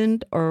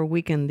strengthened or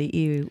weakened the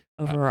EU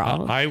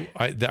overall?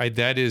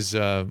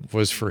 That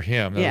was for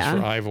him. That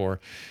was for Ivor.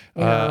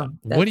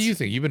 What do you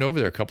think? You've been over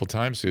there a couple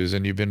times,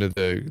 Susan. You've been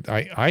to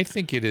I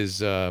think it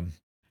has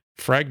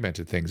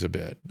fragmented things a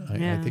bit.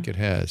 I think it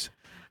has.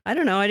 I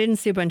don't know. I didn't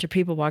see a bunch of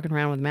people walking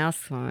around with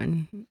masks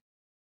on.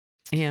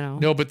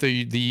 No, but the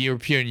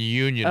European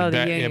Union.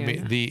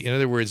 In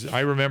other words,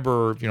 I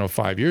remember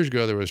 5 years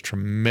ago there was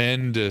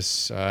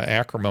tremendous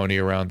acrimony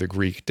around the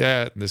Greek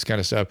debt and this kind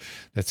of stuff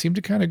that seemed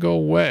to kind of go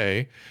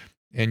away,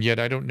 and yet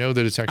I don't know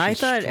that it's actually. I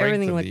thought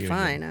everything looked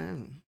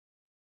fine.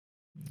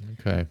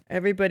 Okay.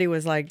 Everybody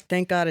was like,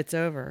 "Thank God it's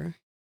over."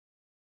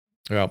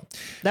 Well,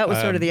 that was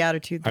sort of the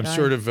attitude. I'm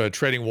sort of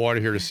treading water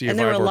here to see if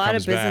there were a lot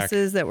of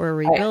businesses that were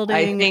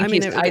rebuilding.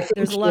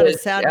 There's a lot of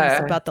sadness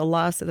about the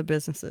loss of the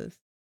businesses.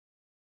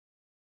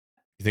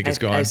 You think it's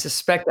gone? I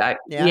suspect that.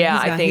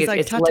 I think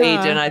it's late,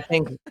 and I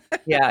think,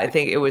 I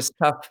think it was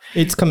tough.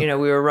 We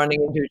were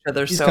running into each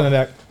other. He's coming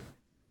back.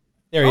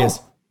 There he is.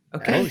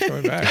 Okay. Oh, he's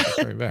coming back. He's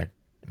coming back.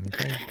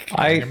 Okay.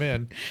 I'm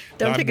in.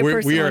 Don't take it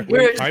personally.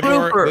 We're a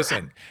trooper.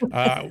 Listen,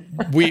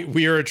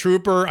 we are a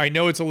trooper. I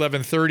know it's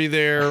 11:30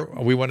 there.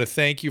 We want to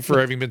thank you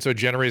for having been so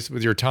generous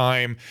with your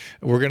time.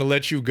 We're going to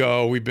let you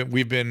go. We've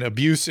been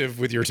abusive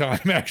with your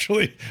time,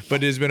 actually,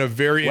 but it has been a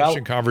very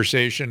interesting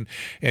conversation.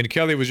 And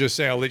Kelly was just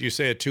saying, I'll let you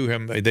say it to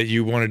him, that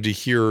you wanted to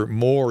hear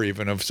more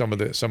even of some of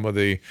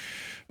the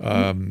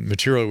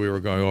material we were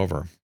going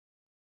over.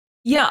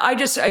 Yeah,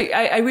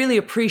 I really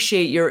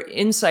appreciate your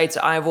insights,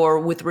 Ivor,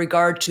 with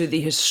regard to the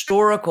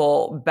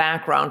historical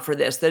background for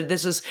this. That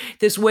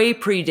this way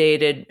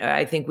predated,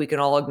 I think we can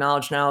all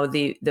acknowledge now,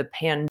 the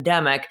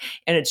pandemic,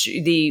 and it's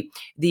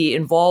the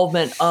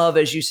involvement of,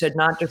 as you said,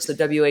 not just the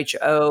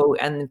WHO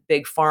and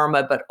big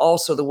pharma, but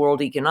also the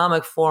World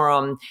Economic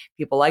Forum,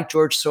 people like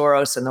George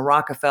Soros and the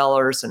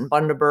Rockefellers and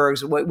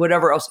Bundabergs,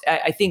 whatever else.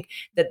 I think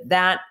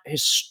that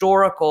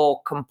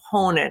historical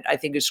component, I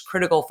think, is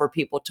critical for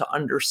people to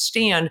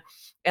understand.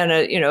 And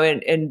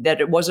and that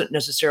it wasn't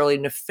necessarily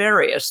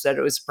nefarious, that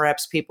it was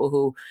perhaps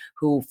people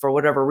who for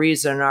whatever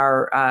reason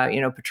are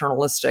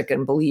paternalistic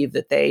and believe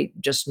that they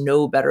just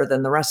know better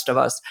than the rest of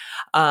us.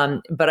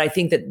 But I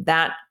think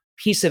that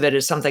piece of it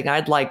is something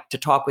I'd like to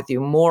talk with you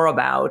more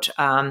about.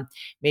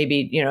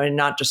 Maybe and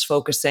not just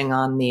focusing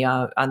on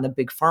the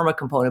big pharma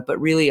component,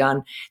 but really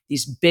on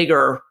these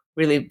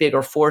really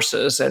bigger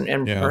forces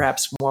and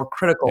perhaps more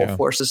critical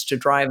forces to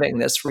driving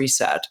this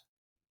reset.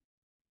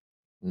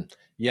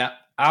 Yeah,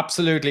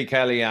 absolutely,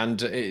 Kelly.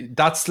 And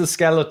that's the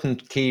skeleton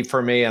key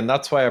for me. And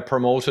that's why I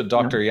promoted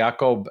Dr.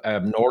 Jakob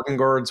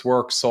Nordengord's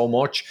work so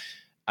much.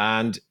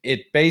 And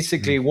it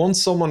basically,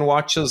 once someone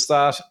watches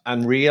that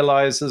and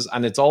realizes,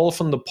 and it's all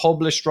from the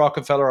published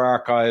Rockefeller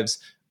archives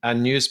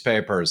and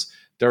newspapers,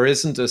 there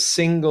isn't a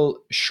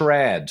single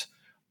shred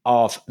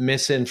of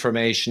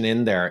misinformation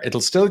in there.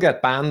 It'll still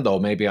get banned, though,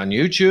 maybe on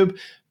YouTube,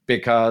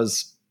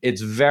 because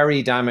it's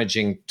very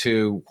damaging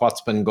to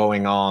what's been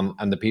going on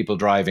and the people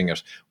driving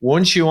it.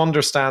 Once you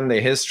understand the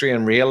history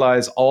and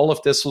realize all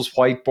of this was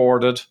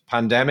whiteboarded,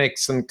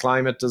 pandemics and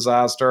climate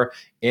disaster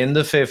in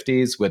the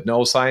 50s with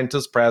no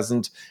scientists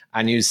present,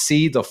 and you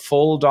see the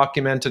full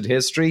documented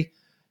history,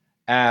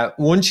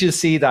 once you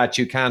see that,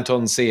 you can't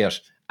unsee it.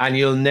 And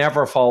you'll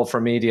never fall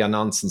for media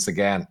nonsense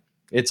again.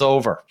 It's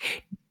over.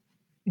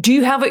 Do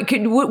you have it?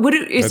 Can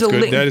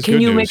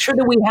you make sure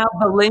that we have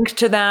the link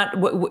to that?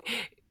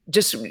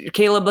 Just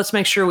Caleb, let's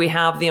make sure we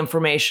have the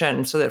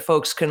information so that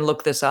folks can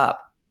look this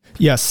up.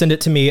 Yeah, send it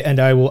to me and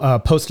I will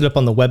post it up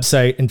on the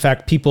website. In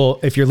fact, people,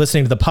 if you're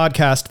listening to the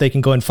podcast, they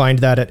can go and find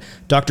that at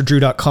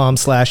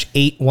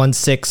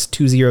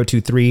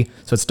drdrew.com/8162023.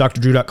 So it's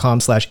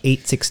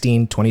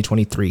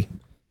drdrew.com/8162023.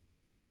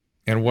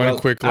 And one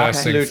quick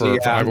last thing for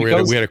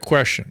Ivor, we had a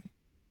question.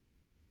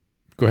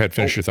 Go ahead,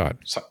 finish your thought.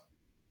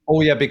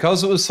 Oh yeah,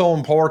 because it was so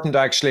important,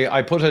 actually,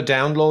 I put a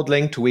download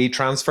link to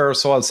WeTransfer.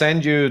 So I'll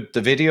send you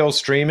the video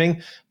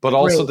streaming, but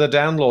also the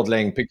download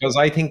link, because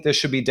I think this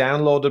should be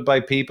downloaded by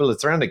people.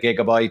 It's around 1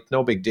 gigabyte,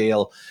 no big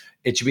deal.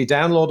 It should be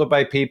downloaded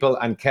by people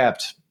and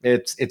kept.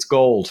 It's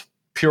gold,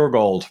 pure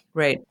gold.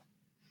 Right.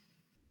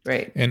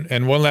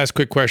 And one last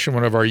quick question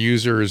one of our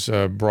users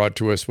brought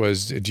to us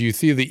was, do you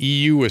see the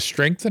EU was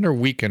strengthened or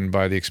weakened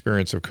by the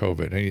experience of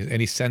COVID?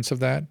 Any sense of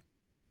that?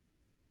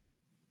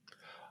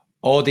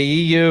 Oh, the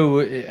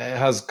EU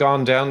has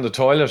gone down the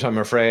toilet, I'm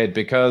afraid,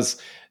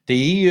 because the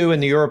EU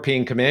and the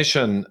European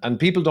Commission, and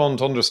people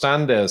don't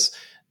understand this,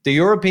 the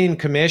European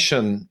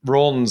Commission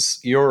runs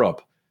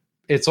Europe.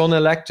 It's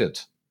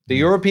unelected. The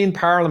European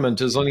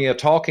Parliament is only a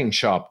talking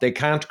shop. They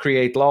can't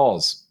create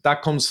laws.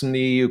 That comes from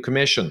the EU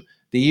Commission.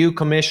 The EU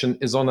Commission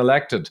is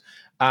unelected.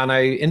 And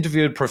I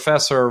interviewed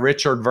Professor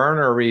Richard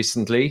Werner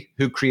recently,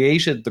 who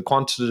created the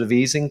quantitative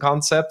easing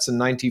concepts in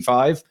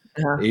 95.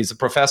 He's a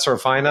professor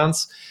of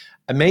finance.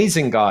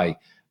 Amazing guy.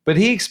 But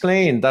he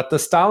explained that the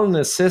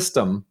Stalinist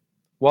system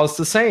was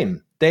the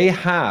same. They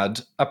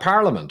had a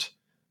parliament,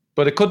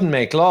 but it couldn't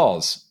make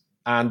laws.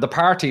 And the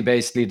party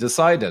basically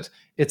decided.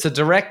 It's a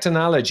direct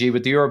analogy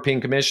with the European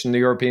Commission, the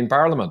European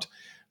Parliament.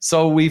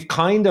 So we've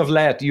kind of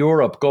let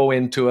Europe go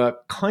into a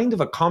kind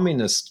of a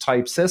communist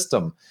type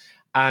system.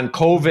 And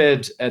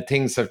COVID,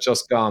 things have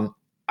just gone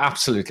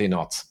absolutely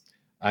nuts.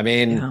 I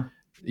mean,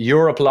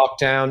 Europe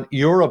lockdown.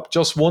 Europe,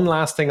 just one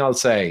last thing I'll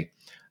say.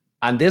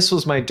 And this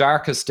was my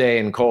darkest day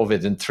in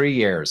COVID in 3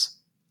 years.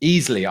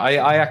 Easily.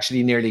 I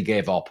actually nearly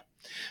gave up.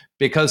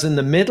 Because in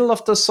the middle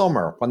of the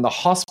summer, when the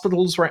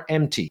hospitals were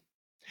empty,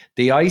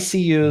 the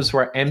ICUs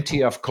were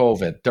empty of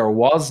COVID, there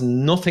was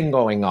nothing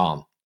going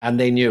on, and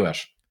they knew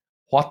it.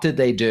 What did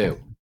they do?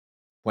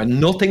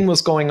 When nothing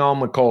was going on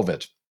with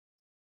COVID,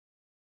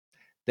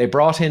 they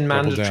brought in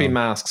mandatory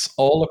masks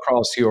all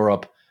across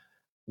Europe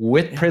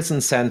with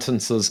prison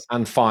sentences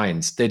and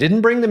fines. They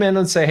didn't bring them in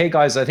and say, hey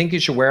guys, I think you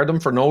should wear them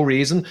for no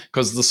reason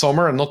because it's the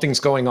summer and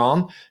nothing's going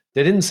on.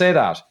 They didn't say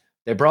that.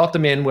 They brought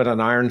them in with an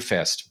iron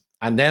fist.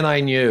 And then I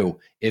knew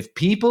if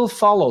people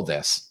follow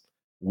this,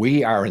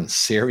 we are in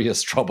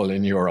serious trouble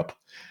in Europe.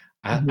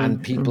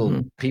 And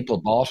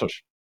people bought it.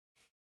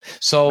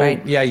 So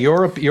yeah,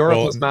 Europe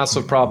has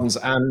massive problems,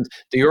 and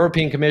the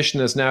European Commission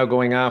is now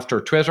going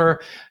after Twitter.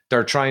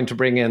 They're trying to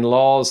bring in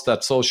laws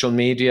that social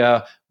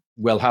media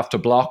will have to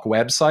block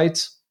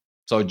websites.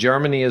 So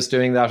Germany is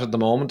doing that at the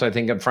moment. I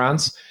think in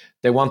France,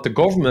 they want the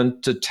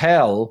government to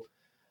tell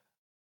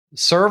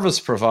service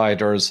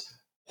providers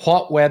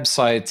what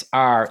websites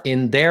are,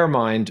 in their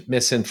mind,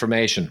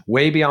 misinformation,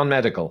 way beyond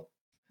medical.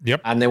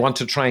 Yep. And they want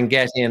to try and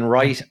get in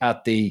right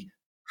at the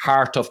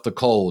heart of the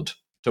code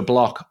to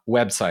block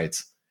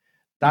websites.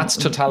 That's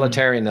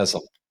totalitarianism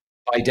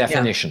by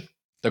definition.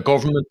 The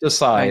government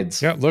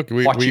decides. Yeah, look,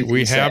 we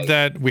have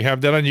that. We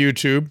have that on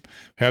YouTube.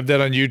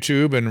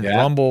 And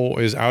Rumble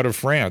is out of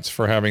France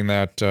for having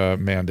that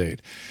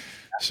mandate.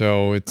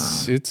 So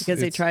it's because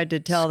they tried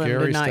to tell them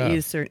to not stuff.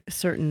 use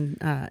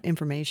certain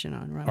information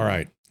on Rumble. All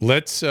right,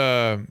 let's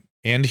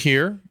end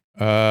here.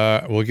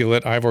 We'll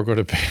let Ivor go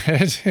to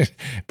bed,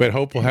 but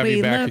hope we'll have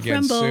you back again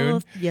Rumble.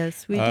 soon.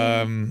 Yes, we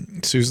do.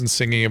 Susan's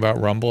singing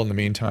about Rumble in the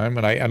meantime,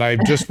 and I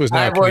just was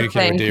now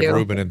communicating with Dave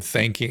Rubin and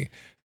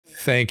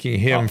thanking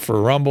him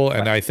for Rumble,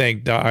 and I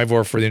thank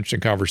Ivor for the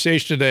interesting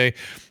conversation today.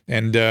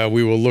 And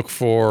we will look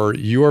for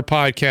your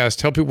podcast.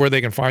 Tell people where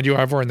they can find you,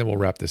 Ivor, and then we'll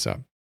wrap this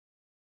up.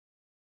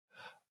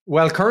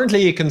 Well,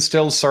 currently you can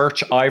still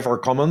search Ivor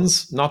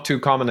Cummins, not too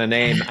common a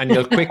name, and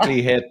you'll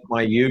quickly hit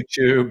my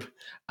YouTube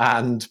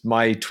and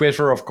my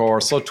Twitter, of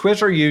course. So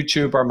Twitter,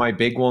 YouTube are my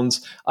big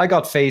ones. I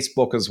got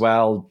Facebook as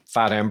well,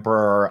 Fat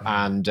Emperor,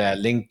 and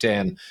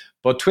LinkedIn.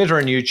 But Twitter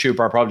and YouTube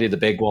are probably the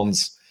big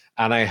ones.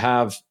 And I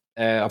have,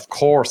 of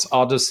course,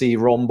 Odyssey,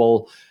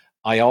 Rumble.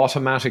 All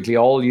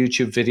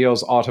YouTube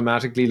videos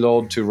automatically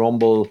load to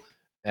Rumble,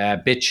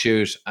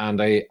 BitChute,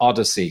 and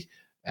Odyssey.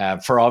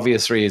 For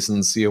obvious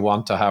reasons, you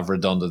want to have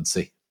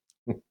redundancy.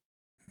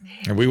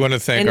 And we want to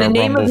thank our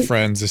Rumble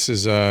friends. This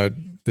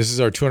is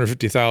our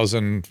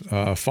 250,000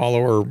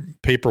 follower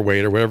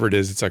paperweight or whatever it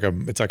is. It's like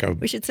a.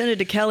 We should send it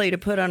to Kelly to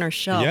put on her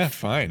shelf. Yeah,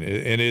 fine.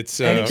 And it's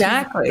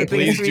exactly the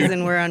biggest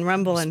reason we're on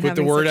Rumble and put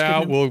the word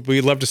out.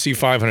 We'd love to see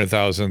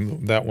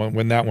 500,000. That one,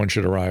 when that one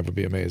should arrive, would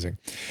be amazing.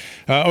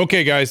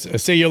 Okay, guys,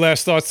 say your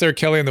last thoughts there,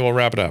 Kelly, and then we'll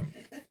wrap it up.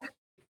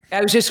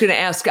 I was just going to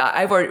ask,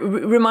 Ivor,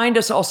 remind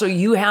us also,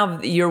 you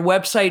have your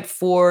website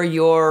for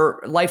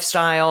your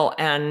lifestyle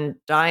and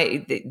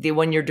diet, the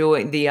when you're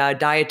doing the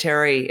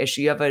dietary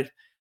issue. You have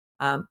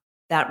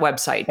that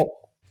website.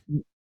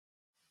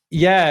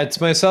 Yeah, it's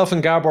myself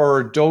and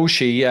Gabor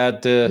Doshi,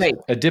 the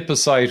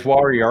adipocyte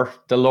warrior,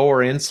 the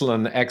lower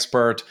insulin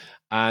expert.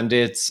 and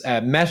it's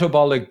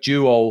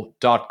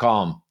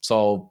metabolicduo.com.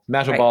 So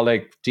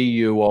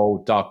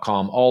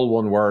metabolicduo.com, all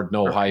one word,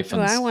 no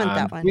hyphens. I want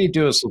that one. We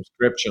do a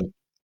subscription.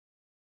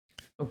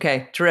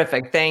 Okay,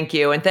 terrific. Thank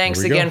you. And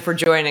thanks again for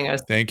joining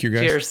us. Thank you,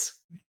 guys. Cheers.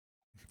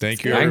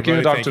 Thank you, everybody. Thank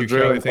you, Dr.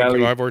 Drew. Thank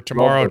you, Ivor.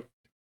 Tomorrow,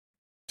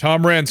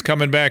 Tom Wren's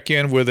coming back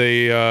in with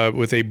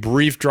a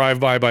brief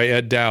drive-by by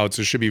Ed Dowd.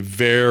 So it should be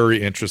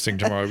very interesting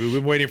tomorrow. We've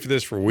been waiting for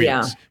this for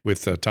weeks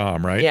with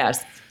Tom, right?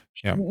 Yes.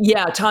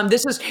 Yeah, Tom,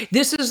 this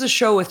is the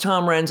show with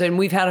Tom Wren's, and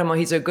we've had him.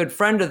 He's a good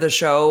friend of the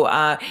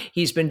show.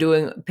 He's been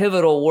doing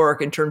pivotal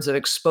work in terms of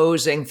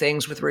exposing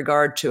things with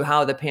regard to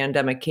how the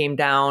pandemic came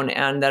down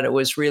and that it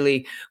was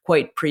really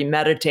quite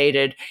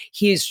premeditated.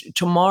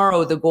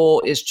 Tomorrow, the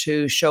goal is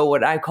to show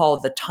what I call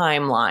the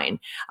timeline.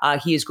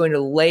 He is going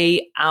to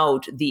lay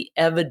out the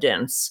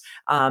evidence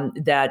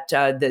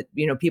that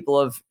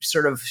people have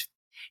sort of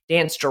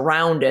danced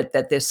around it,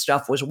 that this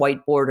stuff was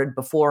whiteboarded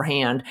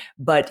beforehand.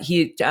 But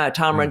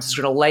Tom Wren's is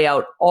going to lay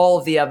out all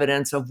of the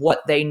evidence of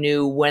what they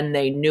knew when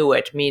they knew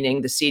it,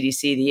 meaning the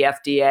CDC, the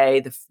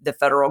FDA, the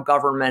federal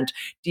government,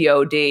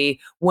 DOD,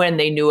 when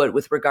they knew it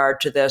with regard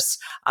to this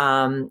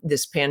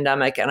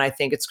pandemic. And I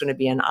think it's going to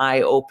be an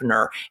eye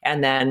opener.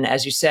 And then,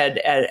 as you said,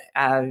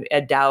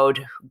 Ed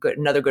Dowd,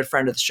 another good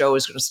friend of the show,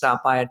 is going to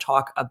stop by and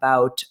talk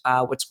about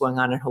what's going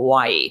on in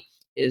Hawaii.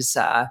 His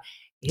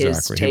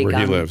take where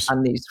he lives.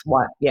 On these,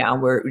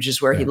 which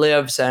is where he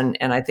lives, and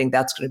I think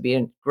that's going to be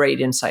a great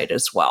insight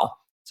as well.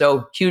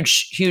 So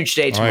huge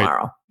day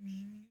tomorrow. Right.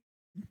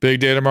 Big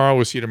day tomorrow.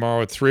 We'll see you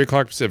tomorrow at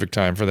 3:00 Pacific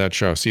time for that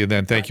show. See you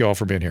then. Thank you all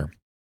for being here.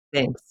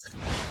 Thanks.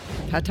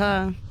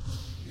 Ta-ta.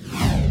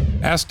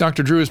 Ask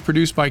Dr. Drew is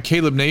produced by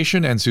Caleb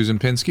Nation and Susan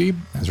Pinsky.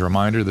 As a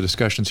reminder, the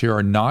discussions here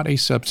are not a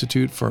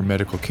substitute for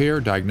medical care,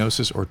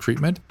 diagnosis, or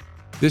treatment.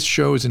 This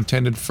show is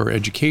intended for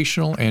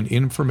educational and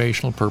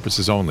informational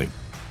purposes only.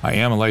 I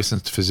am a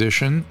licensed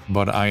physician,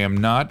 but I am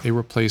not a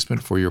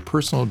replacement for your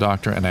personal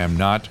doctor, and I am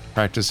not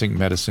practicing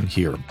medicine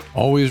here.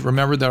 Always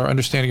remember that our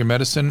understanding of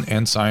medicine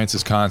and science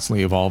is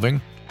constantly evolving.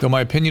 Though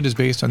my opinion is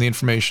based on the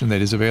information that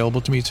is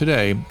available to me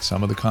today,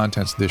 some of the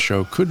contents of this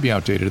show could be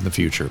outdated in the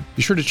future.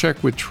 Be sure to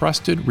check with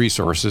trusted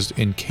resources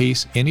in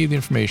case any of the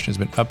information has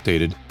been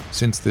updated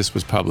since this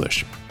was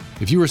published.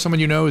 If you or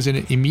someone you know is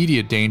in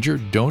immediate danger,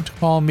 don't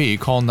call me,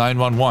 call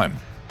 911.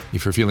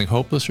 If you're feeling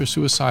hopeless or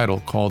suicidal,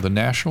 call the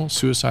National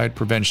Suicide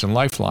Prevention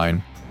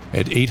Lifeline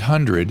at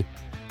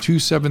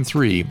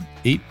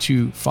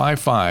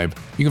 800-273-8255.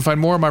 You can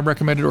find more of my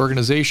recommended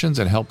organizations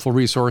and helpful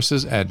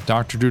resources at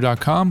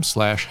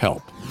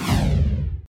drdrew.com/help.